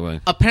outfit, by the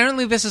way?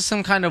 apparently this is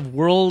some kind of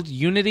world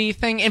unity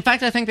thing. In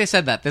fact, I think they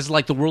said that this is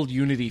like the World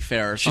Unity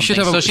Fair or something. should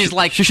have a- so she's she-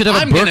 like, she should have a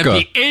I'm gonna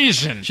burqa." be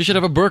Asian. She should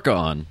have a burqa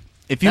on.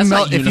 If you That's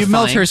melt not if you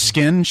melt unifying. her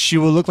skin, she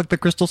will look like the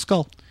Crystal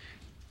Skull.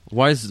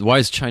 Why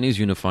is Chinese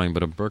unifying,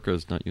 but a burqa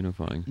is not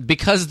unifying?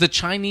 Because the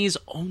Chinese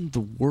own the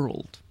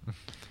world.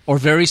 or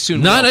very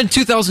soon. Not will. in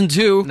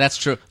 2002. That's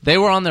true. They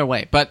were on their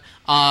way, but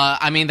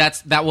I mean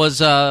that was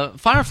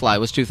Firefly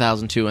was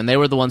 2002, and they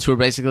were the ones who were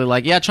basically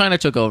like, yeah, China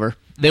took over.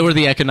 They were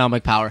the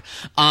economic power.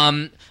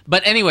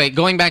 But anyway,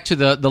 going back to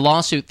the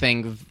lawsuit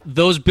thing,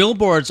 those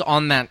billboards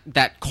on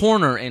that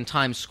corner in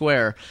Times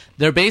Square,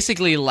 they're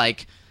basically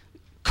like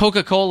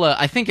Coca-Cola.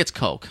 I think it's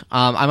Coke.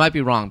 I might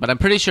be wrong, but I'm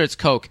pretty sure it's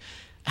Coke.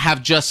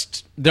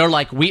 They're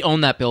like, we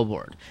own that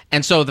billboard.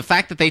 And so the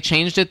fact that they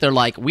changed it, they're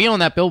like, we own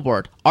that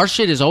billboard. Our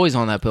shit is always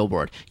on that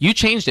billboard. You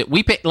changed it.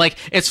 We pay, like,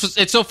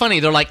 it's so funny.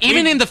 They're like,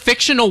 even in the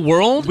fictional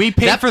world, We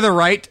paid for the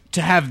right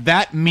to have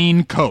that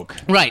mean Coke.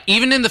 right,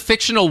 even in the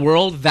fictional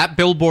world, that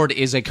billboard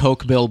is a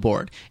Coke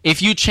billboard.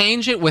 If you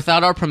change it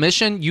without our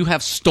permission, you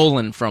have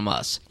stolen from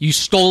us. You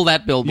stole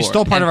that billboard. You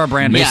stole part of our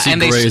brand. Yeah, Macy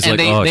and Gray's like,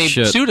 oh, they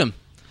shit. sued him.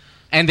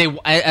 And they,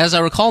 as I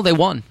recall, they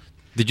won.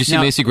 Did you see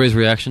Now- Macy Gray's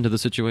reaction to the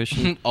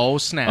situation? Oh,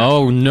 snap.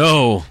 Oh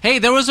no! Hey,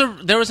 there was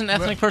an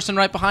ethnic person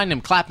right behind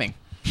him clapping.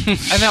 And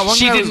that one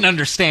She guy didn't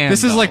understand.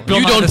 This is though. like Bill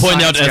You Nye don't the point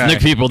out Science Guy.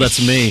 ethnic people.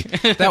 That's me.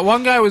 that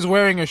one guy was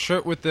wearing a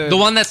shirt with the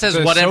one that says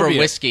the whatever Soviet.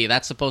 whiskey.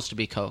 That's supposed to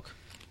be Coke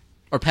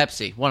or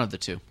Pepsi, one of the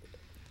two.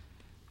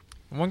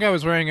 One guy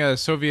was wearing a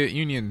Soviet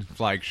Union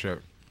flag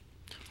shirt.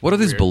 What are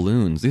these Weird.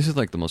 balloons? These are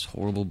like the most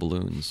horrible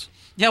balloons.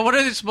 Yeah, what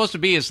are they supposed to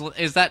be? Is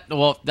that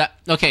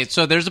okay?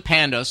 So there's a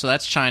panda, so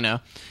that's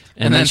China,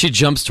 And then she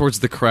jumps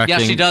towards the cracking,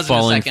 Yeah, she does in a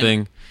falling second.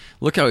 thing.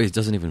 Look how he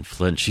doesn't even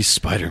flinch. He's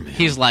Spider-Man.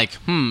 He's like,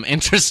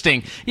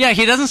 interesting. Yeah,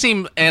 he doesn't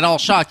seem at all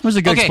shocked. It was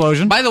a good Okay,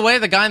 explosion. By the way,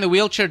 the guy in the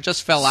wheelchair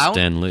just fell out.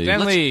 Stan Lee.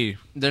 Stanley,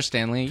 There's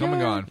Stanley. come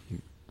and Yeah. gone.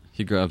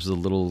 He grabs the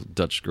little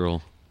Dutch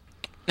girl.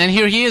 And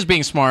here he is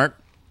being smart.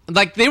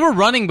 Like, they were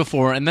running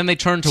before, and then they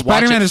turned to watch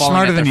Spider-Man it is falling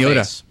smarter at than their Yoda.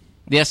 face.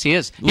 Yes, he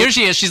is. Here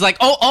she is. She's like,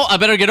 oh, I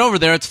better get over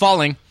there. It's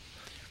falling.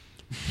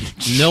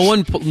 No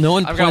one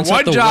I've got points out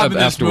one the job web in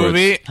this afterwards.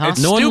 movie. Huh? It's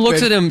No one stupid.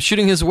 looks at him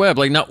shooting his web.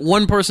 Like, not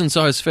one person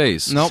saw his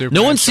face. Nope. Super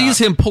No one shot. sees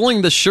him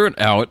pulling the shirt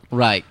out.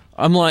 Right.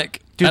 I'm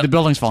like, Dude, the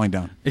building's falling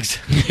down.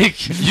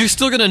 you're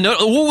still gonna know.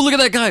 Oh, look at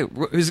that guy.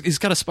 He's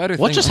got a spider.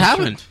 What thing just on his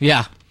happened? shirt.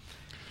 Yeah.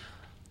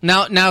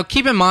 Now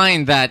keep in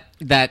mind that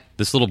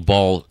This little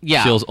ball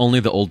Yeah. kills only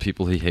the old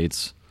people he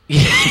hates.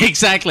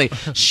 exactly.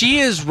 She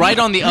is right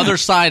on the other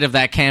side of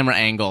that camera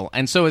angle,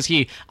 and so is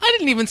he. I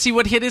didn't even see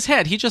what hit his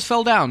head. He just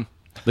fell down.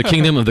 The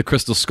kingdom of the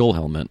crystal skull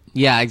helmet.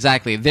 Yeah,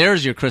 exactly.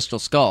 There's your crystal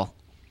skull.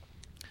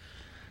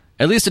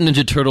 At least in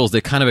Ninja Turtles,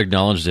 they kind of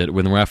acknowledged it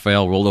when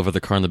Raphael rolled over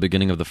the car in the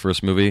beginning of the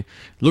first movie. It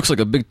looks like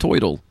a big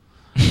toidle.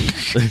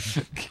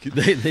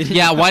 They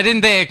Yeah, why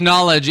didn't they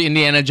acknowledge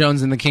Indiana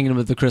Jones and the Kingdom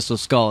of the Crystal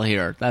Skull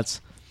here?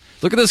 That's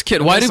Look at this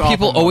kid. Why This do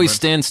people awful always moment.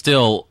 stand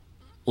still,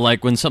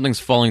 like when something's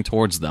falling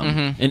towards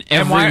them in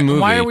every And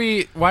why,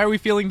 movie? why are we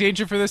feeling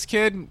danger for this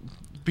kid?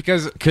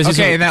 Because Because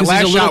in that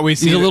last shot we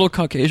see he's a little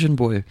Caucasian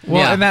boy.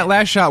 well, Yeah. in that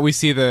last shot we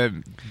see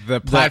the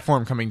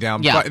platform coming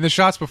down. Yeah. But in the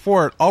shots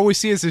before it, all we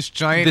see is this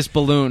giant This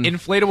balloon.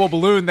 inflatable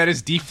balloon that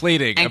is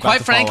deflating. and about quite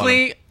to fall on him.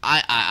 frankly,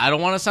 I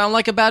don't want to sound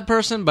like a bad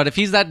person, but if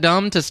he's that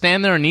dumb to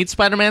stand there and need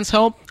Spider-Man's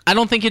help, I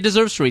don't think he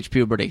deserves to reach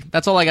puberty.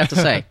 That's all I got to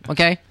say.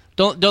 Okay,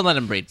 don't let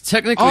him breed.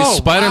 Technically, That guy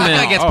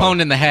Spider-Man. gets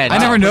pwned in the head. I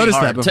never Pretty noticed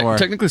hard. that before.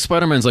 Technically,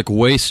 Spider-Man's like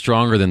way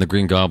stronger than the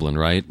Green Goblin,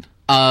 right?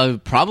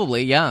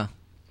 Probably, yeah.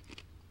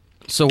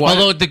 So why?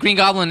 Although the Green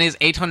Goblin is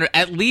 800,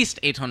 at least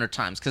 800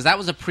 times, because that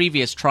was a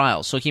previous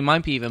trial, so he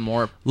might be even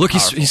more. Look,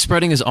 powerful. he's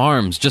spreading his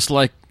arms just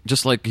like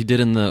he did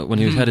in the when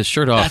he had his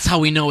shirt off. That's how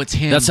we know it's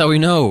him. That's how we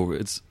know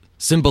it's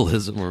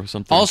symbolism or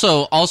something.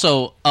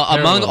 Also,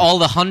 among all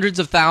the hundreds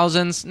of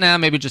thousands,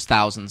 maybe just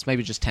thousands,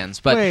 maybe just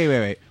tens, but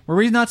Wait. Were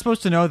we not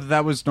supposed to know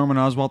that was Norman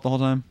Oswald the whole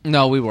time?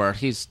 no, we were.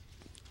 It's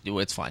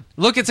fine.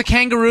 Look, it's a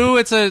kangaroo.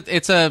 It's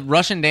a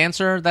Russian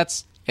dancer.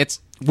 It's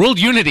world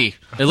unity.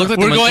 It looked like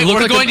we're the- going. it looked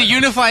We're like going the- to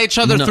unify each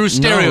other through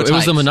stereotypes. No, it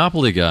was the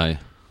Monopoly guy.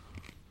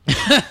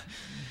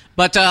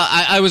 But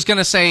I was going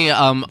to say,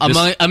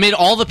 amid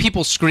all the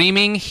people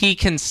screaming,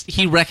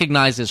 he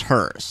recognizes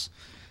hers.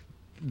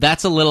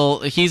 That's a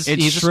little. He's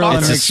It's a shrill and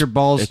stalker. makes your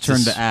balls It's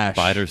turn a to ash.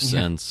 Spider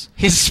sense.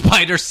 His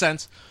spider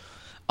sense.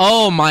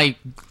 Oh my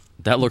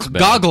That looks bad.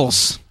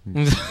 goggles!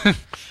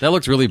 That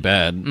looks really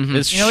bad.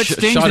 It's You know, it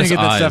stings shot when you his get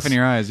that eyes. stuff in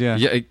your eyes. Yeah.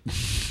 Yeah,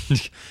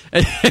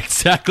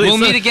 exactly. We'll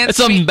It's meet a, again. It's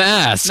a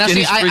mask. Now, and see,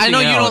 he's I know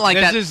freaking you don't out. like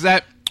This that. is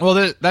that.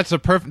 Well, that's a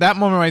that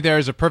moment right there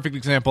is a perfect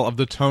example of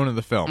the tone of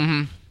the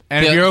film.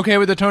 And if The- you're okay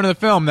with the tone of the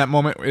film, that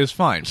moment is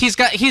fine. He's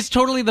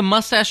totally the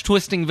mustache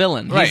twisting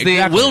villain. Right, He's the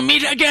exactly. we'll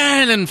meet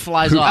again and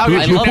flies Who, off. who-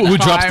 I who- love who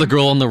that. drops the time.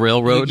 girl on the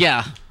railroad?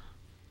 Yeah,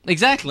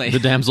 exactly. The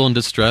damsel in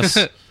distress.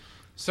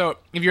 So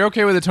if you're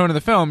okay with the tone of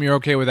the film, you're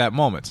okay with that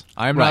moment.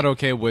 I'm Right. not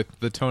okay with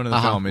the tone of the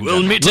Uh-huh. film. In we'll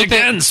general. meet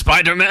again,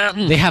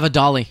 Spider-Man. They have a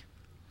dolly.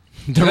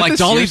 They're that like the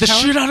dolly Sears the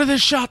Tower? shit out of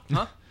this shot. It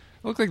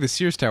looked like the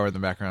Sears Tower in the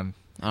background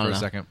I don't for a know.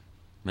 second.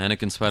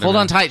 Mannequin Spider-Man. Hold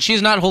on tight.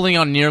 She's not holding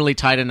on nearly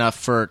tight enough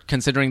for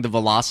considering the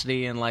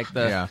velocity and like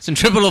the Yeah.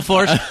 centripetal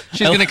force.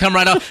 She's gonna come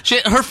right out.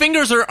 Her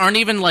fingers aren't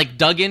even like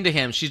dug into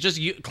him. She's just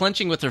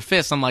clenching with her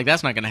fists. I'm like,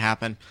 that's not gonna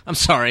happen. I'm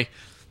sorry.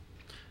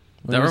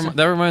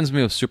 That reminds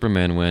me of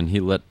Superman when he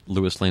let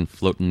Lois Lane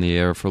float in the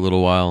air for a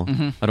little while.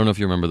 I don't know if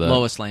you remember that.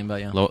 Lois Lane,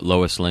 but yeah.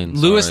 Lois Lane.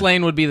 Lois sorry.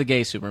 Lane would be the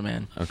gay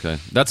Superman. Okay,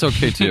 that's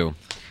okay too.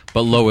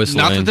 But Lois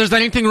Not Lane, that there's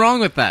anything wrong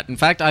with that. In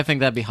fact, I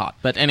think that'd be hot.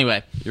 But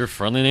anyway, your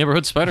friendly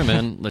neighborhood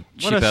Spider-Man. Let What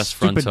cheap a ass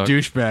front stupid tuck.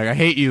 douchebag. I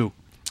hate you.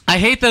 I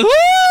hate the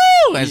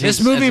woo.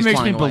 This movie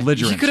makes me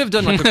belligerent. He could have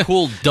done like a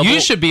cool double. You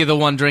should be the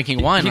one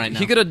drinking wine right now.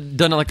 He could have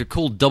done like a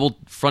cool double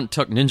front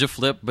tuck ninja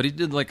flip, but he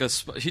did like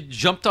he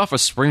jumped off a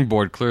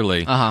springboard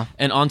clearly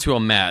and onto a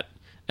mat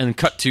and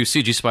cut to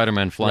CG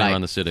Spider-Man flying Right.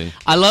 around the city.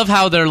 I love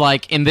how they're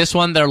like, in this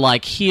one, they're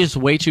like, he is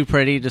way too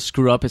pretty to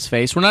screw up his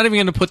face. We're not even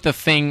going to put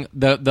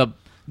the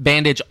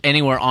bandage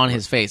anywhere on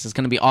his face. It's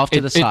going to be off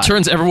to the side. It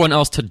turns everyone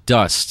else to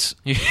dust,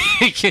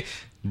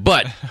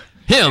 but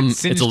him, it's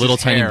singed a little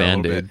his tiny hair a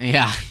little band-aid. bit.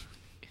 Yeah.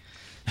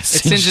 It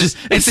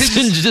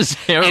singed his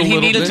hair And a he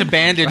little needed bit. to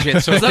bandage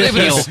it so it It's not would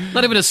even, heal.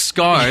 not even a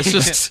scar. It's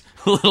just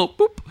a little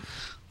boop.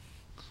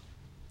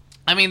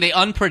 I mean, they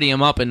unpretty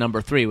him up in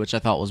number 3, which I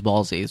thought was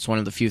ballsy. It's one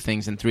of the few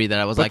things in 3 that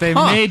I was But like, they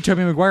huh. made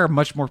Tobey Maguire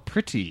much more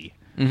pretty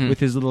with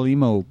his little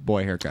emo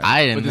boy haircut.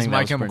 I didn't With his think My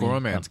that was Chemical pretty.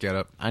 Romance get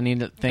up. I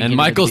need to think. And he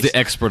Michael's needed the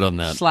expert on to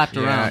be that. slapped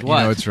Yeah, around. you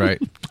What? know it's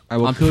right. I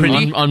will I'm kill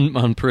pretty. you.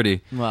 On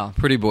pretty. Well,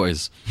 Pretty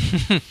boys.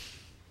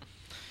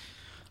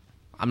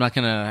 I'm not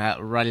gonna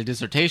write a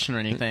dissertation or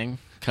anything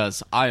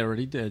because I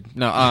already did.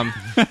 No,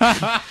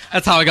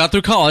 that's how I got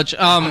through college.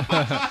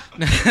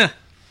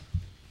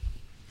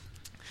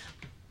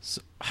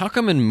 How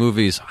come in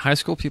movies, high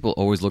school people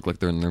always look like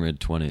they're in their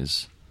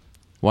mid-20s?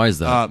 Why is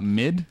that?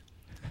 Mid?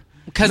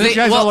 Because These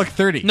guys all look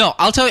 30. No,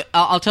 I'll tell you.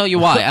 I'll tell you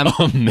why.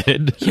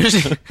 Mid? Here's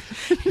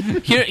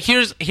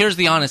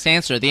the honest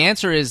answer. The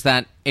answer is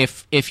that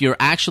if you're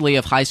actually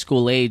of high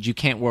school age, you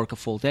can't work a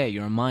full day.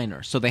 You're a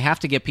minor, so they have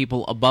to get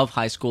people above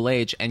high school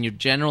age, and you're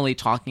generally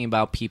talking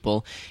about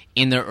people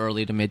in their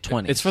early to mid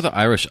 20s. It's for the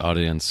Irish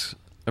audience.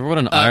 Everyone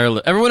in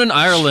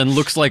Ireland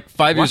looks like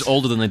 5 years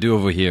older than they do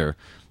over here.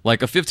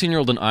 Like a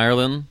 15-year-old in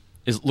Ireland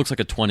looks like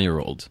a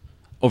 20-year-old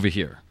over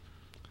here.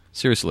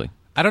 Seriously.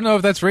 I don't know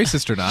if that's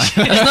racist or not. It's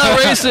not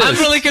racist. I'm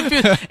really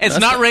confused. It's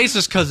not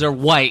racist because they're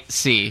white.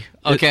 See,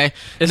 okay,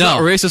 It's no.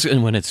 not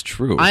racist when it's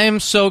true. I am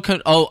so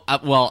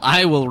well,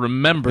 I will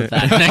remember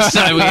that next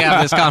time we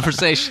have this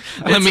conversation.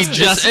 Let me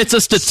just it's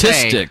a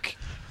statistic.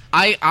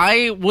 say,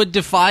 I would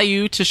defy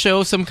you to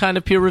show some kind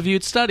of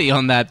peer-reviewed study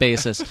on that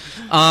basis.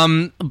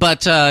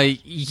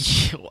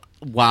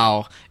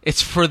 Wow,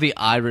 it's for the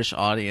Irish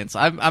audience.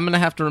 I'm gonna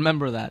have to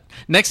remember that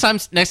next time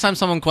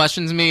someone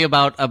questions me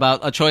about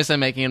a choice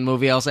I'm making in a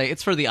movie, I'll say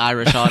it's for the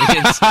Irish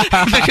audience.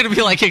 They're gonna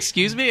be like,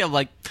 "Excuse me?" I'm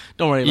like,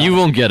 "Don't worry about it." You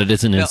won't get it.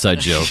 It's an inside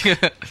joke.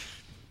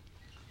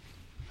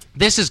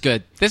 This is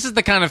good. This is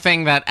the kind of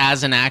thing that,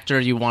 as an actor,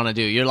 you want to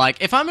do. You're like,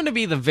 if I'm going to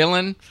be the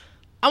villain,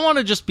 I want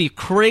to just be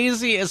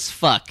crazy as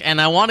fuck, and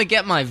I want to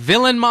get my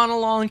villain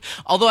monologue.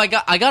 Although I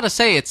got to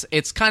say,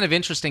 it's kind of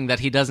interesting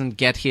that he doesn't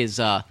get his.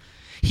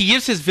 He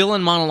gives his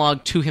villain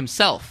monologue to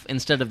himself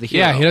instead of the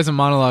hero. Yeah, he doesn't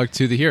monologue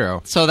to the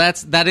hero. So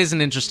that is an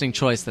interesting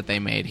choice that they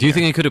made. Do you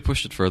think he could have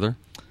pushed it further?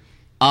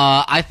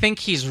 I think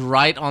he's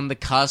right on the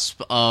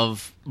cusp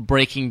of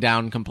breaking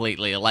down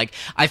completely. Like,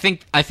 I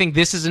think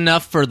this is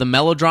enough for the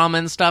melodrama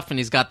and stuff, and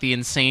he's got the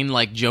insane,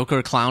 like,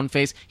 Joker clown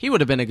face. He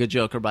would have been a good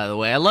Joker, by the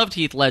way. I loved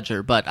Heath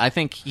Ledger, but I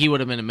think he would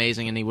have been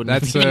amazing, and he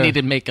wouldn't have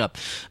needed makeup.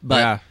 But,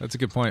 Yeah, that's a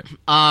good point.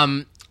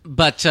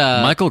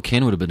 Michael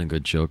Caine would have been a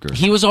good Joker.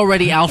 he was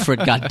already Alfred,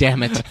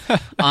 goddammit.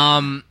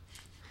 I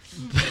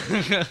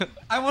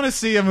want to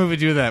see a movie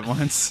do that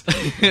once.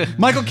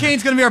 Michael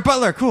Caine's going to be our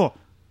butler. Cool.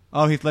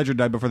 Oh, Heath Ledger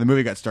died before the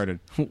movie got started.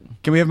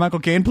 Can we have Michael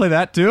Caine play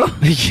that too?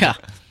 Yeah.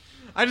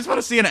 I just want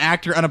to see an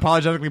actor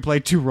unapologetically play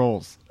two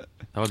roles.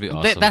 That would be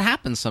awesome. That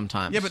happens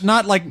sometimes. Yeah, but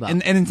not like,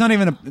 and it's not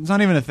even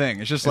a thing.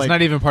 It's just It's like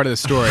not even part of the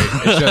story.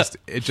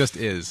 It just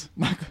is.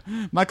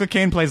 Michael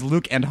Caine plays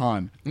Luke and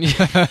Han.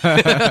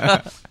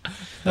 That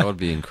would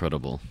be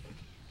incredible.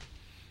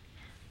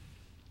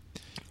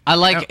 I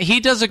like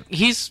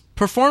he's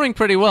performing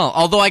pretty well.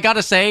 Although I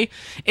gotta say,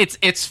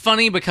 it's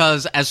funny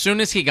because as soon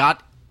as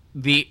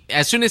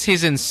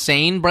his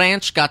insane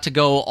branch got to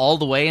go all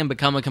the way and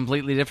become a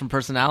completely different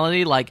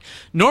personality, like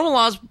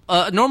normal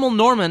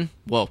Norman,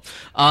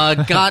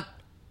 got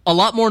a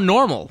lot more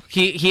normal.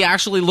 He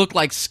actually looked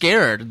like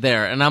scared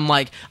there, and I'm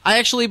like, I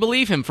actually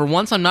believe him. For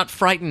once, I'm not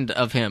frightened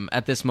of him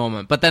at this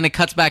moment. But then it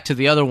cuts back to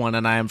the other one,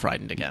 and I am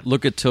frightened again.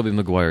 Look at Tobey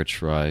Maguire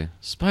try.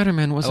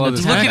 Spider-Man wasn't love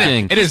this.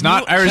 attacking. It is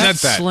not. I resent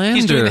That's that. slander.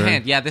 He's doing the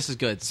hand. Yeah, this is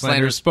good.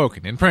 Slander is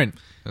spoken in print.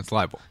 That's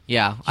libel.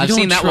 Yeah, I've don't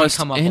seen that one trust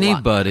come up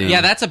anybody. a lot.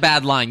 Yeah, that's a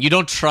bad line. You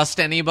don't trust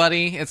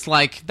anybody. It's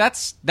like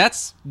that's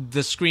the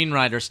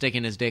screenwriter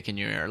sticking his dick in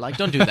your ear. Like,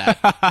 don't do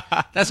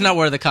that. That's not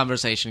where the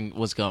conversation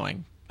was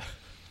going.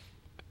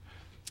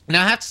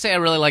 Now, I have to say I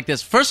really like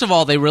this. First of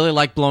all, they really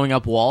like blowing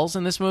up walls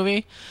in this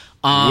movie.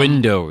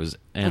 Windows.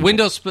 And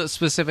Windows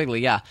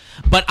specifically, yeah.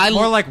 But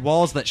More like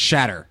walls that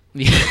shatter.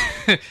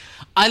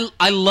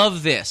 I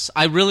love this.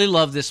 I really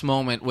love this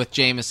moment with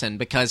Jameson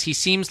because he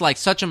seems like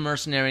such a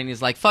mercenary, and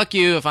he's like, "Fuck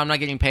you! If I'm not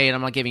getting paid,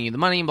 I'm not giving you the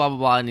money." And blah blah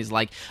blah. And he's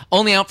like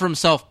only out for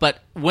himself. But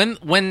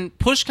when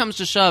push comes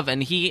to shove,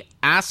 and he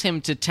asks him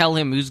to tell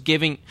him who's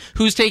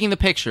taking the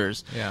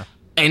pictures, Yeah.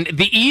 And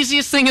the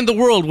easiest thing in the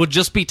world would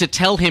just be to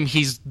tell him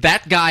he's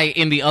that guy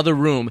in the other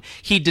room.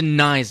 He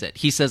denies it.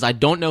 He says, "I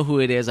don't know who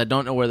it is. I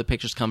don't know where the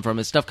pictures come from.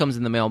 His stuff comes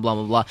in the mail. Blah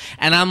blah blah."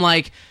 And I'm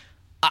like.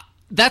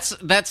 That's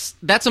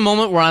a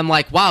moment where I'm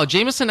like, wow,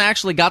 Jameson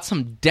actually got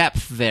some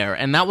depth there,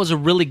 and that was a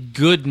really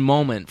good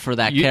moment for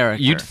that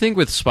character. You'd think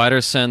with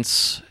spider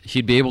sense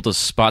he'd be able to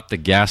spot the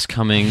gas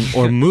coming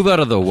or move out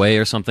of the way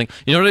or something.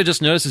 You know what I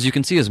just noticed is you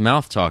can see his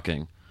mouth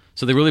talking.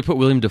 So they really put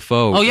William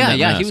Dafoe. Oh in yeah, that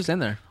yeah, mask. he was in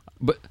there.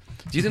 But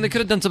do you think they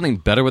could have done something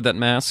better with that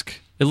mask?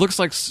 It looks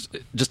like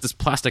just this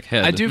plastic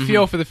head. I do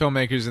feel for the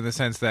filmmakers in the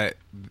sense that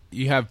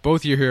you have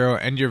both your hero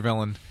and your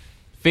villain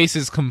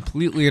faces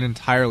completely and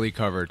entirely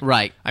covered.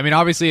 Right. I mean,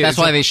 obviously, That's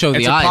why they show the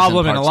it's eyes a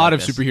problem in in a parts lot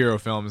like of this. superhero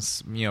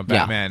films.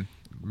 Batman,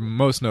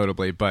 most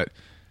notably, but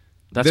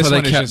That's this why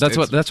one they is cast.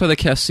 just- That's why they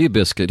cast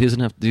Seabiscuit. He doesn't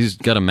have. He's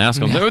got a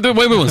mask on.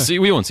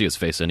 We won't see his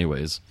face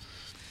anyways.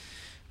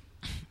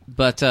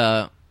 But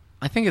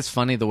I think it's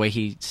funny the way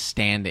he's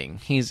standing.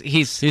 He always-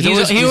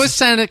 always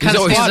kind of stands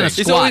in a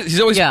squat.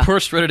 He's always Yeah.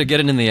 pursed, ready to get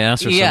it in the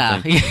ass or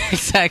something. Yeah,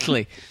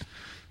 exactly.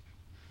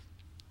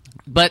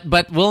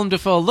 But Willem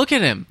Dafoe, look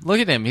at him. Look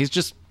at him. He's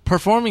just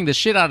performing the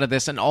shit out of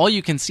this, and all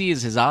you can see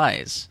is his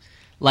eyes.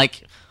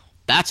 Like,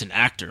 that's an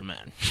actor,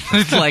 man.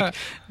 It's like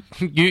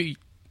you.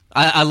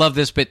 I love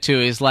this bit too.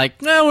 He's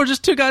like, "No, we're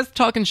just two guys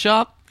talking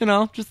shop.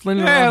 Just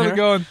leaning Hey, around how's here." it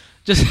going?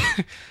 Just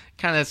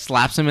kind of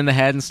slaps him in the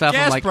head and stuff. I'm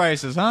Gas like,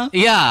 prices, huh?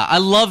 yeah, I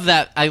love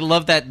that. I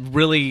love that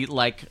really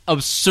like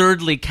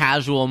absurdly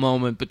casual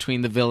moment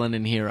between the villain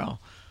and hero.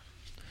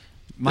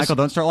 Michael,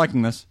 don't start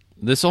liking this.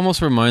 This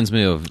almost reminds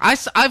me of.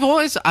 I've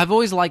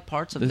always liked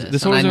parts of this. And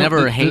I always-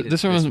 never hated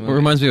This this movie.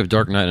 reminds me of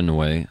Dark Knight in a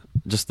way.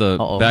 Just the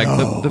Uh-oh. back.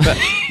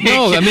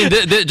 No, I mean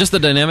just the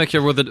dynamic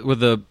here with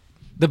the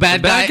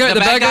bad guy. The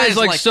bad guy is is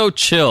like so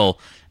chill,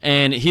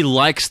 and he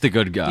likes the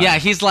good guy. Yeah,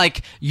 he's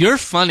like, you're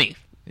funny.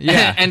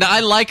 Yeah. and I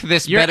like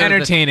this You're better.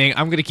 entertaining.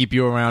 I'm going to keep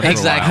you around.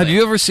 Exactly. For a while. Have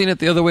you ever seen it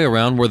the other way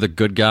around, where the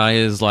good guy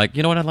is like,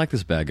 you know what, I like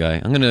this bad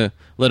guy. I'm gonna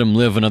let him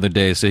live another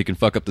day so he can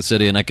fuck up the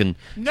city, and I can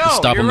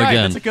stop you're him right.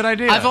 again. That's a good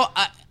idea.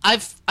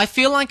 I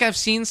feel like I've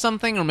seen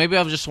something, or maybe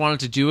I've just wanted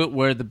to do it,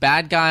 where the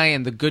bad guy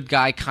and the good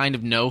guy kind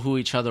of know who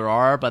each other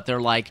are, but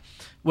they're like,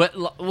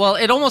 well,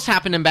 it almost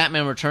happened in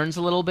Batman Returns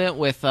a little bit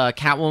with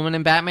Catwoman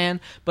and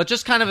Batman, but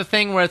just kind of a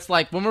thing where it's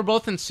like, when we're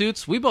both in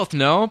suits, we both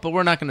know, but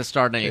we're not going to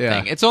start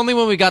anything. Yeah. It's only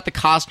when we got the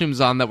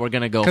costumes on that we're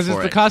going to go for it. Because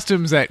it's the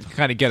costumes that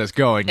kind of get us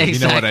going. Exactly.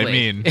 You know what I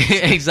mean?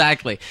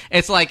 Exactly.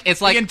 It's like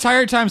the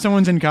entire time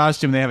someone's in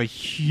costume, they have a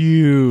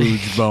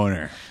huge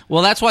boner.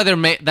 well, that's why they're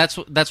made.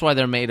 That's why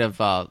they're made of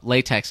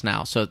latex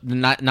now. So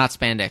not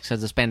spandex,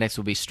 because the spandex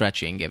would be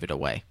stretchy and give it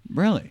away.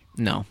 Really?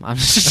 No, I'm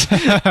just.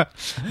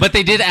 But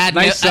they did add.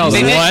 Nice sell.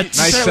 They did, What?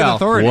 Say Nice it with sell.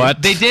 authority.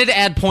 What? They did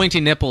add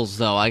pointy nipples,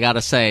 though. I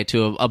gotta say,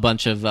 to a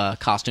bunch of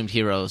costumed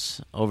heroes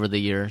over the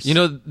years. You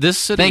know, this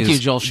city. Thank you,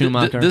 Joel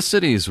Schumacher. This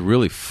city is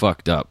really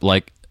fucked up.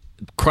 Like,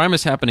 crime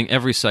is happening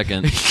every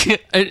second.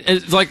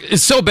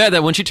 It's so bad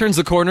that when she turns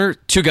the corner,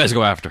 two guys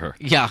go after her.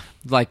 Yeah,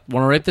 like,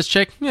 want to rape this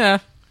chick? Yeah.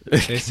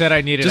 They said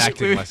I needed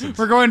acting lessons.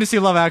 We're going to see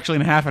Love Actually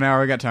in half an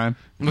hour. We got time.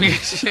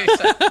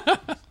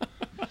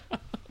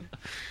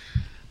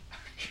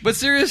 But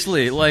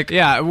seriously, like,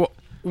 Yeah,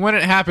 when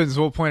it happens,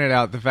 we'll point it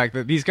out, the fact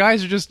that these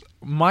guys are just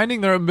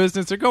minding their own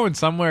business. They're going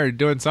somewhere,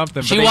 doing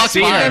something. She but they walks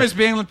see by. her. Same as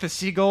being like the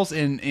seagulls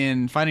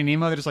in Finding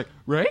Nemo. They're just like,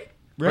 right?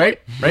 Right?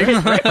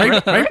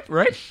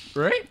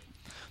 Right?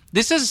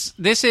 This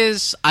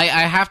is I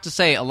have to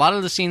say, a lot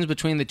of the scenes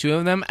between the two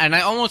of them, and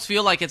I almost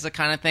feel like it's the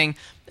kind of thing,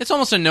 it's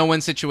almost a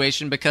no-win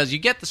situation, because you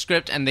get the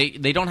script and they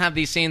don't have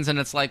these scenes, and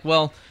it's like,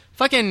 well,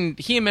 fucking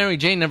he and Mary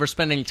Jane never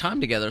spend any time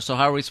together, so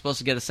how are we supposed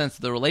to get a sense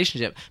of the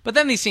relationship? But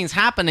then these scenes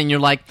happen, and you're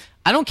like,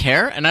 I don't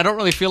care, and I don't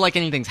really feel like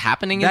anything's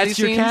happening in That's these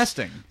your scenes.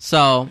 casting.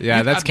 So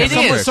Yeah, that's it casting.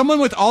 is. Someone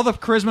with all the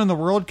charisma in the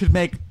world could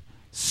make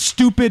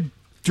stupid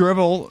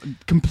drivel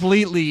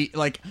completely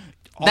like.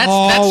 That's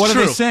what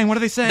true. are they saying? What are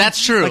they saying? That's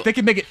true. Like they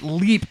could make it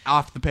leap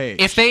off the page.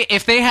 If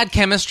they had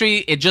chemistry,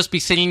 it'd just be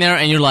sitting there,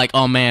 and you're like,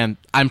 oh man,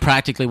 I'm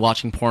practically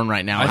watching porn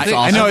right now. It's I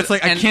awesome. know it's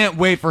like I And- can't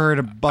wait for her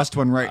to bust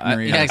one right in her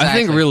ear. yeah, I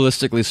exactly. think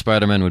realistically,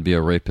 Spider-Man would be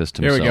a rapist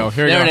Here himself.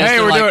 we go. There it is. Hey,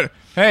 They're we're like, doing.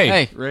 Hey,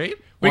 Hey, Right?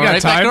 we wanna got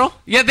rape that time. girl?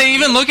 Yeah, they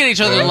even look at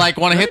each other like,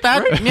 want to hit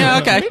that? Yeah,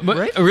 okay.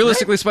 But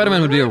realistically, Spider-Man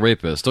would be a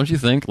rapist, don't you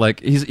think? Like,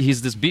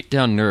 he's this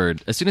beat-down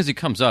nerd. As soon as he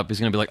comes up, he's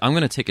going to be like, I'm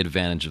going to take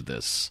advantage of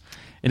this.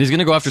 And he's going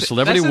to go after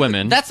celebrity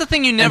women. That's the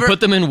thing you never and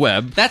put them in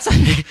web. That's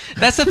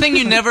the thing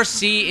you never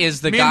see is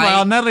the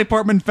Meanwhile, guy. Natalie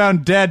Portman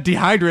found dead,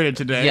 dehydrated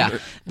today. Yeah.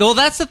 Well,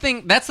 that's the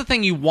thing. That's the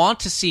thing you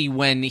want to see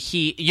when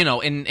he,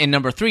 in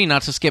number 3.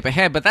 Not to skip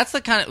ahead, but that's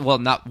the kind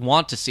of not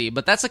want to see,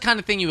 but that's the kind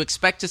of thing you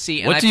expect to see.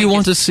 And What I do you think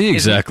want to see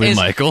exactly, is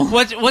Michael?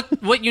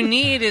 What you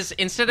need is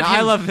instead of I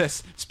him, love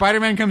this.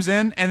 Spider-Man comes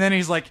in, and then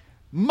he's like,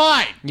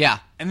 mine. Yeah.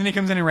 And then he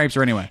comes in and rapes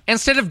her anyway.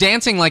 Instead of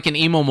dancing like an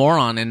emo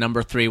moron in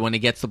number 3 when he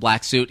gets the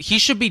black suit, he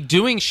should be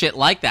doing shit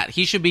like that.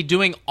 He should be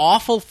doing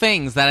awful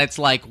things that it's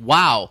like,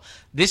 wow,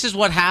 this is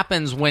what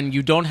happens when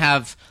you don't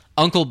have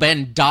Uncle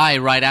Ben die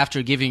right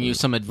after giving you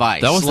some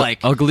advice. That was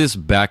like the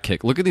ugliest back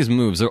kick. Look at these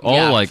moves. They're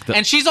all like...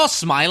 And she's all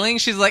smiling.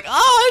 She's like, oh,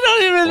 I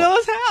don't even know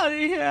what's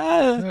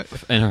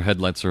happening. And her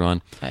headlights are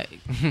on.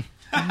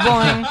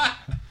 Boing.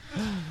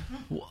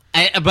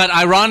 But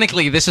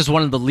ironically, this is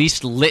one of the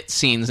least lit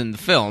scenes in the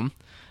film.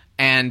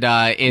 And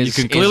You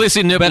can clearly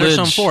see nipplage. better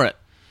shown for it.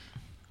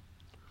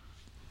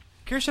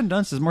 Kirsten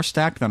Dunst is more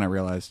stacked than I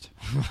realized.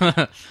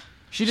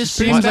 She just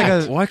Why, seems like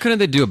a... why couldn't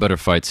they do a better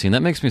fight scene?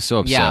 That makes me so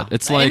upset. Yeah,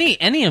 It's like...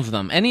 any of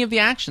them, any of the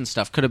action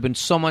stuff could have been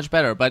so much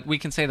better. But we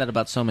can say that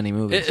about so many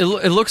movies. It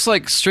looks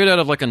like straight out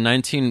of like a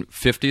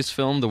 1950s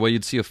film, the way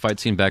you'd see a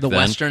fight scene back The then.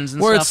 westerns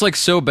and where stuff? it's like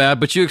so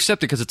bad, but you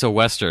accept it because it's a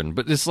western.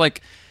 But it's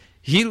like,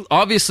 he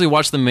obviously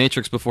watched The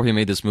Matrix before he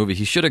made this movie.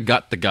 He should have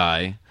got the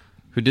guy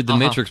who did the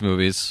Matrix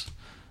movies.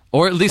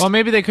 Or at least... Well,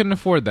 maybe they couldn't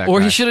afford that. Or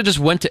guy. he should have just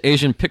went to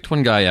Asian, picked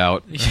one guy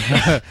out. Any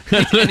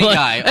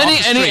guy, off the any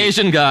street.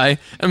 Asian guy.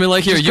 I mean,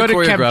 like, here, Just you go to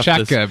choreograph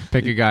this. Kamchatka,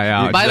 pick a guy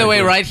out. By the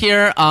way, right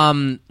here,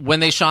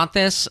 when they shot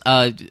this,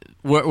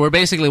 we're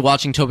basically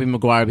watching Tobey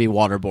Maguire be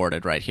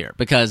waterboarded right here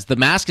because the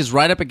mask is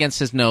right up against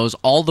his nose.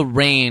 All the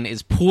rain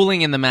is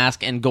pooling in the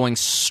mask and going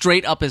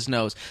straight up his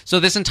nose. So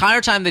this entire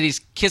time that he's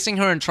kissing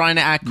her and trying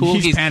to act cool,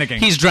 He's panicking.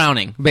 He's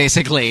drowning,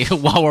 basically,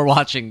 while we're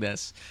watching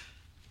this.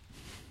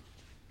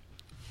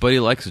 But he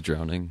likes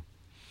drowning.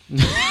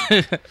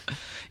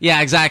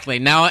 Yeah, exactly.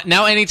 Now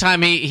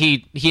anytime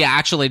he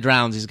actually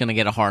drowns, he's going to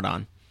get a hard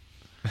on.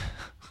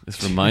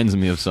 This reminds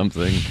me of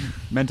something.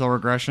 mental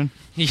regression.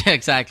 Yeah,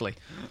 exactly.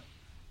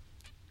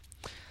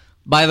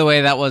 By the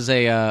way, that was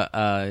a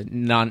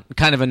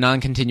kind of a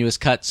non-continuous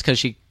cut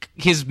because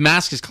his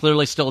mask is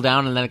clearly still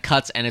down, and then it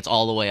cuts, and it's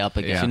all the way up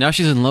again. See, now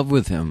she's in love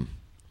with him.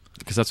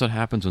 Because that's what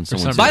happens when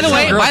someone's... some By the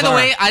reason.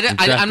 way,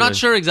 Exactly. I'm not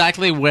sure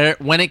exactly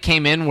when it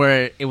came in,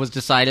 where it was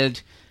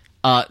decided.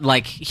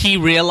 Like he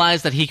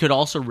realized that he could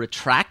also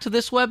retract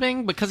this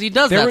webbing because he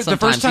does that The sometimes.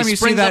 first time He you see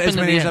springs that up is into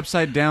when the he's air.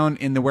 upside down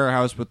in the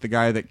warehouse with the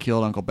guy that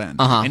killed Uncle Ben.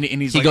 Uh-huh. And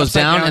he's He like goes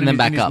upside down and then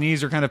back his up.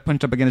 knees are kind of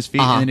punched up against his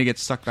feet, Uh-huh. and then he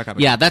gets sucked back up.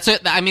 Yeah,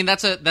 Again.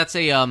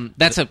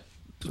 that's a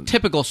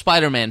typical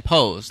Spider-Man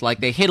pose. Like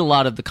they hit a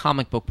lot of the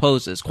comic book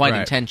poses quite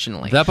Right.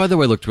 intentionally. That, by the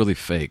way, looked really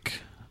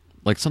fake.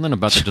 Like, something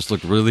about that just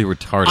looked really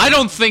retarded. I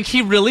don't think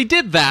he really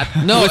did that.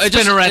 No, with it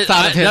just, spinnerets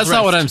out of his that's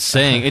not what wrist. I'm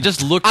saying. It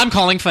just looked... I'm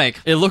calling fake.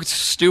 It looked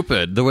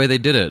stupid, the way they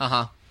did it.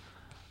 Uh-huh.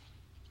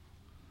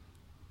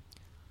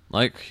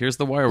 Like, here's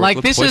the wire. Like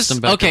Let's this hoist is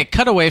them back okay. up.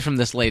 Cut away from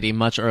this lady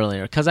much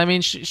earlier, because I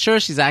mean, sure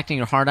she's acting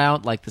her heart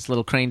out, like this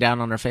little crane down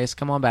on her face.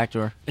 Come on back to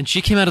her. And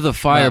she came out of the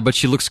fire, Yeah. but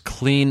she looks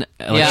clean.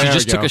 Like, Yeah. she There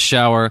just we took go. a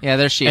shower. Yeah,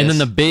 there she and is.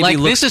 then the baby like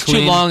looks this is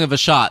clean. too long of a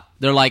shot.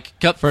 They're like,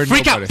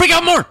 freak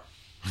out more.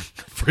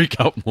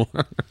 Freak out more.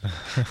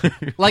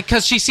 Like,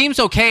 because she seems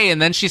okay,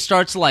 and then she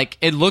starts like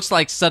it looks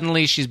like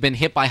suddenly she's been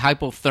hit by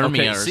hypothermia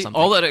Okay, or see, something.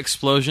 all that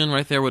explosion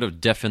right there would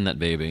have deafened that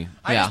baby.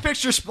 I Yeah. just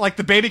picture like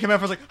the baby coming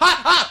up and was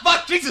like,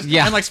 fuck, Jesus!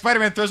 Yeah. And like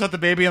Spider-Man throws out the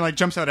baby and like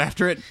jumps out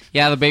after it.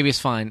 Yeah, the baby's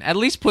fine. At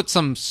least put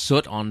some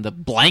soot on the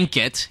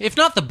blanket. If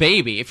not the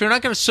baby, if you're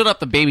not going to soot up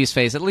the baby's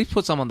face, at least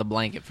put some on the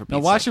blanket for Now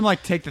Pete's watch sake. him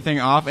like take the thing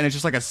off, and it's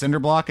just like a cinder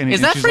block. And Is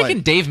and that she's freaking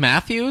like, Dave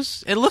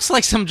Matthews? It looks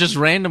like some just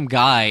random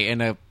guy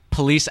in a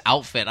police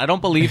outfit. I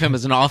don't believe him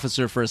as an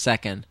officer for a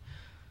second.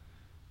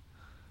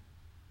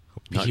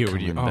 Not Oh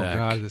coming back.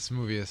 god, this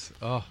movie is.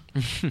 Oh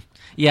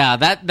Yeah,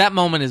 that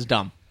moment is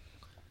dumb.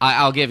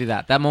 I'll give you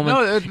that. That moment,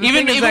 no, the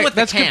even thing is that with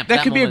the that's camp, that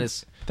that could be moment a,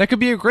 is. that could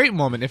be a great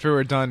moment if it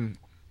were done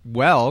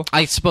well.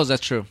 I suppose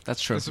that's true.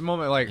 That's true. It's a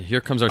moment like Here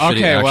comes our shitty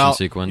okay, action well,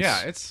 sequence.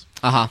 Yeah, it's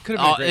Uh-huh.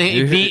 Could've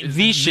been great.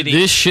 The shitty.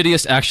 The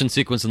shittiest action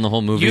sequence in the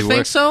whole movie. You think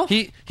where so? He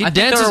I think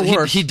there dances. are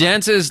worse. He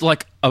dances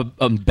like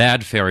a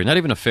bad fairy, not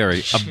even a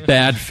fairy, a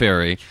bad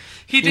fairy.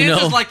 He You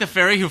dances know? like the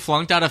fairy who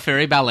flunked out of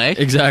fairy ballet.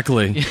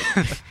 Exactly.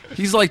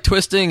 He's like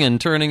twisting and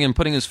turning and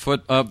putting his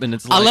foot up, and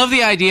it's. Like, I love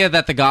the idea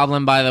that the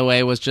goblin, by the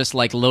way, was just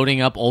like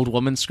loading up old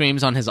woman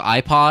screams on his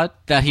iPod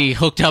that he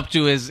hooked up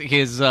to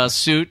his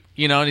suit,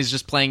 you know, and he's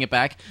just playing it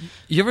back.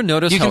 You ever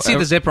notice? You how can see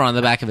the zipper on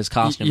the back of his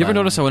costume. You ever by the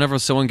notice way. how whenever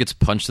someone gets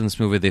punched in this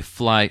movie, they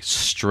fly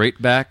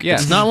straight back?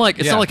 Yes. It's not like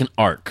Yeah. not like an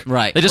arc.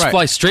 Right. They just Right.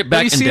 fly straight But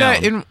back you and see down.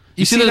 that in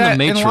you see that in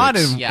the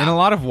Matrix. Yeah. in a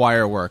lot of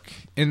wire work.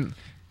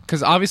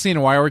 Because obviously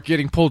in wire work, you're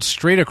getting pulled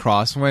straight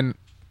across when.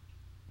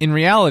 In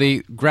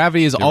reality,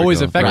 gravity is There we always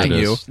go. affecting There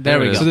it you. is. There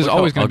we it go. is. So there's Look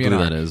always how going to be an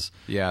ugly arc. that is.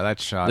 Yeah,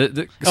 that shot. Oh,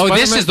 this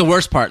Spider-Man- is the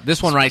worst part.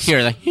 This one right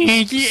here. Like,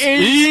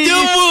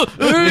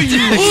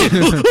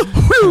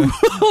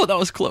 Oh, that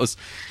was close.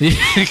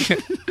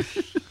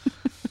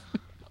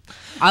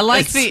 I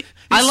like the.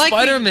 I like the-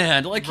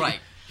 Spider-Man. Like Right.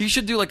 he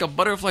should do like a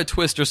butterfly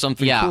twist or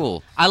something Yeah,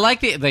 cool. I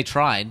like they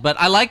tried, but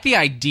I like the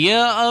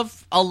idea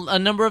of a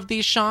number of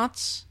these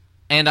shots,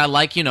 and I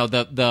like all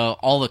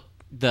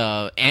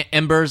the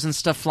embers and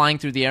stuff flying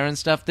through the air and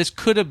stuff. This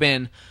could have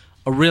been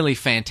a really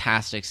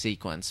fantastic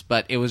sequence,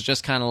 but it was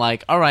just kind of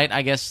like, all right,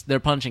 I guess they're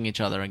punching each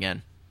other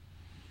again.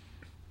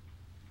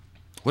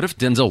 What if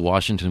Denzel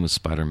Washington was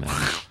Spider-Man?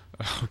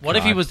 What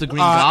if he was the Green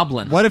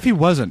Goblin? What if he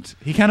wasn't?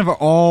 He kind of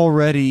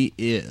already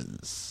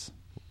is.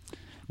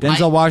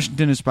 Denzel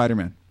Washington is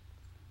Spider-Man.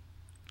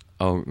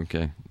 Oh,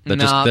 okay.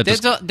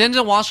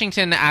 Denzel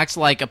Washington acts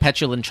like a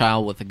petulant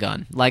child with a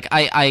gun. Like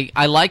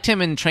I liked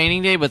him in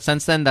Training Day, but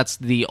since then that's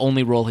the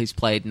only role he's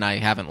played, and I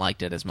haven't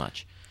liked it as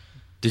much.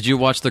 Did you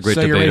watch The Great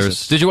So you're Debaters?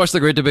 racist. Did you watch The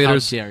Great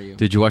Debaters? How dare you.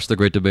 Did you watch The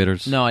Great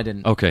Debaters? No, I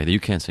didn't. Okay, you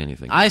can't say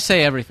anything. I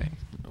say everything.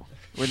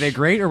 Were they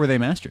great or were they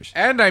masters?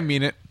 And I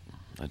mean it.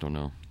 I don't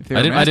know. If they were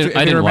I didn't. master- I if they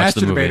didn't were watch master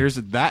the movie. debaters,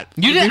 that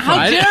You would be did? How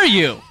fun. dare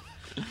you?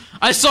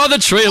 I saw the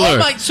trailer. Oh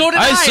my- so did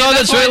I, saw and the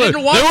that's why I trailer.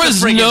 didn't watch There the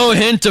was friggin' no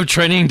hint of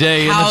Training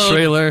Day in the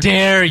trailer. How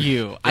dare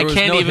you? I was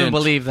can't no even hint.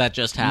 believe that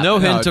just happened. No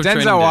No, hint of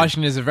Training Denzel Day.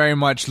 Washington is a very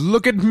much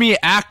look at me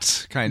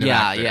act kind of Yeah,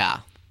 actor. yeah.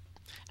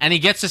 And he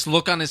gets this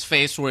look on his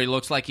face where he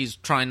looks like he's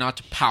trying not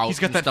to pout. He's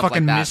got and that stuff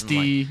fucking like that, misty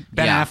and like,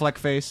 Ben yeah. Affleck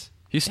face.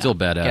 He's still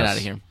badass. Get out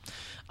of here.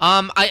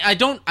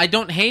 I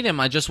don't hate him.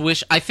 I just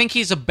wish. I think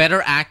he's a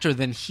better actor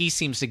than he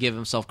seems to give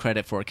himself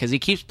credit for, because he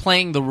keeps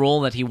playing the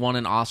role that he won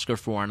an Oscar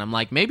for, and I'm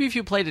like, maybe if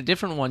you played a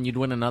different one, you'd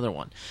win another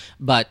one.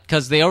 But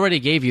because they already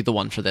gave you the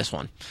one for this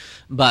one.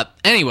 But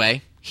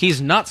anyway, he's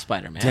not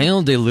Spider-Man.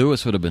 Daniel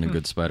Day-Lewis would have been a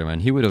good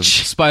Spider-Man. He would have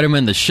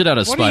Spider-Man the shit out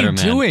of What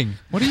Spider-Man. are you doing?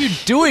 What are you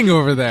doing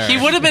over there? He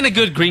would have been a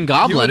good Green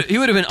Goblin. He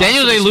would have been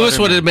Daniel awesome Day-Lewis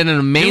Spider-Man. would have been an He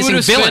amazing would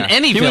have villain. spent-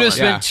 Any he villain. would have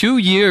spent 2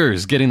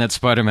 years getting that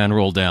Spider-Man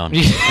roll down.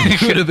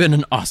 He would have been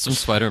an awesome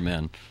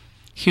Spider-Man.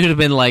 He would have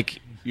been like.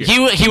 He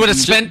would have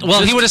spent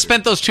Just- he would have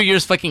spent those 2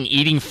 years fucking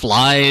eating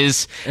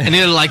flies, and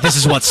they're like, "This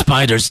is what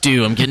spiders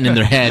do." I'm getting in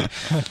their head.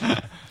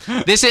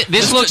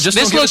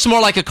 This looks more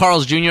like a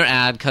Carl's Jr.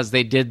 ad because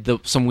they did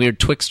some weird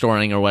Twix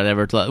storing or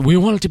whatever. We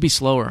want it to be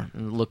slower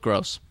and look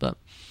gross, but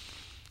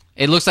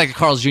it looks like a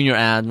Carl's Jr.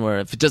 ad where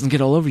if it doesn't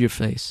get all over your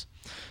face,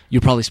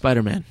 you're probably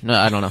Spider-Man. No,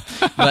 I don't know,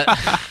 but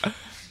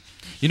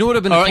You know what would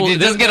have been or cool? it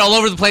doesn't get all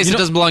over the place. It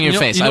doesn't belong in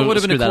your face. You know I what would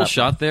have been a screw that cool up.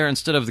 shot there?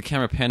 Instead of the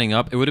camera panning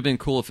up, it would have been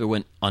cool if it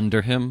went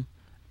under him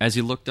as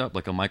he looked up,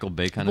 like a Michael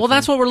Bay kind of Well, thing.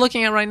 that's what we're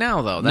looking at right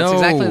now, though. That's No.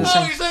 exactly the Oh,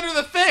 same. he's under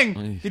the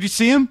thing. Did you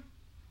see him?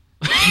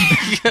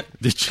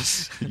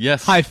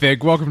 Yes. Hi,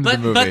 Fig. Welcome to the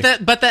movie.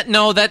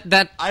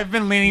 That I've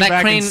been leaning that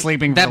back crane, and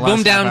sleeping for that the last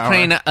boom down half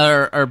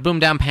hour. crane or boom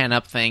down pan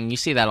up thing. You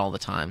see that all the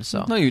time.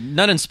 So No,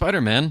 not in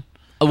Spider-Man.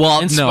 well,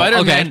 In no,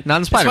 Spider-Man, okay, not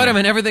in Spider-Man.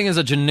 Spider-Man, everything is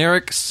a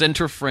generic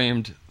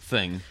center-framed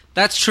thing.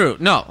 That's true.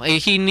 No,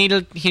 he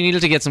needed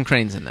to get some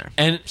cranes in there,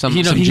 And some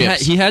he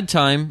jibs. had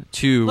time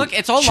to Look,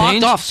 it's all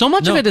change- locked off. So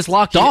much of No, it is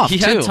locked he, off, He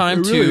too. had time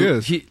It really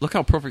to. is. Look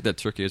how perfect that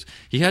turkey is.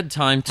 He had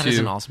time to. That is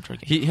an awesome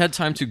turkey. He had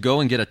time to go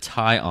and get a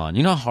tie on.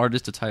 You know how hard it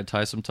is to tie a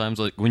tie sometimes.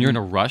 Like when you're in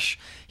a rush,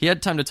 he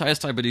had time to tie his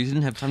tie, but he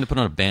didn't have time to put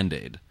on a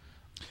Band-Aid.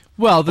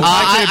 well, the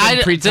tie could have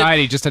been pre-tied.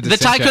 He just had to the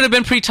tie cinch could it. have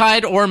been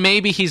pre-tied, or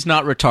maybe he's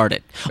not retarded.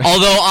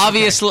 Although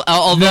obviously,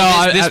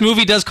 this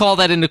movie does call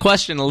that into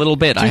question a little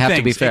bit. I Two have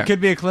to be things. fair. It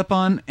could be a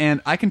clip-on, and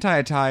I can tie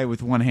a tie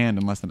with one hand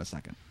in less than a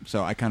second.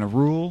 So I kind of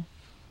rule.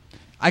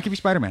 I could be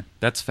Spider-Man.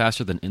 That's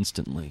faster than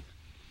instantly.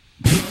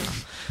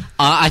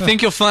 I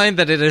think you'll find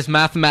that it is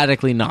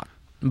mathematically not.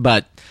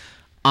 But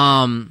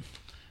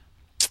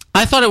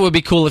I thought it would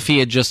be cool if he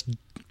had just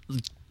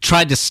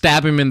tried to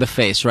stab him in the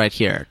face right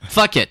here.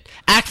 Fuck it.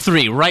 Act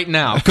 3, right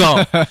now.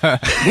 Go.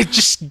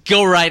 Just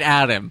go right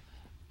at him.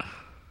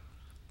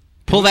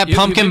 Pull that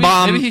pumpkin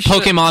bomb maybe he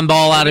should've- Pokemon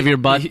ball out of your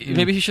butt.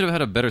 Maybe he should have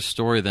had a better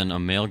story than a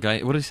male guy.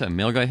 What did he say? A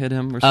male guy hit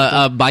him or something?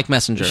 A bike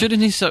messenger.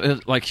 Shouldn't he say,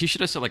 he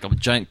should have said like a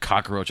giant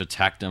cockroach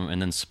attacked him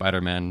and then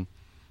Spider-Man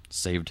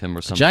saved him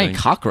or something? Giant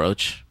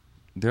cockroach.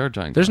 There are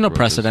giant. There's no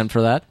cockroaches. precedent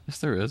for that. Yes,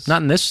 there is.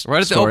 Not in this Right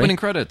at the story. opening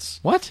credits.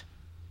 What?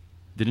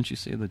 Didn't you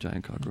see the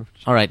giant cockroach?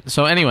 All right.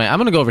 So anyway, I'm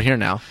going to go over here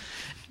now.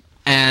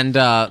 And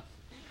I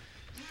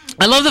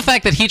love the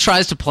fact that he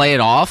tries to play it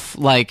off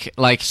like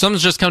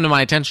something's just come to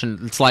my attention.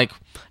 It's like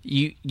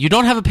you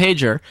don't have a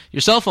pager. Your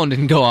cell phone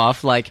didn't go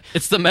off. Like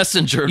It's the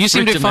messenger. you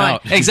seem Freaked to him find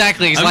out.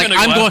 exactly. He's I'm like gonna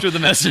I'm go going after the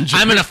messenger.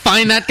 I'm going to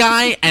find that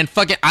guy and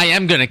fuck it. I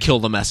am going to kill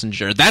the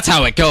messenger. That's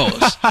how it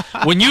goes.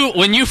 when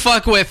you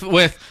fuck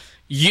with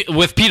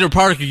Peter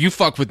Parker, you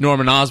fuck with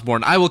Norman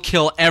Osborn. I will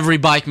kill every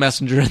bike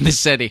messenger in this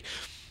city.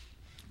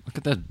 Look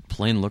at that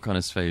plain look on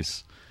his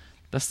face.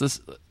 That's this.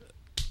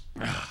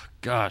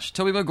 Gosh,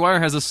 Tobey Maguire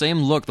has the same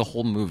look the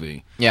whole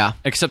movie. Yeah.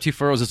 Except he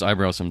furrows his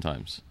eyebrows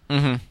sometimes.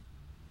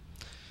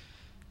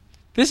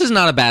 This is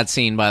not a bad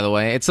scene, by the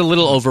way. It's a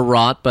little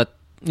overwrought, but,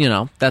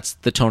 that's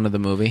the tone of the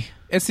movie.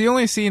 It's the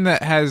only scene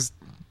that has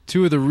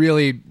two of the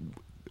really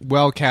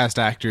well-cast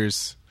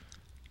actors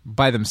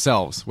by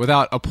themselves,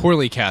 without a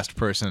poorly cast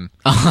person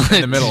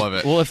in the middle of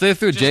it. Well, if they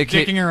threw Just J.K.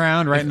 kicking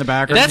around right in the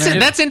background.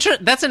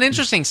 That's an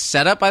interesting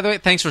setup, by the way.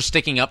 Thanks for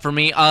sticking up for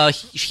me.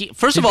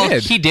 First of all,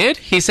 he did.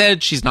 He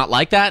said she's not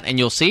like that, and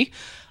you'll see.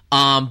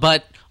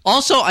 But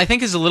also, I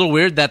think it's a little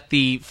weird that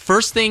the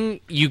first thing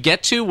you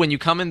get to when you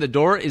come in the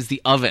door is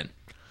the oven.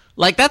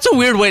 Like, that's a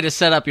weird way to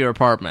set up your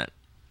apartment.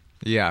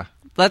 Yeah.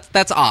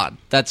 That's odd.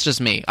 That's just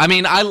me. I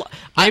mean, I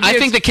think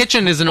it's- the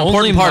kitchen is an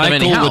Only important part Michael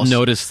of any house. would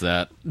notice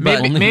that.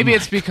 Maybe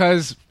it's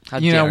because How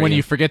You know, dare when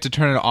you forget to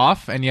turn it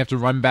off and you have to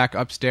run back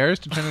upstairs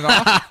to turn it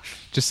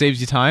off, just saves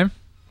you time.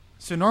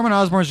 So Norman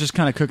Osborn's just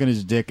kind of cooking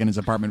his dick in his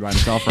apartment by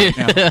himself right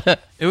now.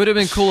 It would have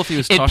been cool if he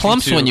was It talking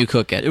plumps to... when you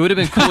cook it. It would have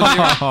been cool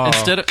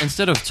if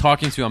instead of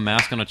talking to a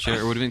mask on a chair,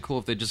 it would have been cool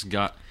if they just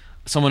got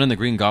someone in the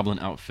Green Goblin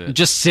outfit.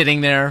 Just sitting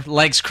there,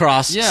 legs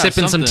crossed,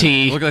 sipping some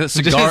tea. Look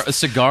like a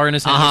cigar in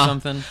his hand or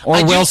something.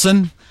 Or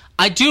Wilson.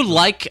 I do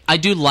like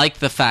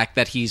the fact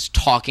that he's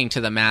talking to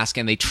the mask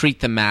and they treat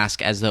the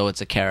mask as though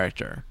it's a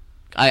character.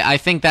 I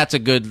think that's a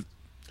good,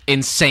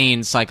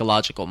 insane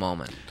psychological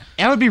moment.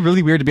 That would be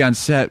really weird to be on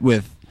set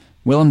with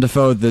Willem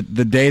Dafoe the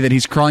day that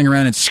he's crawling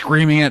around and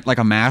screaming at like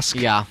a mask.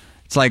 Yeah.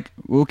 It's like,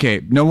 okay,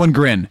 no one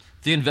grin.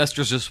 The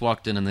investors just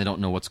walked in and they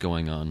don't know what's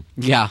going on.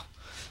 Yeah.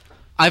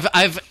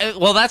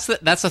 Well, that's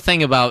the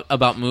thing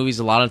about movies.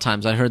 A lot of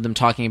times, I heard them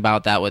talking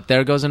about that with.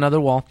 There goes another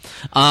wall.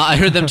 I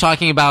heard them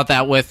talking about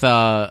that with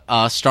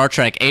Star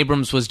Trek.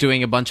 Abrams was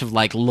doing a bunch of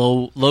like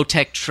low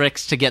tech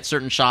tricks to get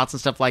certain shots and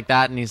stuff like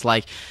that, and he's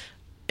like,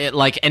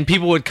 and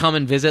people would come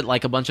and visit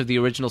like a bunch of the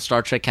original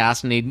Star Trek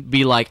cast, and he'd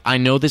be like, "I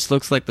know this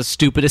looks like the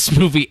stupidest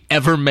movie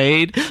ever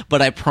made,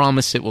 but I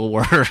promise it will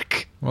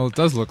work." Well, it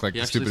does look like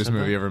the actually stupidest said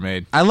movie that? ever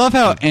made. I love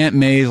how Aunt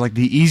May is like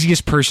the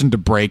easiest person to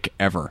break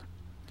ever.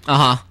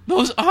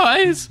 Those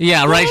eyes.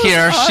 Yeah, right Those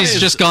here. eyes. She's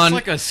just gone.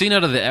 It's like a scene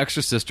out of The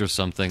Exorcist or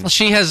something.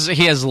 He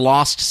has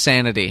lost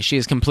sanity. She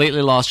has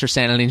completely lost her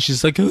sanity, and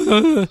she's like,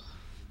 "Ugh."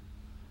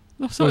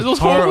 Those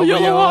horrible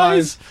yellow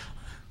eyes.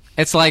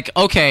 It's like,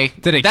 okay,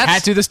 Did a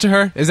cat do this to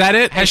her? Is that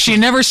it? Has she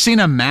never seen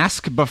a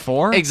mask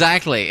before?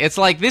 Exactly. It's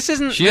like this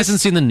isn't. She hasn't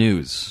seen the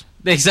news.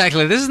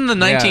 Exactly. This isn't the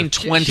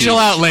 1920s. Chill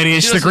out, lady.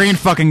 It's the doesn't- Green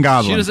fucking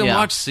Goblin. She doesn't Yeah.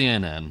 watch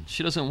CNN.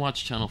 She doesn't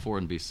watch Channel 4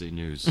 and BC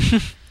News.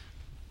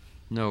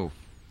 No.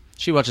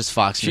 She watches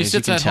Fox She News.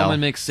 sits you can at tell. home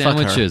and makes Fuck her.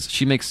 sandwiches.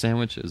 She makes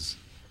sandwiches.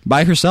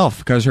 By herself,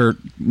 because her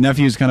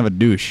nephew's kind of a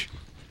douche.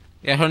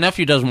 Yeah, her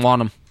nephew doesn't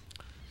want him.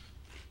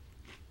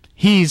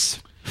 He's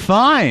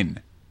fine.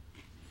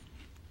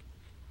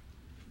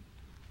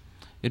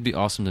 It'd be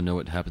awesome to know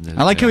what happened to his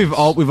I like how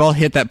parents. we've all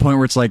hit that point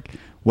where it's like,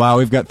 wow,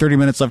 we've got 30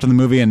 minutes left in the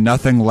movie and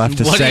nothing left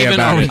to What say even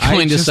about are we it.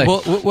 going to say?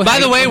 what By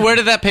the way, where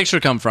did that picture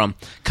come from?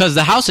 Because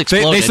the house They,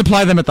 exploded. they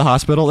supply them at the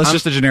hospital. It's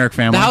just a generic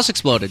family. the house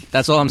exploded.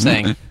 That's all I'm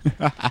saying.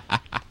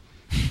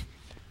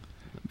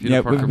 Peter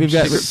Yeah, Parker- we've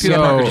got So- Peter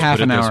Parker half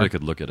Put it an this hour. way, we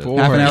could look at it. Half an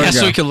hour Yeah, ago.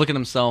 so he could look at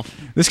himself.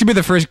 This could be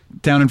the first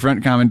down in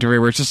front commentary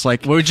where it's just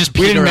like We're just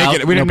we didn't peter make out,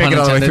 it. We didn't no make it pun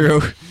all the way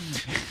intended. through.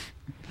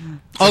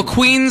 Oh,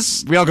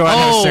 Queens. We all go out and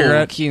have a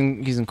cigarette?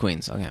 He's in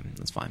Queens. Okay,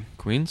 that's fine.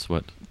 Queens?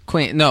 What?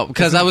 Queen. No,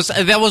 because that was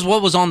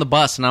what was on the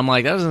bus, and I'm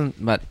like, that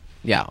doesn't. But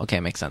yeah, okay,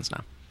 makes sense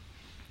now.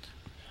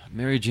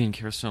 Mary Jane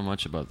cares so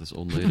much about this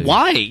old lady.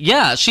 Why?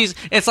 Yeah,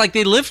 it's like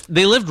they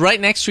lived right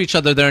next to each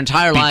other their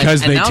entire lives.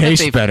 Because and they now that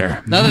taste they've-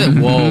 better. Now that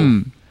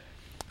whoa,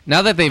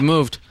 now that they've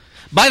moved.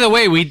 By the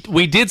way, we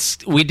did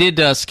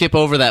skip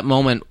over that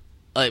moment.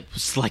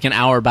 It's like an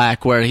hour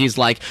back where he's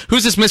like,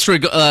 "Who's this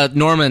Mr.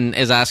 Norman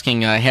is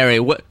asking Harry,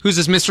 who's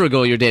this Mr.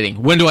 Ago you're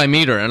dating? When do I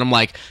meet her?" And I'm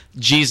like,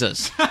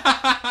 Jesus.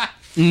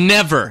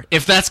 Never.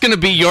 If that's going to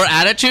be your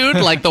attitude,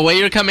 like the way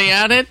you're coming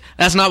at it,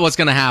 that's not what's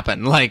going to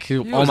happen. Like, He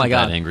oh wasn't my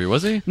God. that angry,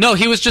 was he? No,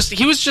 he's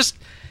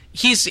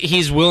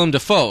Willem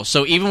Dafoe.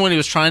 So even when he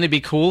was trying to be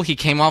cool, he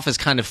came off as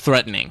kind of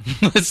threatening.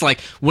 It's like,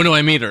 when do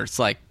I meet her? It's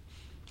like,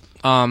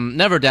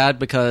 never, Dad,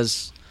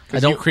 because I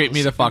Don't don't creep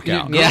me the fuck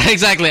out. Yeah,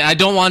 exactly. I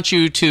don't want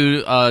you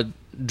to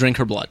drink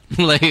her blood.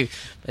 Like,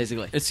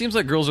 basically. It seems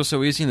like girls are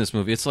so easy in this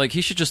movie. It's like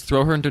he should just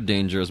throw her into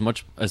danger as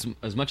much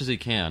as he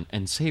can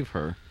and save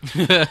her,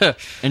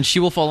 and she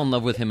will fall in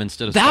love with him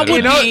instead of That Spider-Man.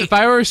 You know, Me- if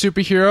I were a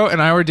superhero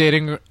and I were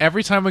dating,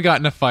 every time we got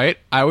in a fight,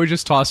 I would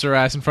just toss her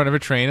ass in front of a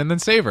train and then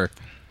save her.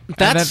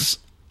 That's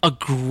a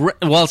great.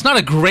 Well, it's not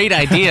a great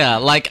idea.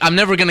 Like, I'm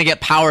never going to get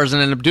powers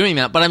and end up doing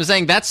that. But I'm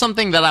saying that's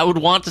something that I would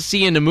want to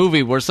see in a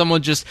movie where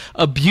someone just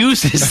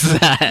abuses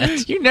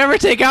that. You never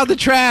take out the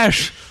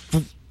trash.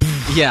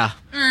 Yeah.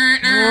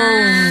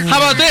 How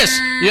about this?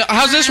 Yeah,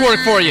 how's this work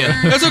for you?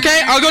 It's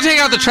okay. I'll go take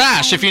out the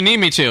trash if you need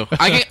me to.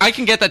 I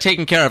can get that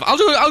taken care of.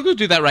 I'll go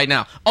do that right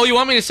now. Oh, you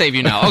want me to save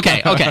you now?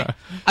 Okay.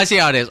 I see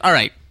how it is. All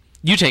right.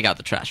 You take out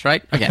the trash,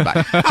 right? Okay,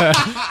 bye.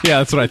 Yeah,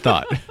 that's what I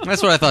thought.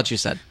 That's what I thought you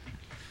said.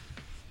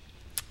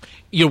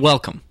 You're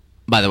welcome,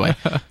 by the way.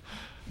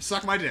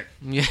 Suck my dick.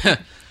 Yeah.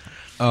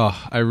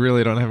 Oh, I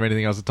really don't have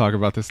anything else to talk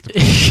about this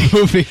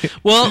movie.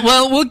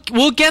 Well,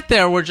 we'll get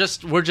there. We're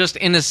just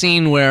in a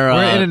scene where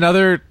We're in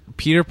another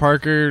Peter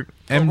Parker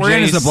MJ We're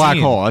in as a black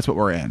scene. hole. That's what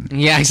we're in.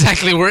 yeah,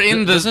 exactly. We're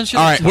in the. Doesn't she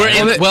All look right, We're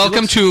tired? in.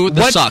 Welcome to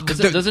the suck.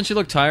 Doesn't she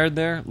look tired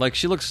there? Like,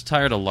 she looks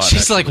tired a lot.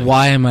 She's like, actually.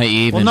 why am I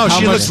even? Well, no, How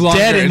she much looks longer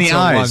dead in the until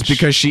eyes lunch?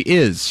 because she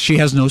is. She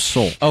has no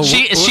soul. Oh,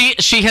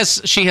 She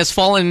has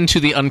fallen into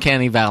the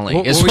uncanny valley.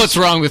 What- Is what were what's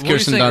you- wrong with what were you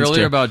Kirsten saying Dunst earlier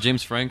here. about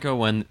James Franco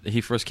when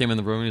he first came in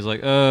the room? And he's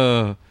like,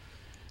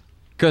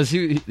 because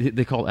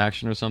they called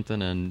action or something,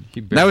 and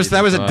he That was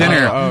at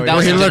dinner oh, That where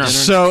was he at looked dinner.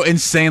 so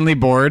insanely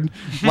bored.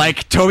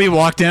 Like Toby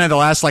walked in at the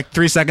last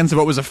 3 seconds of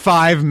what was a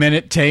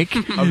 5-minute take,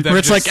 where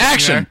it's just like sitting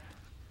action,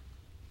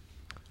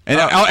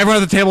 And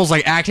everyone at the table is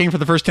like acting for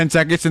the first 10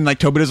 seconds, and like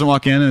Toby doesn't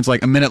walk in, and it's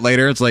like a minute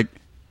later, it's like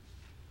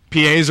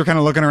PAs are kind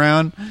of looking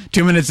around.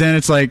 2 minutes in,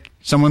 it's like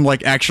someone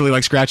like actually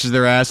like scratches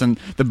their ass, and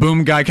the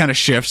boom guy kind of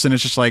shifts, and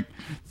it's just like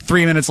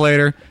 3 minutes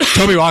later,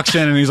 Toby walks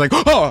in, and he's like,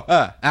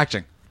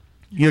 acting.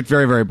 He looked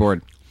very, very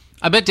bored.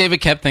 I bet David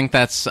Koepp think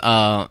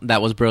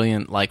that was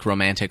brilliant, like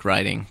romantic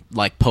writing,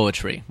 like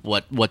poetry.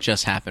 What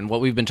just happened?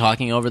 What we've been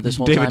talking over this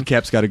whole David time.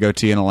 Koepp's got a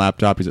goatee and a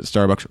laptop. He's at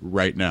Starbucks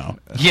right now.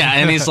 Yeah,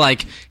 and he's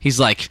like,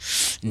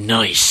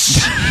 nice.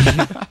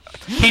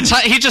 He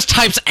just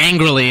types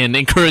angrily and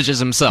encourages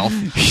himself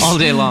all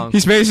day long.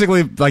 He's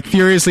basically like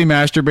furiously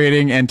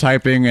masturbating and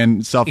typing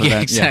and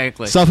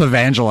exactly.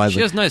 self-evangelizing.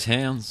 She has nice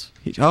hands.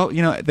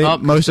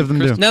 Most of them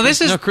do. Now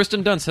this is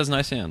Kristen Dunst has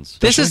nice hands.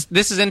 this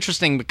is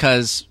interesting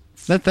because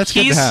That's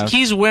good to have.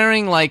 he's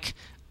wearing like,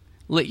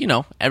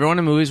 everyone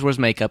in movies wears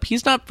makeup.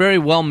 He's not very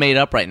well made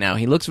up right now.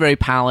 He looks very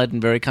pallid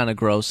and very kind of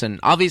gross, and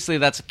obviously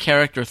that's a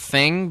character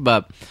thing,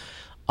 but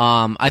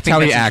I think how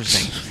that's he acts.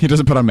 interesting. He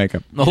doesn't put on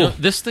makeup. You know,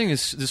 this thing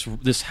is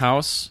this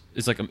house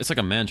is like it's like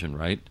a mansion,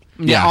 right?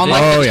 Yeah, Yeah. on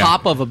like Oh, the yeah.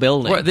 top of a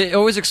building. Where they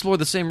always explore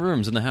the same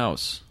rooms in the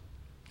house.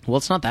 Well,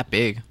 it's not that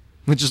big.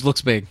 It just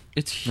looks big.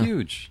 It's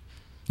huge.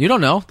 You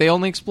don't know. They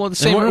only explore the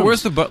same rooms.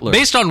 where's the butler?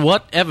 Based on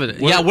what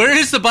evidence? Where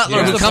is the butler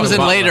Yeah, who where's comes the in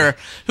butler? later?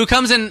 Who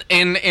comes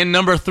in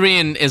number 3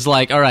 and is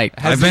like, all right.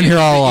 I've been here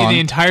all along. The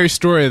entire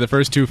story of the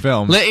first two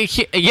films.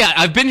 Yeah,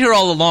 I've been here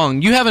all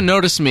along. You haven't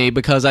noticed me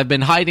because I've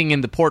been hiding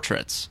in the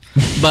portraits.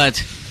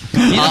 But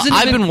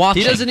I've been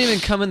watching. He doesn't even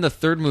come in the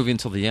third movie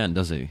until the end,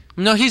 does he?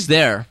 No, he's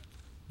there.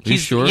 You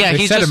sure? Yeah, They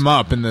he's set just, him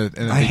up in the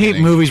I hate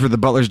beginning. movies where the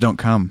butlers don't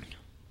come.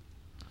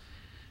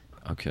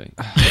 Okay.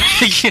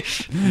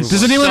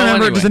 Does anyone So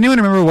remember? anyway. Does anyone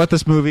remember what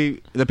this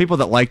movie? The people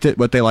that liked it,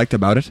 what they liked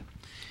about it?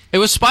 It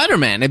was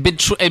Spider-Man. It'd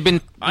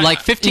been like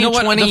 15, You know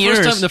what? 20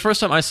 years. The first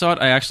time I saw it,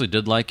 I actually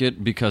did like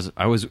it because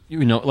I was,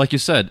 like you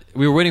said,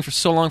 we were waiting for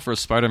so long for a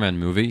Spider-Man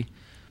movie,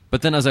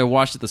 but then as I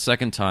watched it the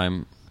second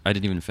time, I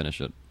didn't even finish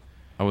it.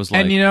 I was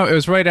like, And it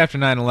was right after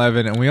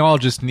 9/11, and we all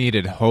just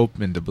needed hope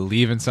and to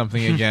believe in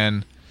something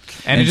again.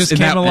 And it just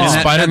came along.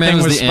 Spider-Man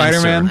thing was the answer.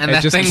 Spider-Man. And It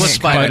that just thing was came-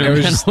 Spider-Man. it was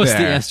Spider-Man just was the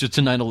there. answer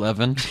to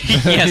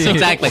 9/11. Yes,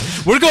 exactly.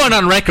 We're going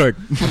on record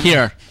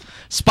here.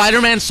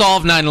 Spider-Man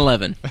solved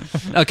 9/11.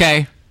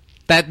 Okay?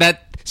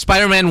 That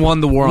Spider-Man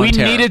won the war on We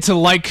terror. needed to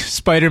like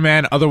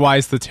Spider-Man,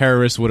 otherwise the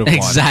terrorists would have won.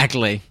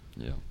 Exactly.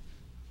 Yeah.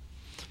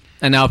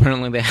 And now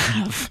apparently they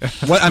have.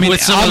 What I mean,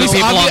 With some of the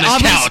people on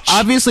this couch.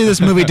 Obviously, this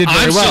movie did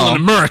very I'm still well. an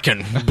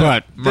American,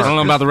 but I don't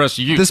know about the rest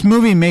of you. This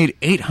movie made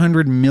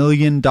 $800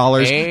 million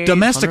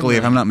domestically,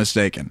 if I'm not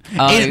mistaken.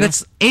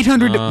 That's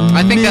 $800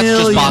 I think that's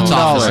just box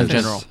office in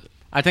million. general.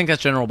 I think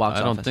that's general box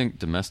I office. don't think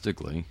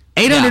domestically.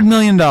 $800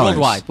 million.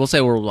 Worldwide. We'll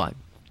say worldwide.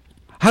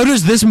 How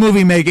does this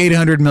movie make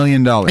 $800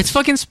 million? It's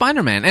fucking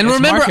Spider-Man. And It's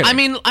remember,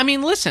 marketing. I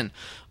mean, listen.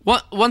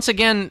 Once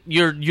again,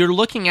 you're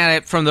looking at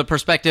it from the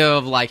perspective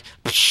of like,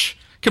 psh,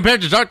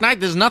 compared to Dark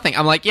Knight, there's nothing.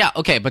 I'm like, yeah,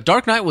 okay, but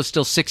Dark Knight was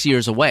still 6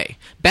 years away.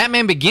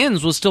 Batman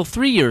Begins was still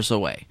 3 years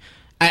away.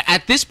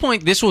 At this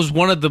point, this was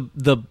one of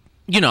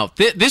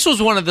this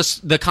was one of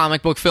the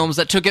comic book films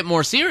that took it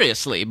more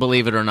seriously,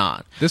 believe it or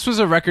not. This was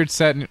a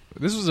record-setting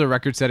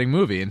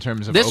movie in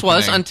terms of This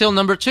was opening. until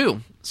number 2.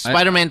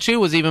 Spider-Man 2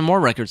 was even more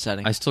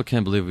record-setting. I still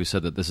can't believe we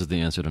said that this is the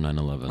answer to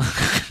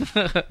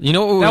 9/11. You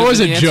know what? That would was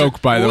have a been the joke,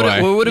 answer? by the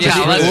way. What would have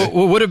Yeah, let's- been,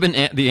 what would have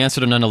been the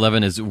answer to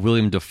 9/11 is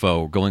William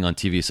Dafoe going on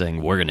TV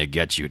saying, "We're going to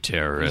get you,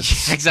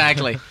 terrorists." They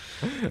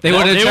They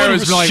would would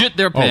have have shit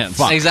their pants.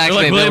 fuck. Exactly.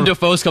 They're like, They William were-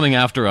 Dafoe's coming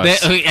after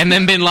us. and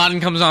then Bin Laden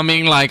comes on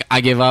being like,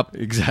 "I give up.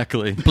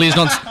 Exactly. Please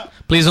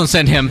don't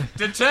send him,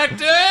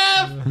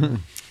 detective.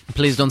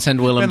 Please don't send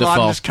Willem Bin Laden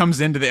Dafoe." just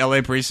comes into the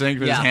LA precinct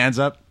with Yeah. his hands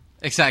up.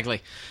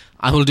 Exactly.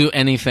 I will do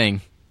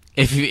anything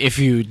if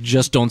you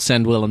just don't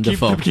send Willem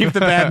Dafoe. Keep the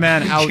bad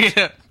man out.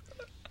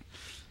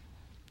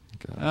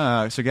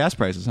 Yeah. So gas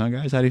prices, huh,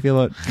 guys? How do you feel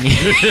about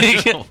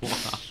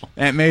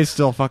Aunt May's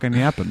still fucking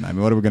yapping? I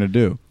mean, what are we gonna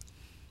do?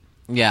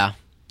 Yeah.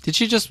 Did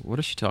she just? What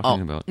is she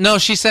talking about? No,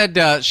 she said.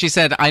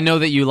 I know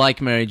that you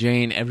like Mary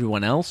Jane.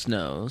 Everyone else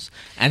knows.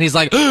 And he's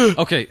like,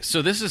 Okay,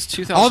 so this is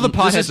 2000. All the this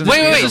potheads is- in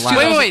the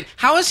movie wait.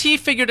 How has he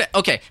figured?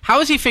 Okay, how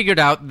has he figured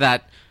out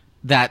that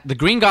the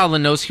Green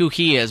Goblin knows who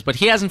he is, but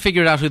he hasn't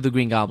figured out who the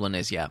Green Goblin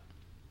is yet?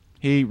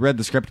 He read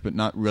the script, but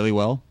not really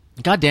well.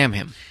 God damn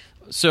him!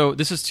 So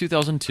this is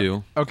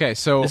 2002. Okay,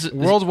 so This is-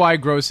 worldwide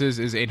grosses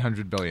is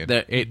 800 billion.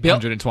 There-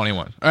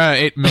 821.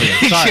 8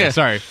 million.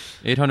 Sorry.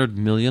 800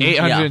 million.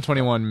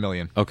 821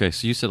 million. Okay,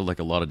 so you said like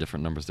a lot of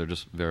different numbers. They're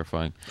just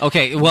verifying.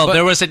 Okay, well,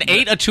 there was an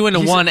 8, a 2, and a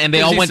 1, and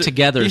they all went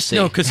together. See?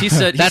 No, because he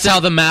said That's how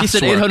the maths He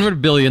said work. 800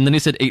 billion, then he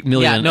said 8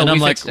 million, Yeah, no, and I'm we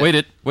like, fixed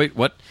it. wait,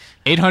 what?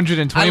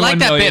 821 I like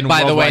that million bit, by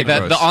the way.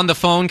 worldwide The gross. on the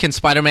phone, can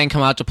Spider-Man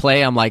come out to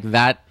play? I'm like,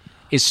 that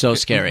is so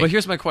scary. But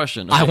here's my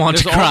question. I want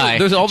to There's all- cry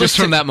there's all just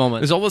this from that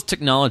moment. There's all this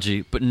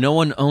technology, but no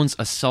one owns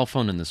a cell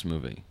phone in this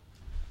movie.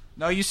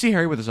 No, you see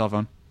Harry with a cell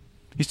phone.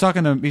 He's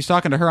talking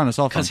to her on a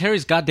cell phone. Because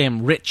Harry's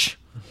goddamn rich.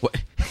 What?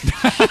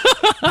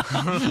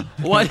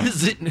 What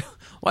is it?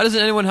 Why doesn't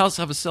anyone else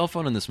have a cell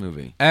phone in this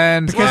movie?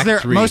 And Because Act they're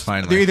 3,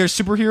 finally. they're either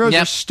superheroes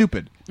Yep. or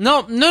stupid.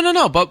 No.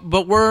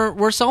 But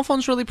were cell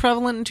phones really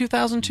prevalent in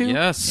 2002?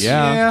 Yes.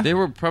 Yeah. They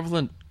were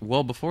prevalent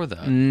well before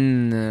that.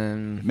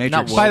 Matrix.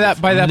 Not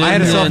by that I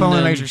had a cell phone when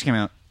And- Matrix came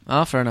out,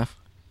 Oh, fair enough.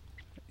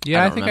 Yeah,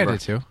 I I don't think remember. I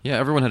did too. Yeah,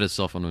 everyone had a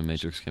cell phone when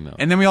Matrix came out.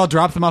 and then we all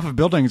dropped them off of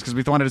buildings because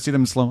we wanted to see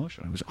them in slow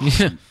motion. It was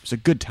awesome. It was a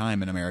good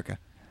time in America.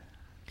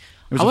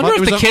 It was I a wonder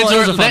fun- if it the was a- kids it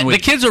was are a fun the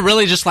week. kids are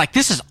really just like,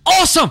 this is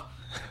awesome.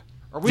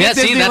 Are we Yeah, at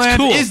see, that's Disneyland?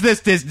 cool. Is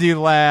this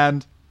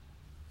Disneyland?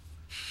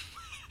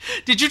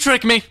 Did you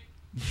trick me?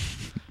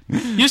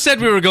 You said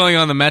we were going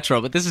on the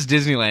Metro, but this is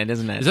Disneyland,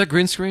 isn't it? Is that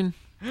green screen?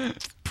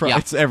 Yeah.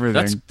 It's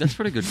everything. That's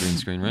pretty good green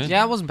screen, right?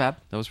 Yeah, it wasn't bad.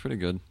 That was pretty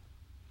good.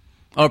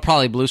 Or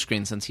probably blue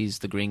screen since he's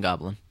the Green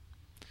Goblin.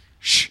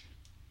 Shh.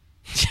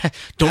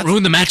 Don't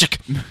ruin the magic.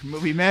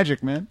 Movie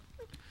magic, man.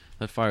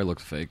 That fire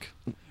looked fake.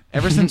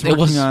 Ever since It working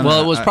was- on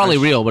well, it was probably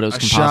real, but it was a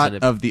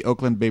composited. shot of the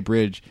Oakland Bay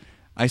Bridge,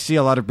 I see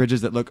a lot of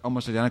bridges that look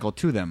almost identical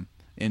to them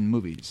in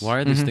movies. Why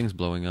are these things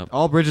blowing up?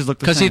 All bridges look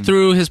the Because same. he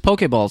threw his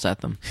Pokeballs at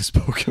them. His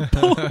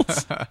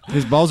Pokemon.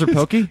 His balls are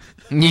pokey.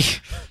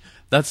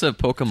 That's a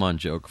Pokemon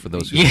joke for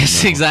those who Yes,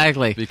 don't know.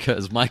 exactly.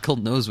 Because Michael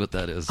knows what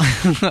that is.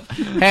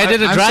 Hey, I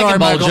did a I'm Dragon sorry,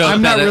 Ball Michael, joke.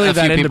 I'm not really a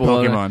few that into people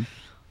Pokemon.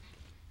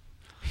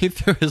 He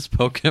threw his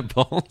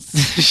Pokeballs.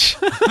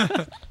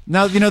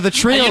 Now the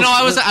trails. You know,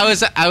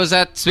 I was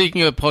at,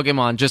 speaking of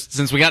Pokemon, just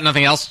since we got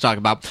nothing else to talk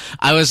about,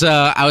 I was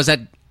at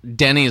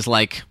Denny's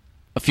like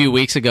a few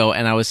weeks ago,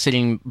 and I was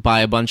sitting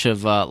by a bunch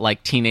of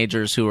like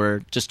teenagers who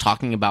were just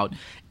talking about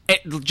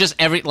just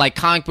every like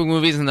comic book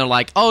movies, and they're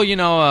like, oh,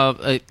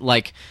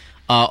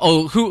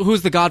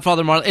 who's the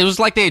Godfather? It was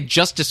like they had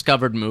just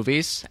discovered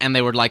movies, and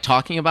they were like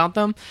talking about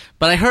them.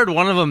 But I heard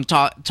one of them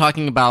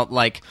talking about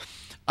like,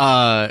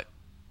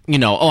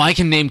 I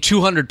can name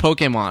 200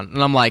 Pokemon,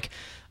 and I'm like,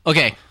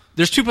 okay,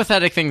 there's two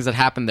pathetic things that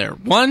happened there.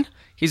 One,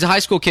 he's a high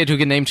school kid who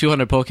can name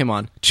 200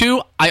 Pokemon.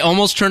 Two, I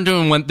almost turned to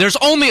him and went, there's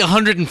only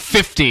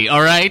 150,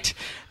 all right?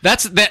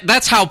 That's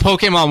how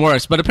Pokemon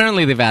works, but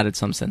apparently they've added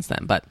some since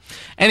then. But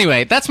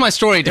anyway, that's my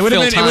story to it would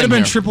fill have time been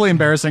here. triply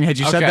embarrassing had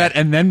you said Okay. that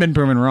and then been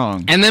proven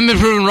wrong. And then been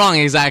proven wrong,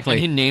 He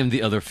exactly. named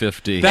the other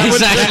 50.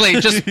 Exactly.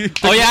 Just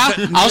oh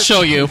yeah, I'll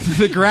show you.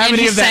 The gravity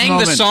and he of that sang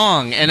moment. the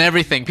song and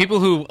everything. People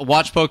who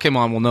watch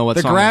Pokemon will know what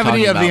The song I'm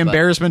gravity talking of the about, but-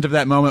 embarrassment of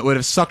that moment would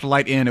have sucked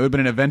light in. It would have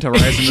been an event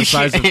horizon the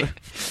size of.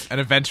 An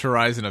event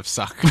horizon of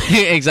suck.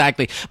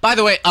 Exactly. By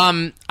the way,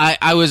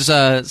 I was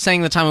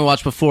saying the time we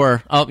watched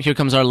before. Oh, here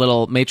comes our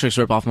little Matrix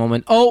ripoff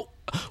moment. Oh,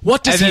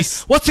 what's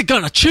he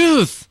gonna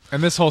choose?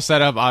 And this whole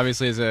setup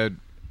obviously is a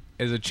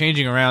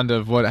changing around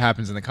of what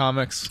happens in the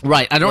comics.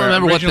 Right. I don't Where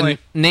remember what originally-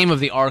 the name of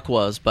the arc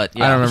was, but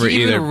yeah. I don't remember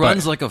He either. even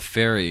runs but like a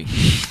fairy.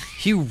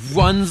 He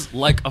runs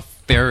like a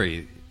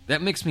fairy.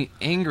 That makes me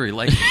angry.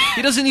 Like,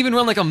 he doesn't even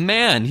run like a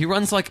man. He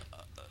runs like...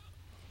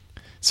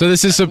 so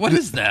this is What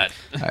is that?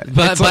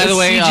 But it's by like the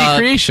way, CG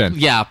creation.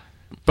 Yeah.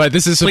 But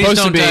this is Please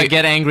supposed don't to be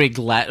get angry.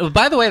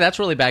 By the way, that's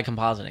really bad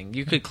compositing.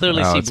 You could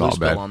clearly see it's blue all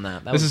spill bad. on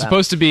that. This is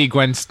supposed to be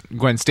Gwen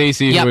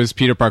Stacy, Yep. who was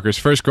Peter Parker's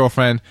first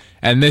girlfriend,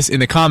 and this in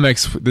the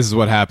comics, this is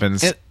what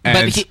happens. But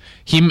And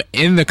he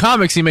in the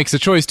comics, he makes a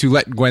choice to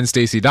let Gwen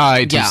Stacy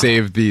die to Yeah.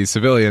 save the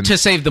civilians. to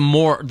save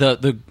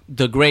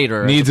the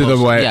greater Needs of the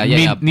opposed- way, yeah,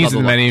 needs blah, of blah, the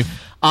blah. many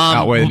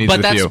outweigh the needs but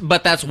of the that's few.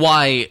 but that's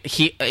why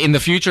he in the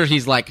future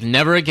he's like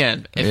never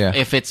again.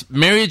 If it's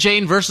Mary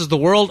Jane versus the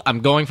world, I'm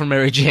going for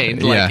Mary Jane.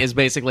 Like Yeah. is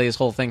basically his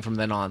whole thing from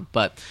then on.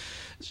 But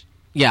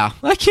yeah,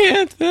 I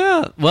can't.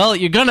 Yeah. Well,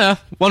 you're gonna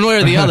one way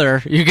or the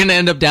other. You're gonna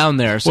end up down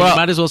there. So Well, you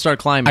might as well start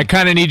climbing. I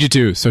kind of need you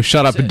to, so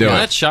shut up and do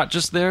That it. shot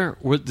just there,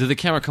 did the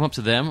camera come up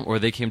to them, or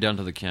they came down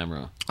to the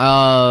camera?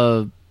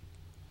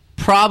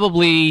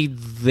 Probably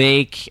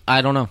they.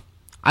 I don't know.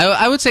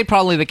 I would say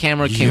probably the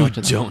camera came up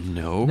to them. don't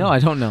know? No, I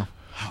don't know.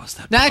 How is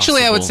that No,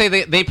 actually, I would say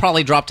possible? they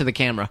probably dropped to the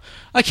camera.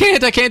 I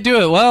can't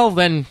do it. Well,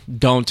 then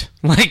don't.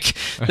 Like,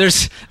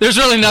 there's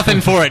really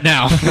nothing for it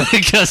now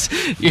because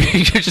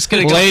you're just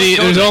gonna go. Lady,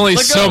 go there's there. only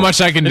Let so go.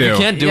 much I can If do. you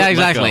can't do Yeah, it,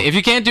 let exactly. go. If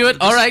you can't do it,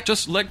 all right,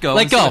 Just let go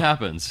let and see go. what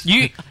happens.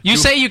 You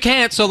say you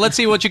can't, so let's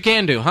see what you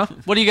can do, huh?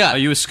 What do you got? Are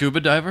you a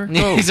scuba diver?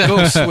 Yeah, Go, exactly.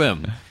 go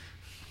swim.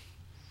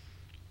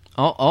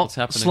 Oh,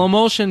 happening? slow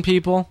motion,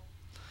 people.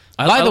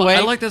 By By the way-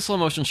 I like that slow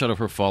motion shot of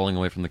her falling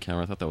away from the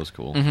camera. I thought that was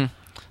cool.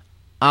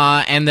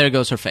 And there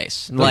goes her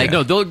face. Like,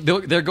 No,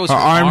 there goes Her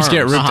her arms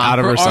get ripped out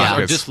of her arms are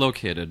sockets.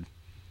 dislocated.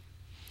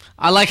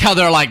 I like how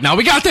they're like, now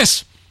we got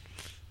this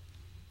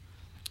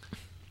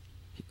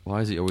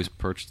Why is he always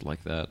perched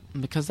like that?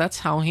 because that's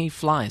how he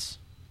flies.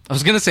 I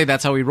was gonna say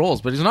that's how he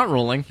rolls, but he's not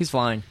rolling. He's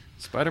flying.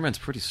 Spider-Man's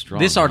pretty strong.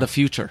 This are huh? the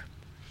future.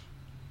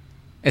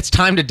 It's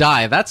time to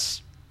die.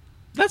 That's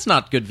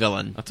not good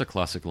villain That's a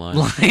classic line.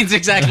 lines.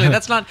 Exactly.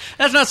 That's not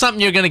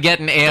something you're gonna get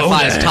in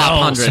AFI's top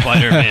 100.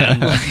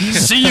 Spider-Man.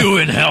 See you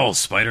in hell,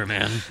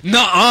 Spider-Man.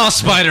 Nuh-uh,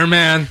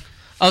 Spider-Man.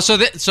 Oh, so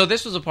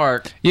this was a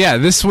part. Yeah,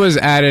 this was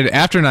added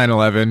after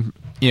 9/11.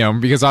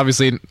 because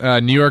obviously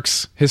New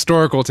York's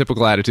historical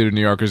typical attitude of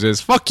New Yorkers is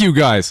 "fuck you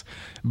guys,"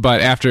 but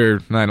after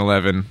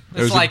 9/11,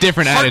 there was like, a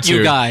different "Heart attitude.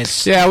 you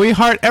guys." Yeah, we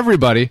heart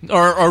everybody.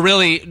 Or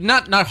really,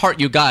 not heart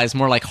you guys,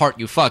 more like heart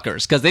you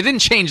fuckers, because they didn't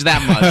change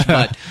that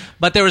much,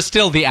 but there was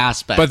still the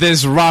aspect. But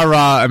this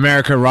rah-rah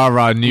America,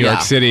 rah-rah New Yeah.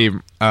 York City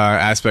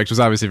aspect was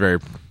obviously very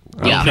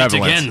Yeah.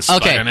 prevalent. Again,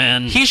 Okay,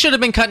 Spider-Man. he should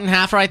have been cut in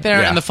half right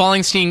there, Yeah. and the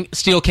falling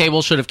steel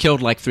cable should have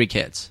killed like 3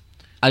 kids.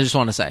 I just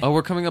want to say. Oh,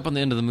 we're coming up on the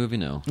end of the movie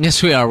now.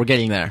 Yes, we are. We're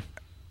getting there.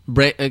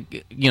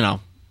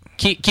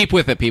 Keep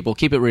with it, people.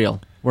 Keep it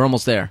real. We're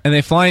almost there. And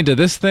they fly into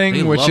this thing,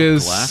 They which love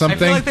is glass. I something.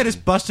 feel like they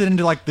just busted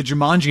into like the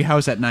Jumanji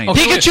house at night.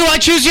 Okay. Pikachu, I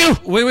choose you!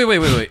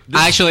 Wait.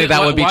 Actually,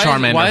 that would be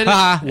Charmander.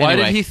 Why Anyway.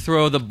 did he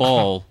throw the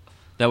ball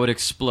that would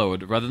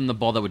explode rather than the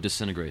ball that would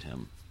disintegrate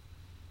him?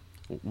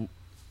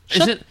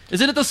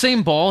 Isn't it the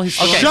same ball? He's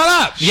Okay. Shut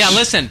up! Yeah,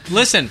 listen.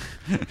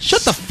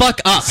 Shut the fuck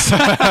up.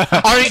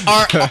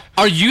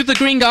 Are you the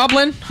Green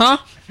Goblin? Huh?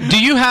 Do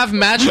you have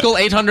magical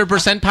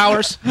 800%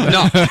 powers?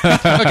 No.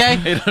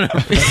 Okay.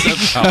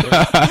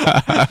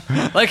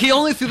 Like he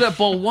only threw that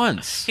ball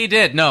once. He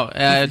did. No.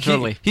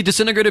 Totally. He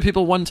disintegrated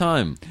people one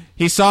time.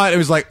 He saw it. It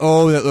was like,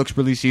 oh, that looks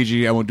really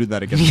CG. I won't do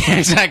that again. Yeah,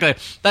 exactly.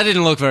 That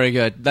didn't look very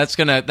good. That's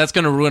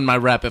gonna ruin my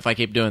rep if I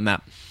keep doing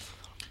that.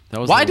 That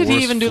was Why the did he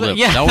worst even do that? flip.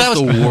 Yeah, that was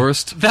the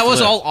worst. That was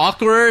flip. all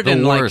awkward the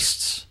and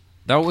worst.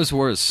 That was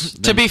worse.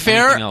 To than be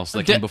fair, anything else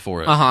that came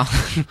before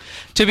it.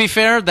 To be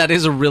fair, that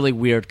is a really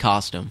weird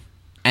costume,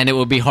 and it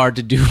would be hard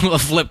to do a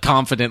flip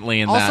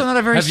confidently in Also, that. not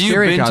a very Have you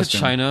scary been costume. to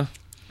China?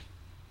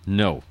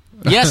 No.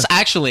 Yes,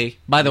 actually,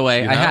 by the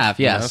way, You I have? have.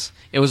 You Yes,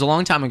 it was a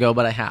long time ago,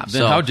 but I have.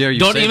 Then so how dare you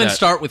Don't say even that?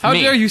 start with How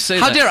me. dare you say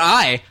How that? dare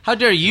I? How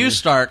dare you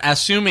start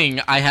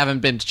assuming I haven't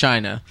been to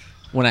China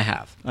when I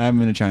have? I haven't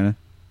been to China.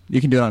 You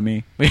can do it on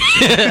me.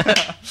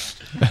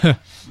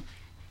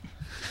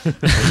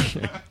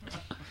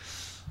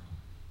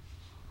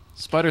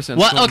 Spider-Sense.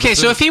 Well, okay,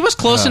 so if he was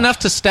close enough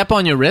to step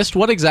on your wrist,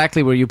 what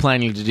exactly were you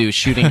planning to do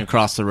shooting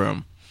across the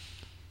room?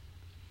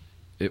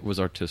 It was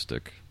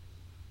artistic.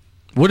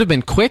 Would have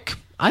been quick.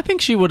 I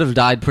think she would have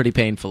died pretty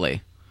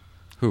painfully.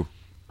 Who?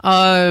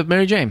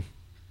 Mary Jane.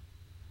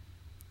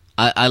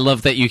 I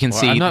love that you can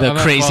see I'm not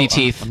crazy follow-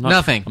 teeth. I'm not-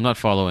 Nothing. I'm not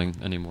following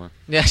anymore.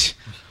 Yes.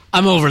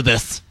 I'm over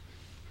this.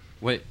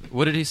 Wait,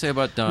 what did he say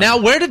about dying? Now,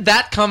 where did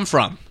that come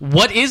from?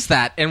 What is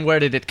that, and where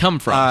did it come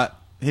from?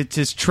 It's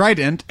his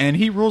trident, and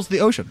he rules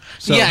the ocean.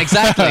 So. Yeah,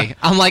 exactly.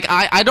 I'm like,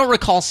 I don't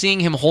recall seeing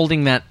him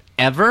holding that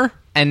ever,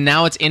 and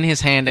now it's in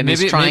his hand, and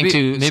he's trying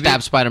to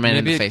stab Spider-Man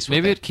in the face with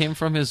Maybe it. it came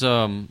from his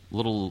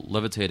little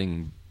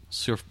levitating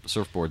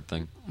surfboard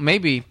thing.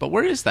 Maybe, but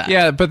where is that?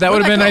 Yeah, but that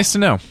Where'd would have been go? nice to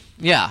know.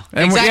 Yeah,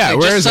 And exactly. yeah,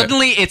 where Just is it?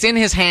 suddenly it's in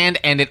his hand,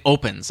 and it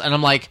opens, and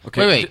I'm like,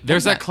 Okay, wait.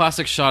 there's what's that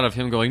classic shot of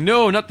him going,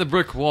 "No, not the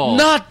brick wall.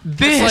 Not It's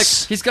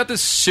this. like he's got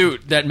this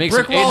suit that makes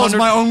Brick him wall is 800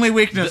 my only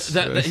weakness.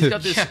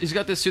 He's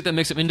got this suit that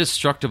makes him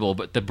indestructible,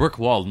 but the brick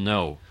wall,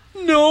 no,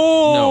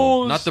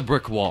 No, not the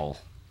brick wall.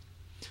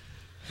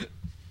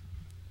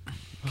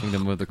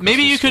 Kingdom with the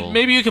Maybe you Crystal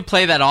could Skull.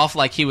 play that off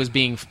like he was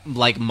being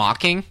like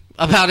mocking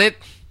about it.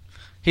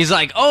 He's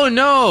like, "Oh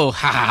no!"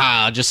 Ha ha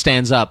ha! Just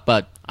stands up,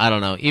 but I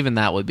don't know. Even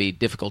that would be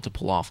difficult to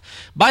pull off.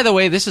 By the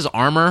way, this is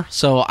armor,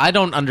 so I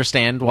don't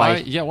understand Why? why.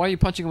 Yeah, why are you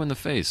punching him in the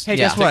face? Hey,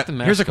 Yeah. guess what? Take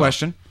the Here's a mask off.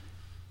 question.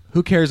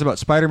 Who cares about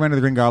Spider-Man or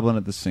the Green Goblin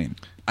at this scene?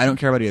 I don't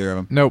care about either of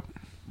them. Nope.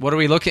 What are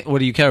we looking? What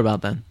do you care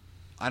about then?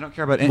 I don't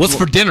care about any... What's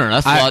for dinner?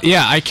 I thought.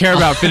 I care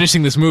about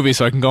finishing this movie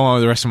so I can go on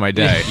with the rest of my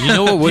day. You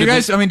know what Do would you have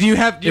guys... I mean, do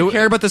you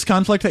care about this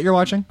conflict that you're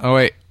watching? Oh,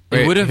 wait.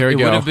 It would have here we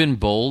go. been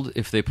bold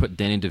if they put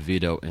Danny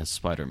DeVito as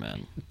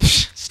Spider-Man.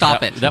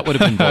 Stop it. That would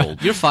have been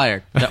bold. You're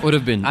fired. That would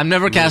have been. I'm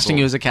never casting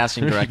you beautiful. as a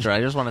casting director.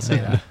 I just want to say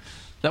that.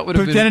 That would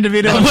have Put been. Danny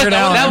DeVito and Weird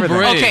Al and that everything.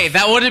 brave. Okay,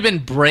 that would have been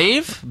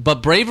brave,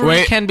 but bravery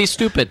Wait. can be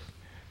stupid.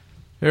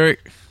 Here,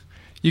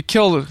 you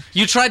killed...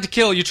 You tried to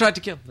kill.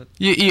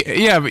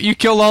 Yeah, but you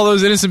killed all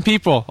those innocent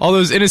people. All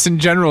those innocent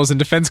generals and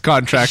defense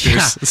contractors.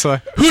 Yeah. So,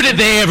 Who did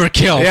they ever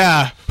kill?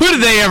 yeah. Who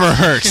did they ever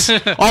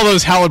hurt? All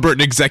those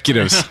Halliburton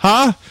executives.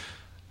 Huh?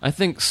 I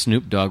think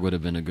Snoop Dogg would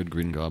have been a good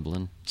Green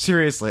Goblin.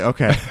 Seriously,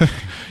 okay.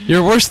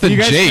 You're worse Do than you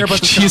guys Jake. care about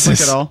this Jesus.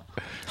 conflict at all?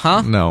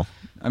 Huh? No.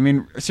 I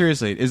mean,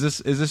 seriously, is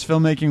this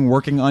filmmaking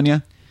working on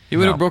you? He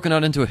would No. have broken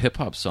out into a hip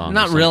hop song. or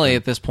Not really something.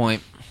 at this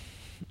point.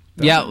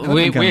 That Yeah, would've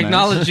we been kinda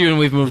acknowledge nice. you and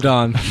we've moved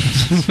on.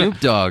 Snoop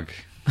Dogg.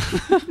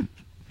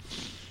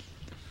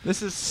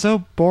 This is so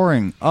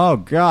boring. Oh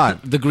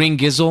God. The Green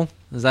Gizzle.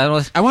 Is that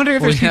what? I wonder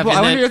if there's we have people. in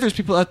I wonder that? if there's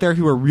people out there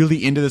who are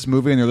really into this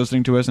movie and they're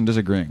listening to us and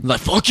disagreeing. Like,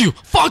 fuck you!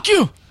 Fuck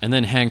you! And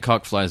then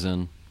Hancock flies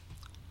in.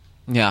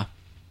 Yeah.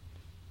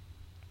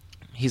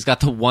 He's got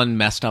the one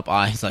messed up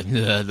eye. He's like,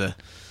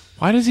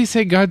 Why does he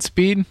say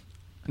Godspeed?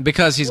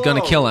 because he's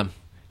going to kill him,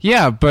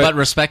 Yeah, but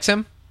respects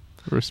him.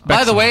 respects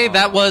By the him. way,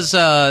 that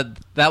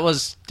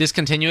was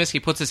discontinuous. He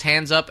puts his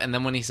hands up, and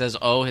then when he says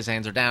 "oh," his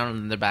hands are down,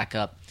 and then they're back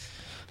up.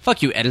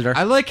 Fuck you, editor.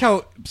 I like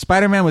how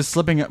Spider-Man was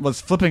flipping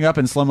up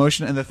in slow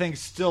motion, and the thing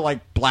still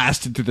like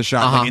blasted through the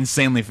shot like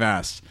insanely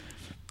fast.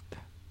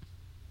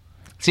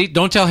 See,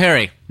 don't tell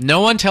Harry.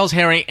 No one tells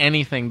Harry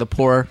anything. The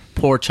poor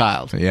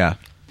child. Yeah.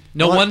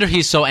 No wonder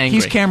he's so angry.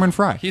 He's Cameron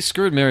Fry. He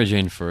screwed Mary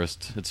Jane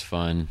first. It's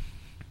fine.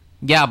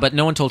 Yeah, but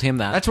no one told him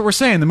that. That's what we're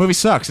saying. The movie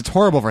sucks. It's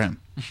horrible for him.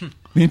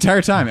 The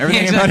entire time.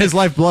 Everything Exactly. about his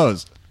life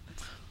blows.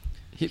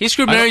 He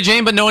screwed Mary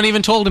Jane, but no one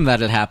even told him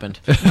that it happened.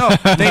 No,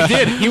 they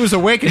did. He was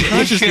awake and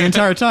conscious the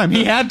entire time.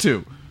 He had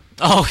to.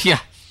 Oh, yeah.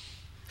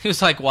 He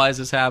was like, why is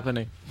this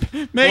happening?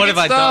 Make what it have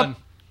I stop.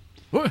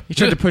 done? He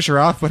tried to push her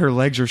off, but her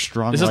legs are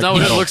strong. This is like not what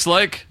it metal. looks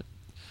like.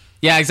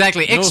 Yeah,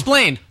 exactly.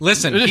 Explain.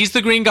 Listen, he's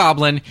the Green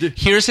Goblin.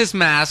 Here's his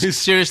mask.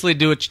 Seriously,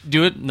 do it.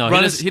 No, Run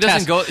he his doesn't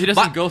test. go. He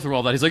doesn't But- go through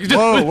all that. He's like,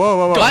 Whoa, whoa,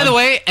 whoa, whoa. By the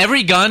way,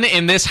 every gun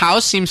in this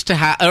house seems to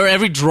have, or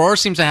every drawer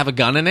seems to have a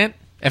gun in it.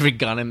 Every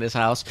gun in this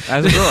house.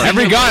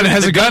 Every gun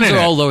has a gun in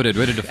They're all it. loaded,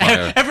 ready to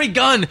fire. Every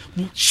gun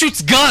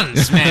shoots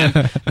guns,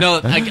 man. No,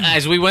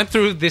 as we went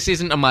through, this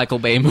isn't a Michael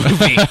Bay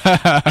movie.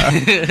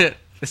 This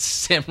is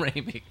Sam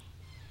Raimi.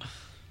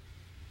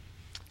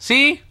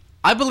 See,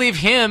 I believe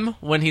him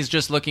when he's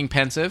just looking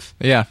pensive.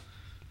 Yeah.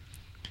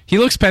 He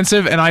looks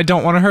pensive, and I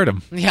don't want to hurt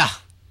him. Yeah.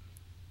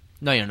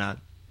 No, you're not.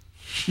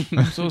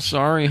 I'm so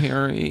sorry,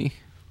 Harry.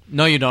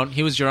 No, you don't.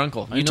 He was your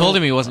uncle. You know- told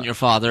him he wasn't your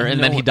father,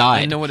 and then he I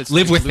died. know what it's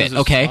Live like to with lose it, his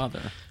okay?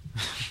 father.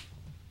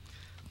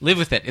 Live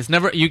with it. It's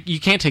never. You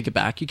can't take it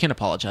back. You can't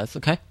apologize,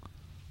 okay?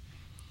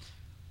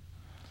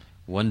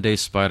 One day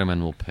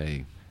Spider-Man will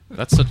pay.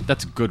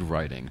 That's good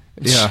writing.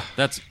 Yeah.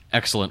 That's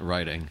excellent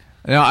writing.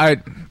 No, I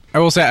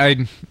will say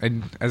I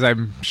as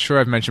I'm sure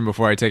I've mentioned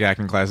before, I take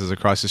acting classes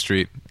across the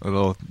street, a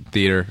little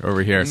theater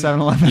over here.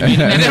 7-Eleven.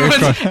 And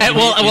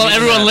everyone's,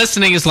 everyone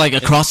listening is like,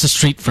 across the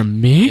street from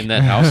me? In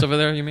that house over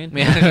there, you mean?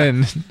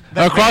 And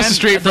across the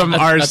street from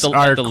our at the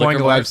Coin liquor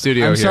bar. Lab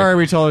studio I'm here. sorry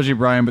we told you,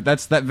 Brian, but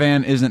that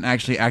van isn't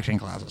actually acting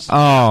classes.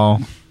 Oh,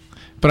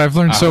 but I've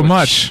learned so Ouch.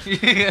 much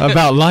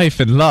about life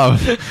and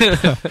love.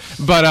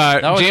 But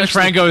was James actually-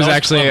 Franco is that was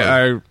actually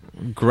clever.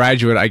 a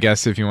graduate, I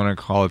guess, if you want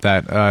to call it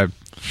that,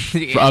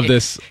 of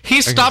this.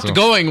 He stopped so.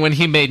 going when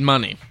he made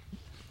money.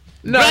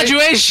 He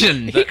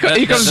Graduation.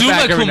 comes Summa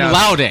back every cum now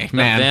and then. laude,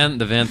 man.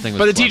 The van thing was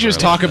But the clever. teachers I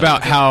talk like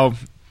about that.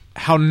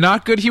 how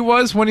not good he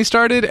was when he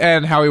started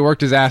and how he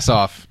worked his ass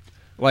off.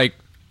 Like,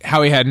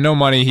 how he had no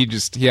money. He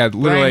had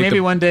literally... Brian, like, maybe the-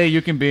 one day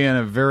you can be in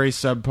a very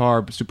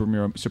subpar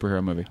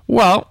superhero movie.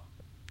 Well,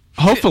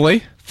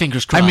 hopefully.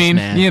 Fingers crossed, I mean,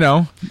 man. you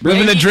know,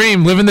 living the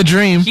dream, living the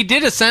dream. He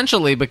did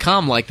essentially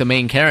become like the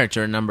main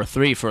character in number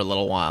 3 for a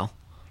little while.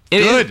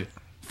 It is- Good.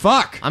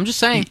 Fuck. I'm just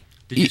saying.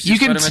 Did you see you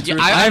can- Spider-Man 2 or I-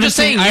 something? I'm haven't just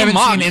saying seen- I you haven't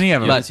mocked, seen any of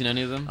them. You but- haven't seen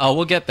any of them? Oh,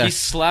 we'll get there. He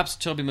slaps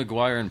Tobey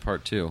Maguire in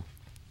part 2.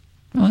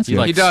 Oh, that's He good.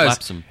 like He does.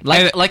 slaps him.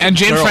 And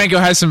James girl. Franco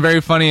has some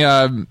very funny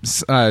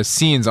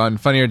scenes on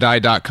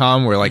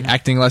funnyordie.com where like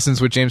acting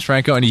lessons with James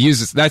Franco, and he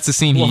uses that's the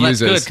scene Well, he that's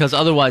good uses. because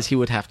otherwise he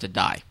would have to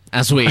die,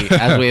 as we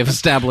have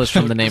established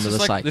from the name of the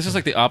site. This is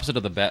like the opposite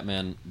of the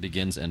Batman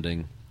Begins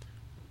ending,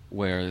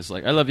 where it's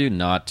like, I love you,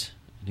 not.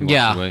 He walks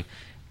Yeah. away.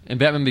 In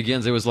Batman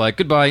Begins, it was like,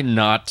 goodbye,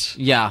 not.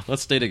 Yeah,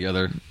 Let's stay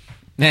together.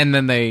 and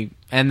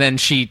then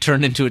she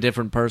turned into a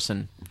different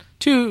person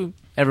to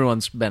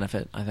everyone's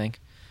benefit, I think.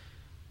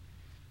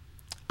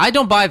 I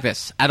don't buy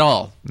this at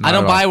all. Not I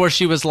don't at buy all. where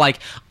she was like,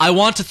 I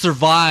want to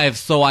survive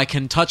so I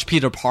can touch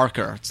Peter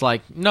Parker. It's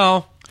like,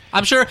 no.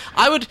 I'm sure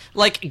I would,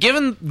 like,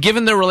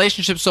 given their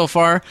relationship so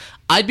far,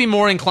 I'd be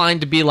more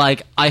inclined to be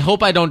like, I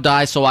hope I don't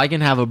die so I can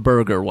have a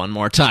burger one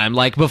more time.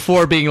 Like,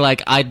 before being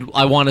like,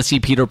 I want to see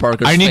Peter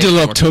Parker. I need to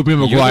look Tobey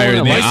Maguire in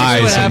the Basically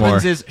eyes what some more.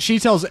 happens is she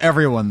tells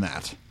everyone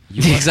that.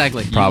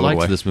 Exactly. You Probably.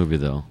 liked this movie,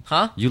 though.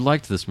 Huh? You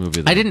liked this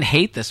movie, though. I didn't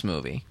hate this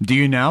movie. Do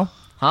you now?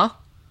 Huh?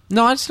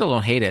 No, I still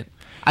don't hate it.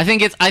 I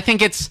think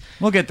it's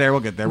We'll get there.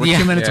 We're Yeah.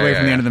 2 minutes Yeah, away yeah,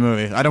 from the yeah. end of the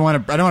movie. I don't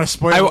want to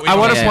spoil. I what we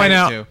want to don't point get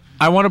out. to.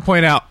 I want to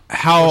point out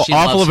how Or she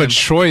awful loves of a him.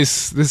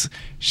 choice this.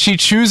 She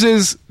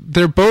chooses.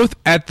 They're both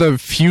at the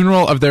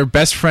funeral of their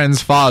best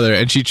friend's father,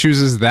 and she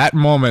chooses that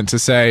moment to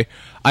say,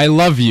 "I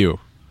love you."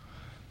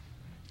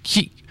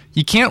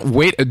 You can't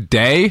wait a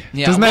day.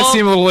 Yeah, Doesn't that well-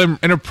 seem a little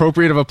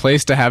inappropriate of a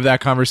place to have that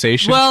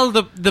conversation? well,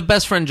 the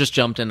best friend just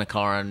jumped in the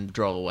car and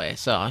drove away,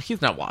 so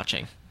he's not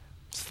watching.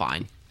 It's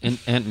fine. And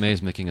Aunt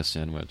May's making a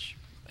sandwich.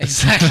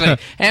 Exactly.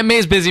 Aunt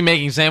May's busy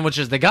making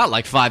sandwiches. They got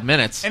like 5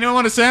 minutes. Anyone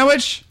want a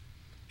sandwich?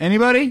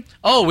 Anybody?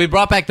 Oh, we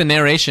brought back the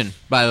narration,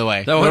 by the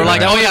way. That we were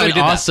like, oh yeah, we did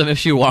awesome if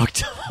she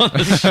walked on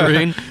the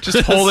screen.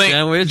 just holding,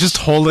 sandwich. just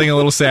holding a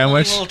little that.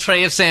 sandwich. A little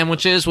tray of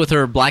sandwiches with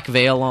her black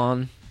veil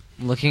on,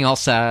 looking all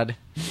sad.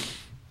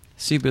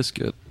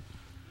 Seabiscuit.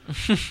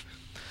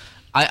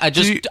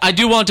 I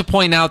do want to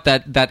point out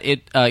that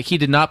he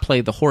did not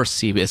play the horse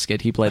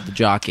Seabiscuit. He played the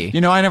jockey.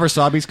 You know, I never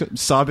saw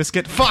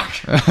Biscuit. Fuck.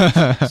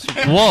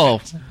 Whoa.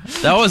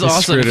 That was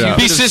awesome. screwed If it you up.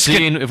 could have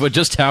seen if what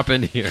just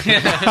happened here.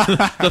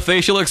 The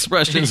facial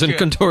expressions and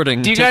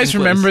contorting. Do you guys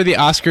remember the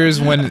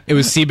Oscars when it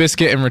was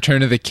Seabiscuit and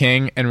Return of the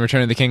King, and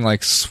Return of the King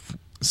like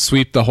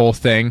sweep the whole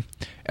thing?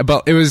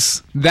 But it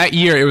was that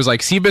year. It was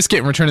like Seabiscuit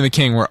and Return of the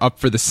King were up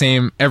for the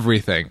same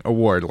everything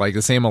award, like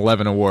the same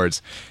 11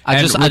 awards.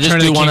 I just Return of do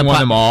the King wanna won put-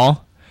 them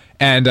all.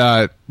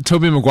 And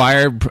Tobey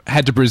Maguire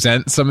had to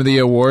present some of the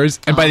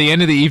awards, and by the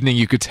end of the evening,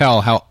 you could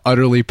tell how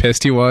utterly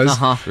pissed he was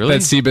Uh-huh. Really?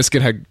 that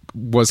Seabiscuit had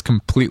was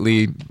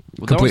completely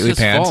his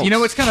panned. fault. You know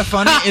what's kind of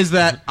funny is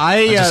that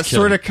I just kidding.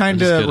 sort of I'm kind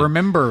just of kidding.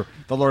 remember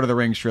the Lord of the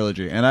Rings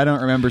trilogy, and I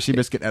don't remember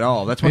Seabiscuit at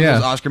all. That's one Yeah.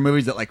 of those Oscar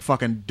movies that like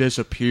fucking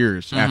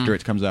disappears after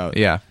it comes out.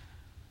 Yeah.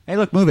 Hey,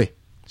 look, movie.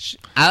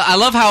 I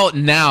love how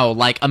now,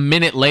 like a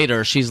minute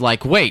later, she's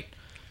like, "Wait,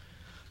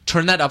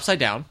 turn that upside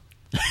down,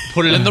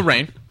 put it in the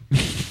rain."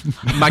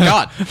 My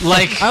God,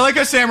 like, I like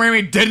how Sam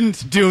Raimi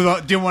didn't do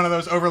one of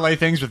those overlay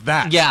things with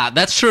that. yeah,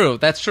 that's true.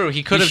 That's true.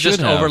 He could He have just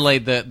should have.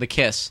 overlaid the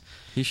kiss.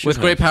 He should With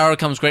great have. power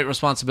comes great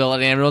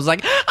responsibility. And everyone's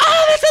like,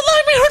 "Oh, that's a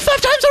line we heard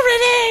 5 times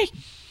already."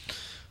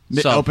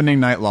 The So- opening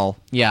night lull.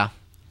 Yeah.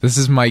 This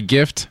is my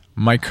gift,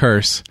 my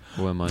curse.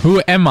 Who am I?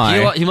 Who am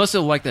I? He must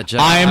have liked that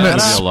jacket. I'm Chan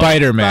movie a lot.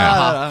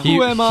 Spider-Man. He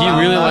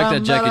really liked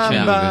that Jackie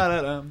Chan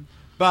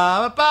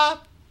movie.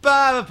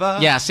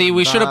 Yeah, see,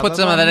 we should have put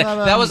some of that in.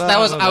 That was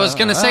I was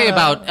going to say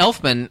about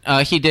Elfman.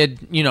 He did,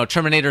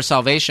 Terminator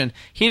Salvation.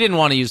 He didn't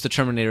want to use the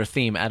Terminator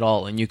theme at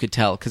all, and you could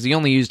tell because he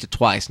only used it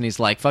twice, and he's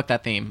like, "Fuck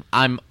that theme.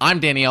 I'm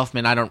Danny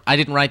Elfman. I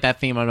didn't write that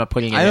theme. I'm not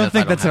putting it I in don't if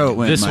think that's have how to." it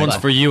went. This Mike. one's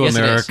for you, Yes,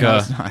 it is. No, America.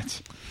 it's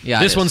not. Yeah,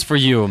 This it one's is. for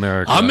you,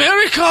 America.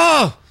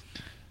 America.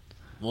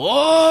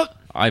 What?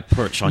 I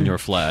perch on your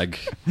flag.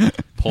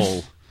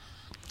 Pole.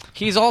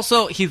 He's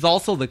also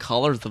the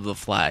colors of the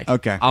flag.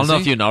 Okay. I don't Is know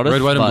he? if you noticed.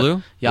 Red, white, and but-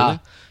 blue? Yeah, Really?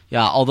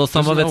 yeah. Although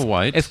some There's of no it's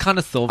white. it's kind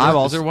of silver. I've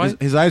also, there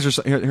white? his eyes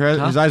are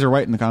his eyes are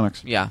white in the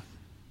comics. Yeah.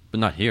 But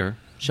not here.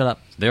 Shut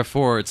up.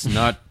 Therefore, it's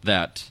not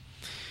that.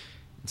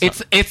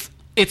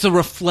 It's a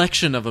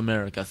reflection of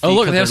America. Oh,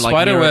 look, because they have they're, like,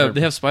 Spiderweb. mirrored.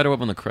 They have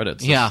Spiderweb on the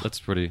credits. Yeah. That's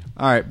pretty.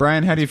 All right,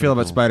 Brian, how do you feel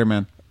about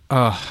Spider-Man?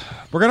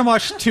 We're gonna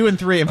watch 2 and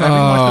 3. In fact, we can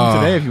watch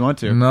them today if you want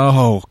to.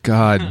 No,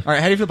 God. All right,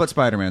 how do you feel about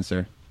Spider-Man,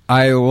 sir?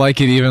 I like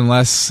it even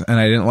less, and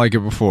I didn't like it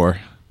before.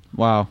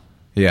 Wow,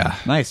 Yeah.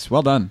 nice,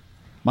 well done,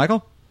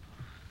 Michael.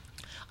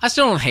 I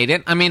still don't hate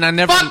it. I mean, I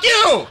never. Fuck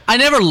you! I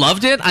never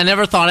loved it. I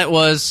never thought it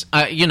was.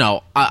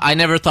 I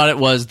never thought it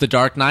was The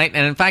Dark Knight.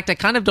 And in fact, I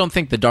kind of don't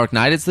think The Dark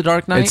Knight is The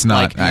Dark Knight. It's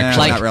not,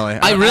 actually. Not really.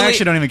 I I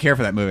actually don't even care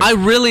for that movie. I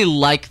really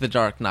like The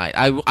Dark Knight.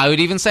 I would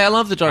even say I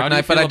love The Dark How do you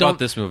Knight, but feel I don't. about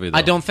this movie, though?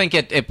 I don't think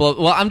it blows.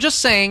 Well, I'm just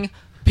saying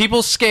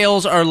people's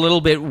scales are a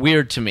little bit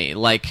weird to me.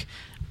 Like,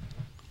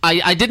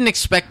 I didn't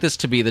expect this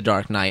to be The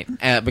Dark Knight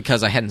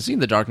because I hadn't seen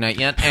The Dark Knight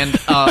yet, and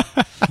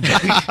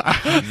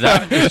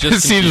That is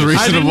just Seems confusing.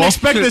 I didn't reasonable.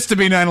 expect this to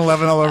be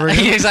 9/11 all over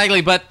again.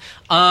 exactly. But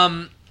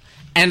and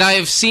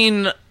I've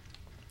seen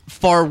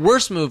far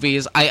worse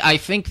movies. I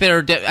think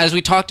as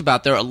we talked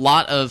about, there are a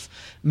lot of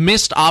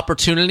missed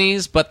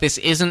opportunities, but this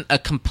isn't a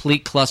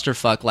complete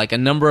clusterfuck like a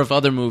number of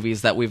other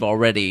movies that we've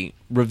already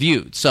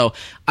reviewed. So,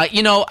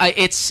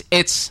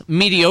 it's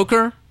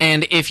mediocre,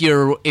 and if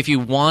you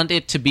want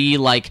it to be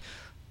like.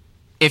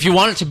 If you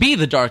want it to be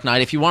The Dark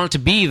Knight, if you want it to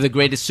be the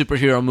greatest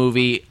superhero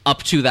movie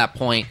up to that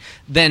point,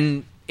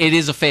 then it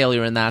is a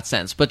failure in that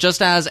sense. But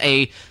just as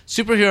a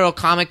superhero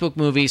comic book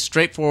movie,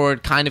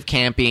 straightforward, kind of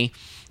campy,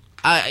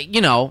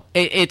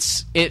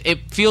 it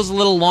feels a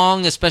little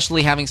long,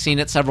 especially having seen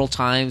it several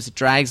times. It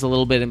drags a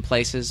little bit in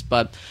places,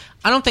 but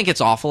I don't think it's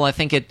awful. I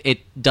think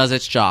it does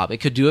its job. It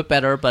could do it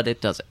better, but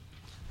it does it.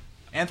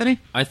 Anthony,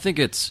 I think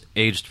it's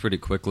aged pretty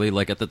quickly.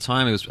 Like at the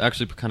time, it was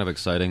actually kind of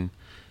exciting.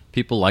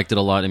 People liked it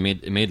a lot. It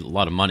made a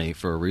lot of money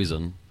for a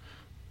reason.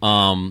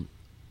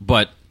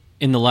 But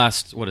in the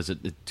last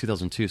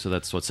 2002? So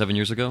that's 7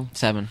 years ago.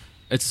 7.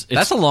 It's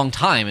That's a long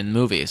time in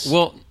movies.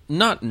 well,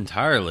 not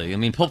entirely. I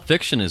mean, Pulp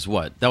Fiction is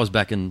what that was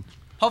back in.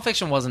 Pulp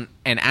Fiction wasn't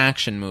an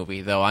action movie,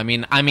 though. I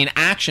mean,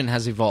 action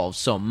has evolved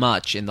so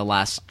much in the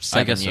last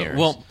 7 I guess years. so.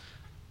 Well,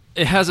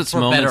 it has its For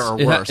moments. better or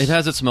It worse. it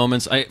has its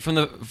moments. From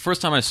the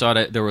first time I saw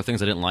it, there were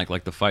things I didn't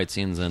like the fight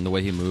scenes and the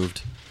way he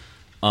moved.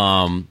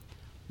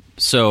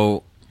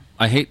 So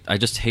I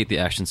just hate the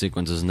action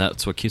sequences, and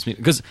that's what keeps me.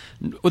 Because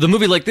with a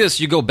movie like this,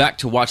 you go back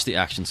to watch the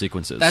action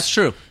sequences. That's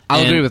true. I'll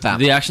And agree with that.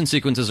 The action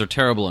sequences are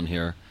terrible in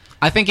here.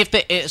 I think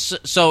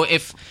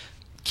if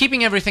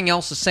keeping everything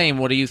else the same,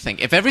 what do you think?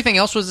 If everything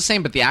else was the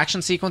same, but the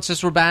action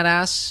sequences were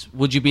badass,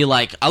 would you be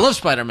like, I love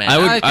Spider-Man?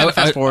 I kind of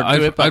fast forward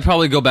to it, but I'd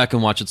probably go back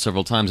and watch it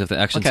several times if the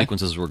action Okay.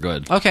 sequences were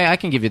good. okay, I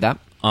can give you that.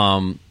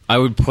 I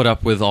would put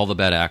up with all the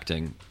bad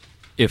acting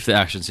if the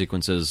action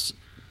sequences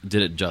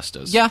did it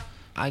justice. Yeah,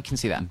 I can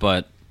see that.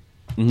 But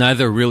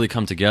neither really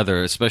come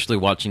together, especially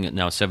watching it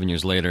now 7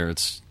 years later.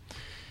 It's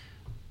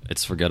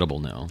forgettable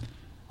now.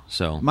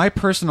 So my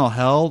personal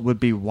hell would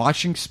be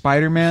watching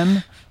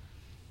Spider-Man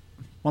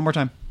one more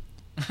time.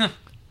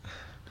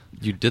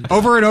 you did that.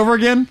 Over and over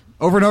again?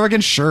 Over and over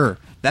again? Sure.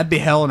 That'd be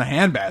hell in a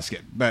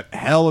handbasket. But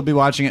hell would be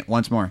watching it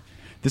once more.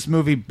 This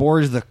movie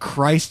bores the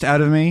Christ out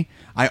of me.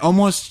 I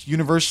almost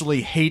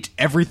universally hate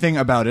everything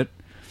about it.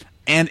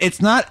 And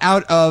it's not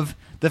out of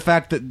the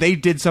fact that they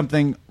did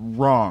something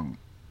wrong.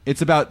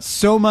 It's about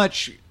so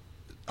much...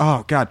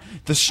 Oh, God.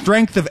 The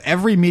strength of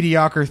every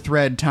mediocre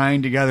thread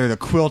tying together the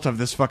quilt of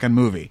this fucking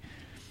movie.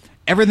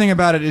 Everything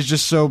about it is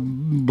just so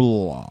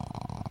blah.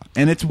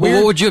 And it's Well, weird.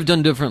 what would you have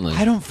done differently?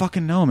 I don't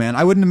fucking know, man.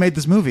 I wouldn't have made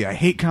this movie. I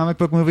hate comic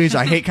book movies.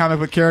 I hate comic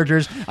book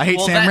characters. I hate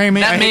Well, Sam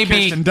Raimi. I hate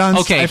Kirsten Dunst.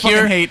 Okay, I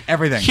fucking hate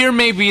everything. Here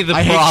may be the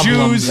I hate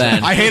problem. Jews.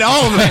 Then I hate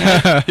all of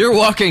them. You're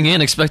walking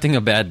in expecting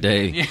a bad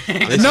day.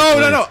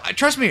 No.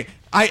 Trust me.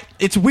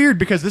 It's weird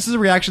because this is a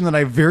reaction that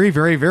I very,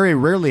 very, very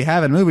rarely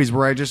have in movies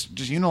where I just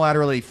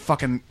unilaterally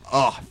fucking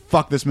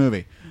fuck this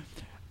movie.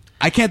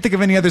 I can't think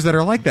of any others that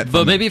are like that.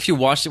 But maybe if you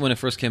watched it when it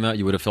first came out,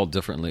 you would have felt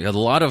differently. A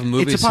lot of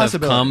movies have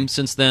possibility. come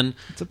since then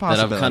It's a that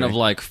have kind of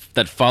possibility.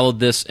 that followed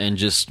this and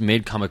just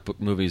made comic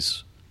book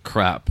movies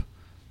crap.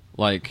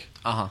 Like,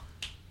 I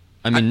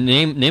mean,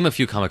 name a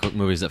few comic book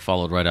movies that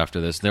followed right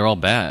after this. They're all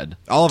bad.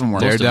 all of them were.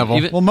 Daredevil.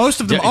 Even- Well,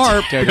 most of them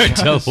are.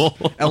 Daredevil.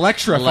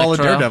 Elektra followed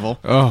Elektra. Daredevil.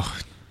 Oh,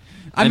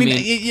 I mean,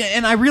 mean-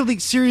 and I really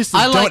seriously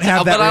I don't liked,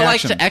 have that but I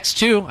reaction. liked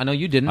X2. I know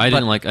you didn't. I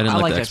didn't but like the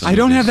liked X-Men. I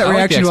don't have that I like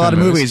reaction the to a lot of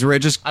X-Men movies where it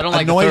just I don't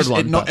like the annoys, third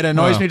one, but- it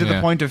annoys me to the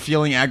yeah. point of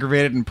feeling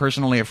aggravated and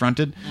personally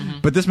affronted.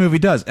 But this movie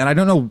does, and I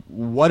don't know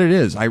what it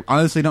is. I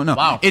honestly don't know.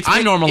 Wow.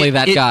 I'm normally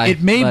that guy,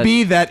 It may but-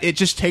 be that it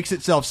just takes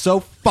itself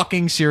so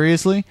fucking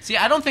seriously. See,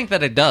 I don't think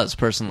that it does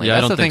personally. Yeah, I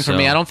That's don't the thing think for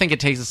me. so. I don't think it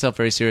takes itself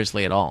very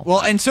seriously at all.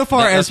 Well, and so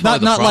far That's as part not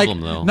of the not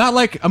problem, like though. not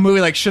like a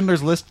movie like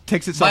Schindler's List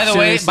takes itself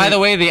seriously. By the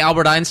way, the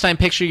Albert Einstein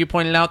picture you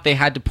pointed out, they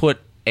had to put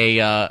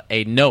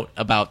a note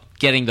about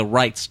getting the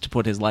rights to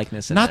put his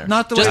likeness in there.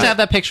 Not the just way to have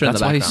that picture in the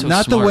That's why he's background. so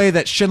not the smart. way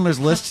that Schindler's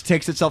List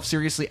takes itself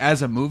seriously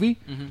as a movie.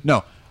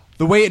 No,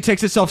 the way it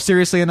takes itself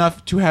seriously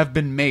enough to have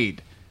been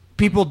made.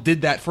 People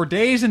did that for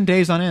days and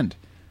days on end.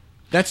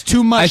 That's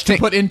too much think-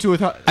 to put into a.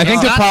 I think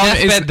It's the not problem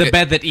Deathbed, is the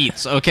bed that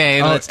eats.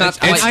 Okay, it's not.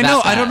 And quite I know.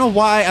 that I don't know bad.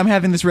 why I'm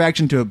having this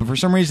reaction to it, but for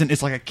some reason,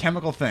 it's like a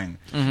chemical thing.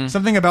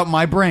 Something about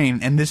my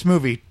brain and this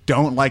movie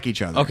don't like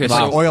each other. Okay, It's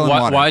so like oil and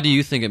water. why do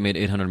you think it made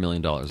 $800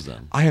 million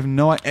then? I have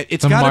no.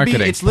 It's The got to be.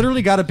 marketing. It's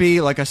literally got to be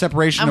like a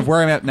separation of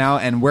where I'm at now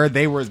and where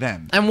they were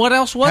then. And what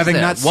else was having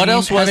there? not What seen-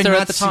 else was having there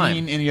not at the time?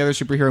 seen any other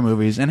superhero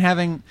movies and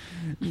having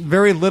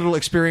very little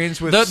experience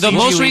with The CG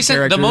most lead recent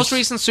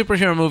characters.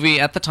 superhero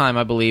movie at the time,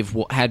 I believe,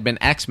 had been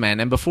X-Men,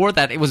 and before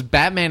that, it was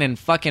Batman and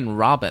fucking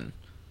Robin.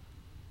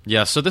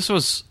 Yeah, so this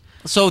was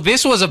So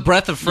this was a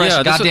breath of fresh this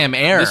was- goddamn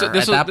air this at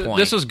was- that point.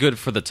 This was good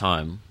for the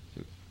time.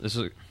 This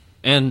was,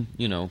 and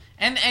you know,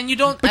 and you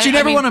don't. But you I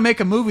never mean, want to make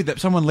a movie that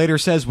someone later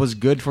says was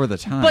good for the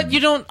time. But you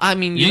don't. I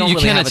mean, you don't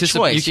really can't have a anticipate.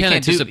 choice. You can't do-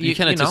 anticipate. You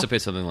can't you know?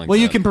 anticipate something like Well,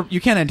 that. you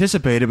can't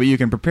anticipate it, but you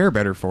can prepare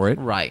better for it.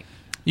 Right.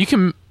 you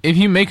can if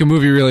you make a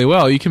movie really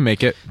well, you can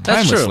make it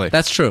That's timelessly. true.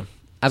 That's true.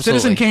 Absolutely.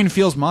 Citizen Kane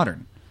feels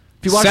modern.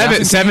 If you watch Seven.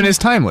 Citizen Seven Kane, is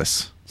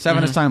timeless.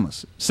 Seven is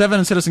timeless. Seven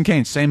and Citizen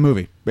Kane, same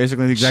movie,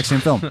 basically the exact same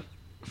film.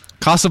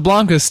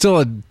 Casablanca is still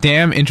a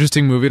damn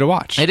interesting movie to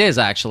watch. It is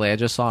actually. I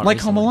just saw it. Like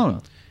recently. Home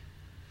Alone.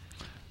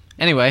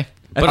 Anyway,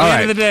 At the all end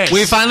right. of the day,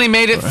 we finally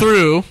made it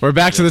through. We're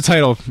back to the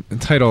title the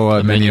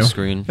menu. menu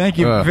screen. thank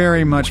you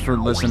very much for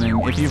listening.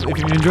 If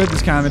you've enjoyed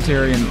this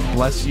commentary, and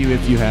bless you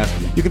if you have,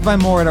 you can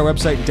find more at our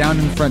website,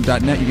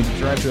 downinfront.net. You can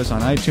subscribe to us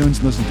on iTunes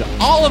and listen to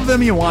all of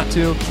them you want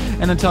to.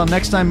 And until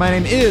next time, my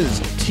name is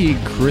T.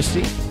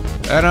 Christie,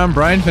 And I'm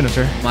Brian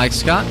Finifter. Mike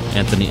Scott.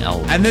 Anthony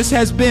L. and this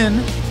has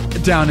been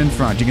Down in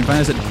Front. You can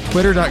find us at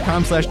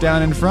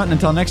twitter.com/downinfront. And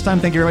until next time,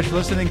 thank you very much for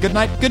listening. Good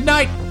night. Good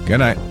night. Good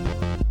night.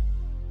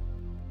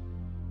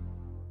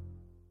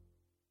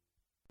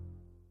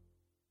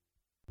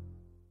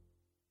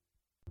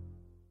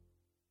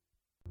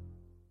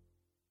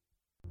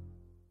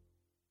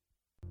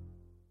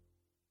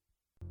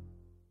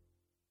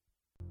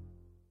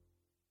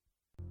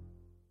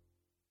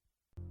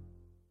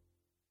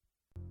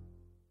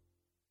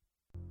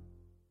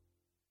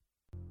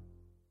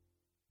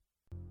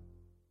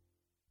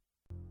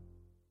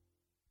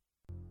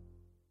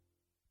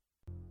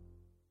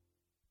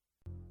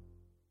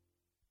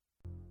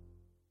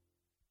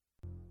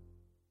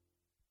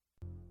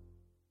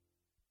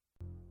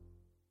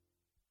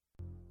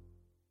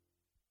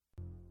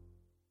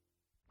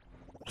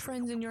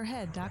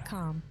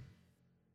 Friendsinyourhead.com.